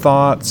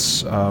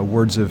thoughts,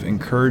 words of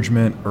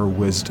encouragement or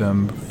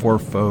wisdom for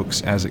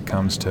folks as it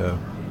comes to,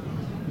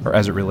 or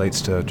as it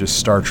relates to just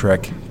Star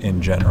Trek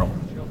in general?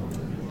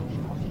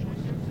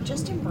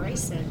 Just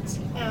embrace it.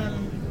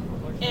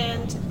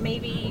 And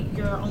maybe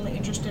you're only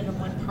interested in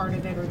one part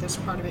of it or this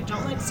part of it.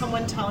 Don't let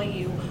someone tell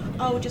you,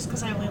 oh, just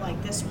because I only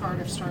like this part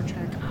of Star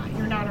Trek,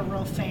 you're not a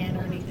real fan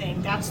or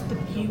anything. That's the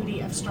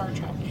beauty of Star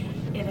Trek.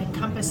 It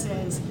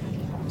encompasses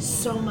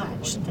so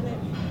much,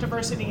 infinite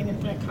diversity and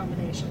infinite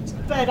combinations.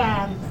 But,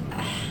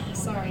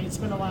 sorry, it's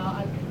been a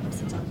while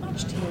since I've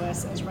watched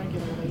TOS as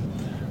regularly.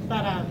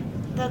 But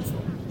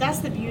that's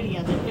the beauty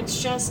of it.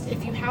 It's just,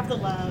 if you have the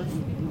love,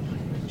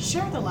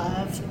 share the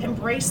love,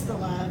 embrace the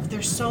love.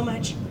 There's so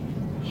much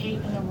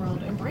hate in the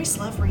world. Embrace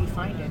love where you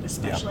find it,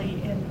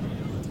 especially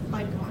in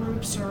like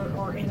groups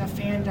or in a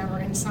fandom or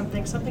in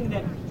something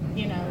that,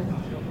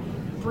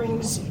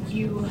 brings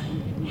you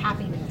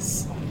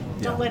happiness.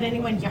 Don't let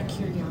anyone yuck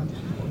your yum.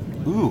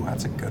 Ooh,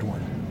 that's a good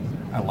one.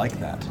 I like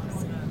that.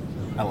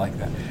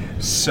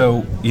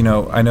 So,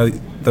 I know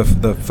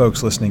the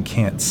folks listening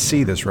can't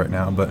see this right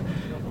now, but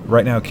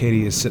right now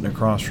Katie is sitting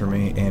across from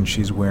me and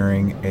she's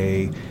wearing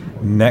a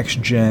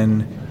next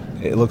gen,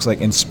 it looks like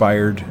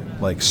inspired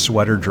like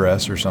sweater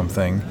dress or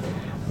something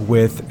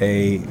with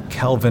a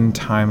Kelvin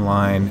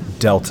Timeline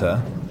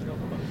Delta,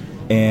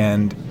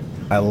 and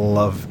I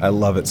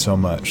love it so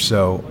much.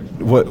 So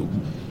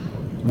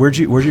where'd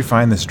you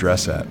find this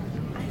dress at?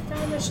 I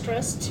found this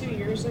dress 2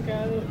 years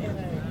ago in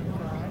a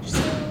garage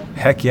sale.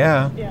 Heck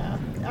yeah. Yeah.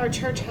 Our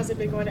church has a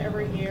big one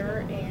every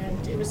year,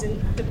 and it was in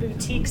the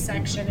boutique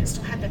section. It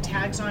still had the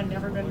tags on,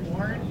 never been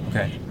worn.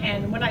 Okay.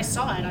 And when I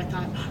saw it, I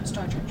thought,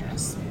 Star Trek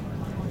dress.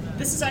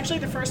 This is actually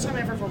the first time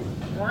I've ever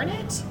worn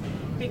it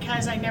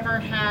because I never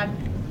had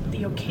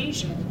the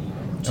occasion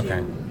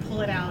to pull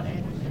it out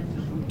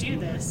and do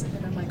this. And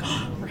then I'm like,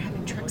 we're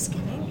having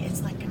Treksgiving.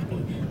 It's like going to be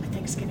a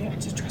Thanksgiving.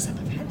 It's a dress-up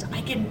event.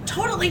 I can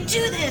totally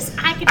do this.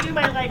 I can do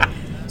my like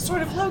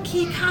sort of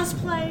low-key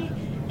cosplay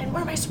and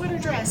wear my sweater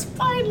dress,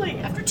 finally,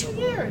 after 2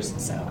 years.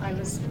 So I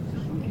was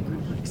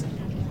incredibly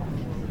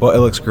excited. Well, it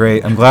looks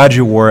great. I'm glad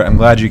you wore it. I'm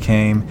glad you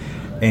came.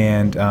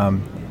 And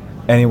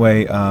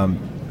anyway,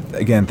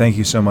 again, thank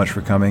you so much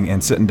for coming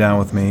and sitting down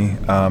with me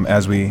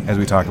as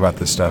we talk about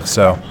this stuff.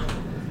 So.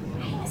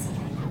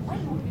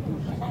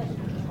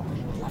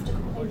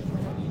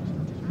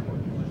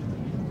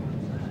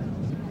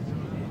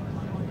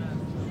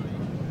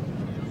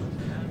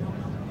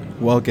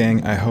 Well,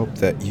 gang, I hope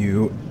that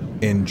you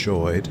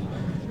enjoyed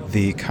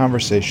the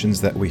conversations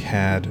that we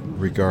had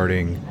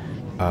regarding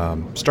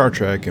Star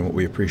Trek and what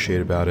we appreciate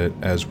about it,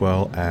 as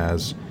well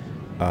as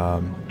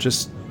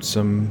just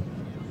some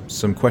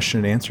question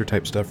and answer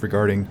type stuff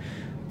regarding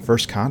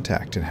first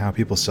contact and how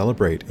people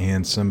celebrate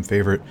and some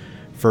favorite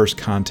first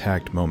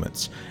contact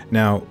moments.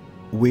 Now,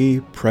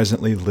 we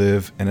presently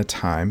live in a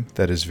time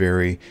that is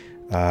very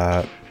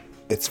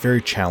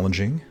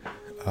challenging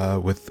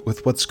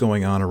with what's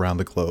going on around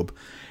the globe.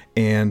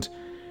 And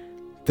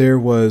there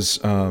was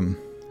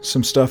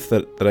some stuff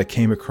that I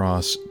came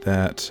across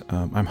that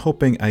I'm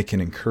hoping I can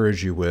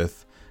encourage you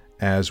with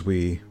as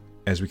we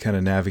kind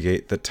of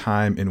navigate the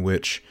time in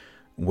which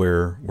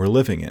we're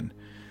living in.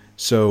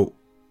 So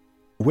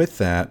with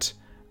that,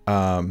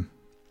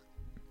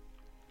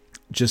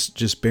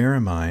 just bear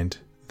in mind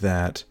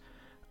that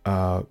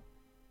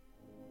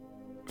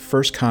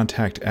First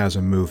Contact as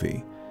a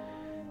movie,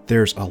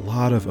 there's a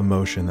lot of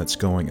emotion that's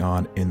going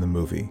on in the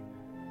movie.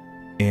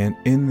 And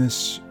in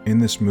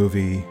this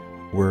movie,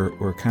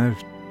 we're kind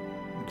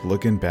of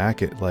looking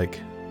back at like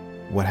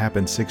what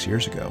happened 6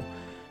 years ago.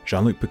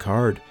 Jean-Luc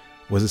Picard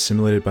was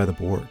assimilated by the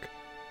Borg.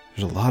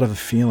 There's a lot of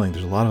feeling,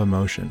 there's a lot of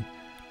emotion.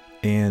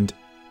 And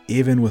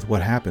even with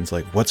what happens,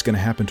 like what's going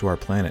to happen to our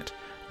planet?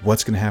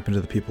 What's going to happen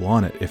to the people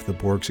on it if the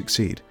Borg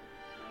succeed?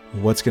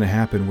 What's going to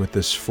happen with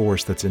this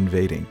force that's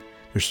invading?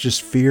 There's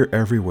just fear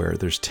everywhere.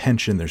 There's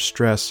tension, there's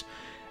stress.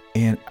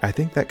 And I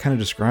think that kind of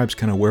describes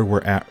kind of where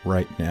we're at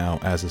right now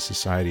as a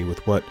society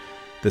with what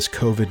this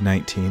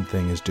COVID-19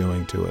 thing is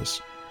doing to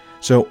us.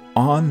 So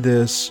on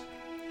this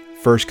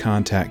First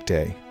Contact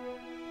Day,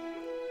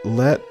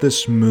 let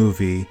this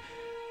movie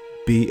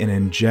be an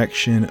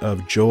injection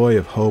of joy,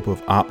 of hope,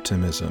 of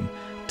optimism,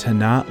 to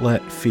not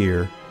let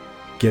fear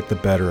get the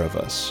better of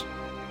us.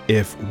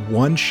 If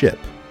one ship,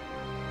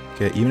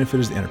 okay, even if it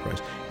is the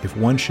Enterprise, if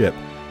one ship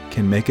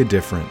can make a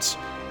difference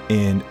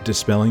in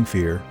dispelling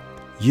fear,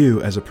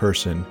 you as a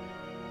person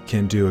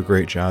can do a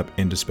great job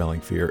in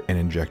dispelling fear and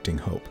injecting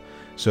hope.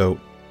 So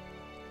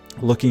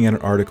looking at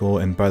an article,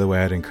 and by the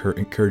way, I'd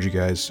encourage you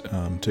guys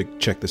to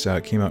check this out.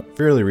 It came out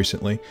fairly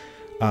recently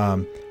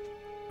from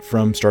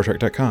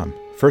StarTrek.com.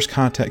 First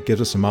Contact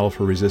gives us a model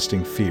for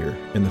resisting fear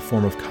in the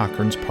form of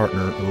Cochrane's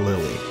partner,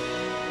 Lily.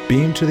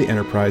 Beamed to the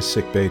Enterprise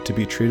sickbay to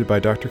be treated by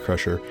Dr.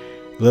 Crusher,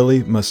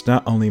 Lily must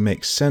not only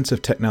make sense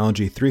of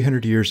technology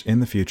 300 years in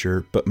the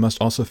future, but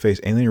must also face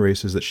alien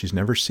races that she's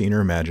never seen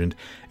or imagined,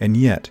 and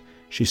yet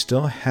she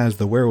still has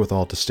the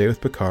wherewithal to stay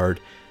with Picard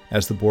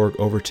as the Borg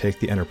overtake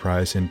the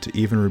Enterprise and to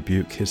even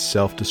rebuke his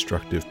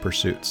self-destructive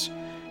pursuits.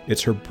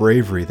 It's her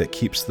bravery that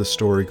keeps the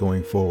story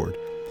going forward,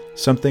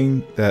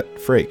 something that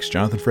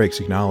Jonathan Frakes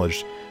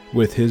acknowledged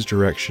with his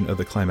direction of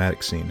the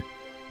climatic scene.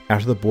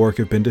 After the Borg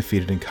have been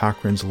defeated and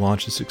Cochrane's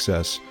launch a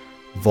success,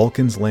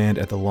 Vulcans land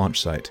at the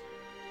launch site.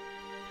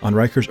 On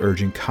Riker's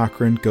urging,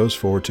 Cochrane goes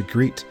forward to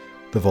greet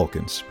the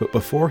Vulcans, but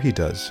before he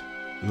does,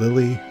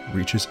 Lily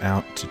reaches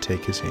out to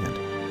take his hand.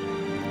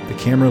 The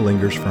camera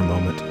lingers for a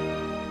moment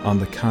on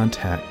the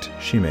contact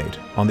she made,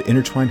 on the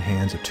intertwined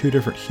hands of two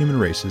different human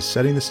races,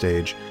 setting the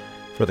stage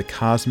for the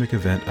cosmic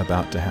event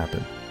about to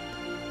happen.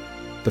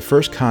 The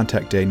First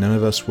Contact Day, none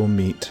of us will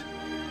meet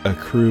a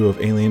crew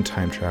of alien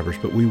time travelers,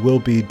 but we will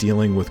be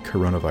dealing with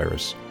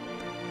coronavirus.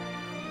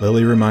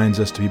 Lily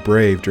reminds us to be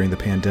brave during the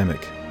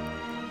pandemic.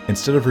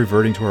 Instead of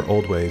reverting to our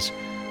old ways,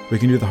 we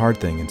can do the hard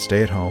thing and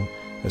stay at home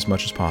as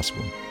much as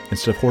possible.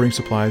 Instead of hoarding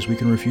supplies, we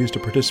can refuse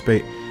to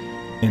participate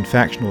in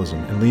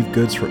factionalism and leave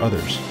goods for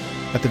others.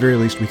 At the very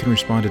least, we can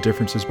respond to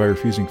differences by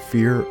refusing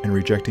fear and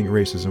rejecting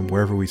racism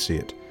wherever we see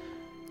it.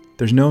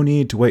 There's no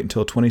need to wait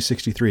until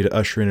 2063 to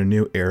usher in a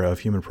new era of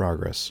human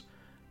progress.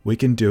 We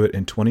can do it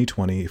in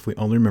 2020 if we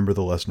only remember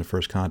the lesson of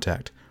First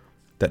Contact,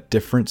 that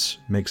difference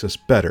makes us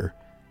better,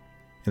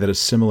 and that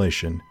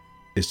assimilation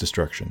is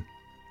destruction.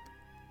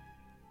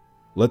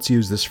 Let's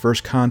use this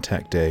First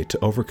Contact Day to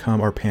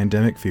overcome our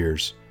pandemic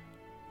fears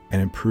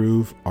and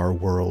improve our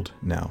world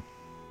now.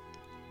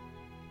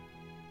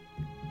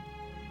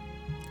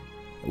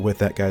 With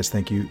that, guys,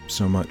 thank you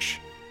so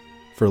much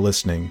for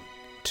listening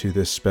to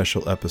this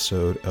special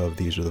episode of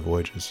These Are the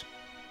Voyages.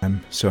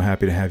 I'm so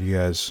happy to have you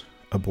guys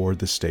aboard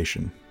this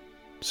station.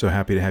 So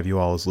happy to have you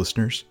all as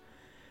listeners.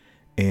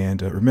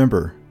 And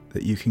remember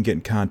that you can get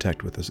in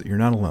contact with us, that you're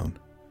not alone.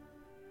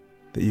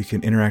 That you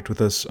can interact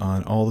with us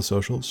on all the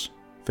socials,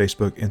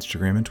 Facebook,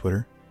 Instagram, and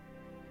Twitter.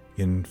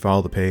 You can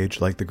follow the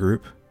page, like the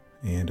group,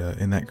 and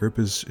in that group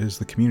is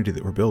the community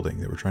that we're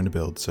building, that we're trying to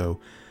build. So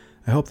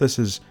I hope this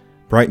has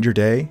brightened your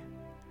day,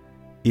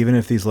 even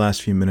if these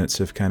last few minutes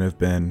have kind of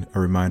been a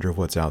reminder of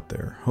what's out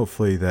there.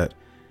 Hopefully that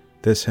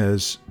this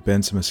has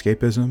been some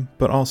escapism,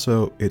 but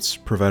also it's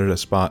provided a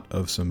spot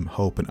of some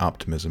hope and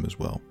optimism as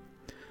well.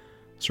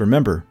 So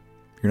remember,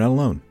 you're not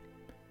alone.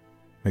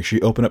 Make sure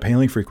you open up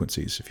hailing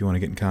frequencies if you want to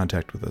get in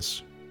contact with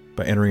us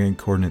by entering in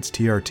coordinates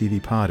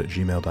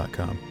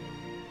trtvpod@gmail.com.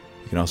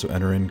 You can also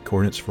enter in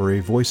coordinates for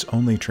a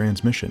voice-only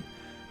transmission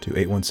to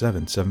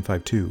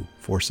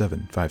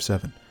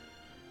 817-752-4757.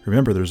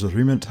 Remember, there's a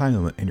 3-minute time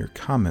limit and your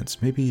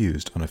comments may be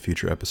used on a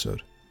future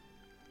episode.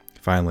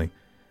 Finally,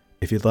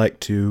 if you'd like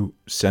to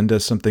send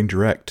us something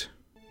direct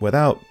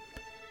without,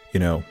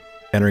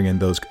 entering in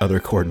those other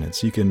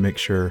coordinates, you can make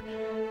sure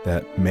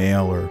that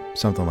mail or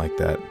something like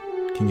that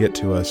can get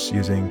to us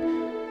using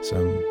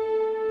some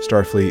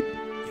Starfleet,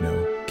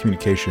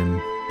 communication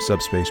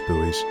subspace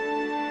buoys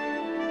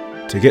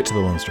to get to the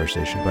Lone Star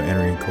Station by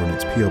entering in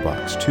coordinates P.O.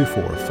 Box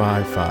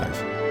 2455,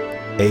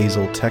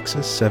 Azle,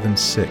 Texas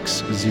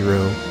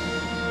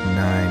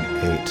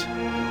 76098.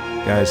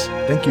 Guys,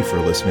 thank you for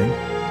listening,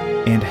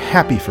 and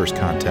happy First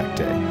Contact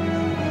Day.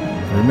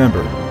 And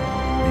remember,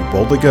 be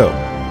bold to go,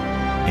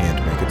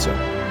 and make it so.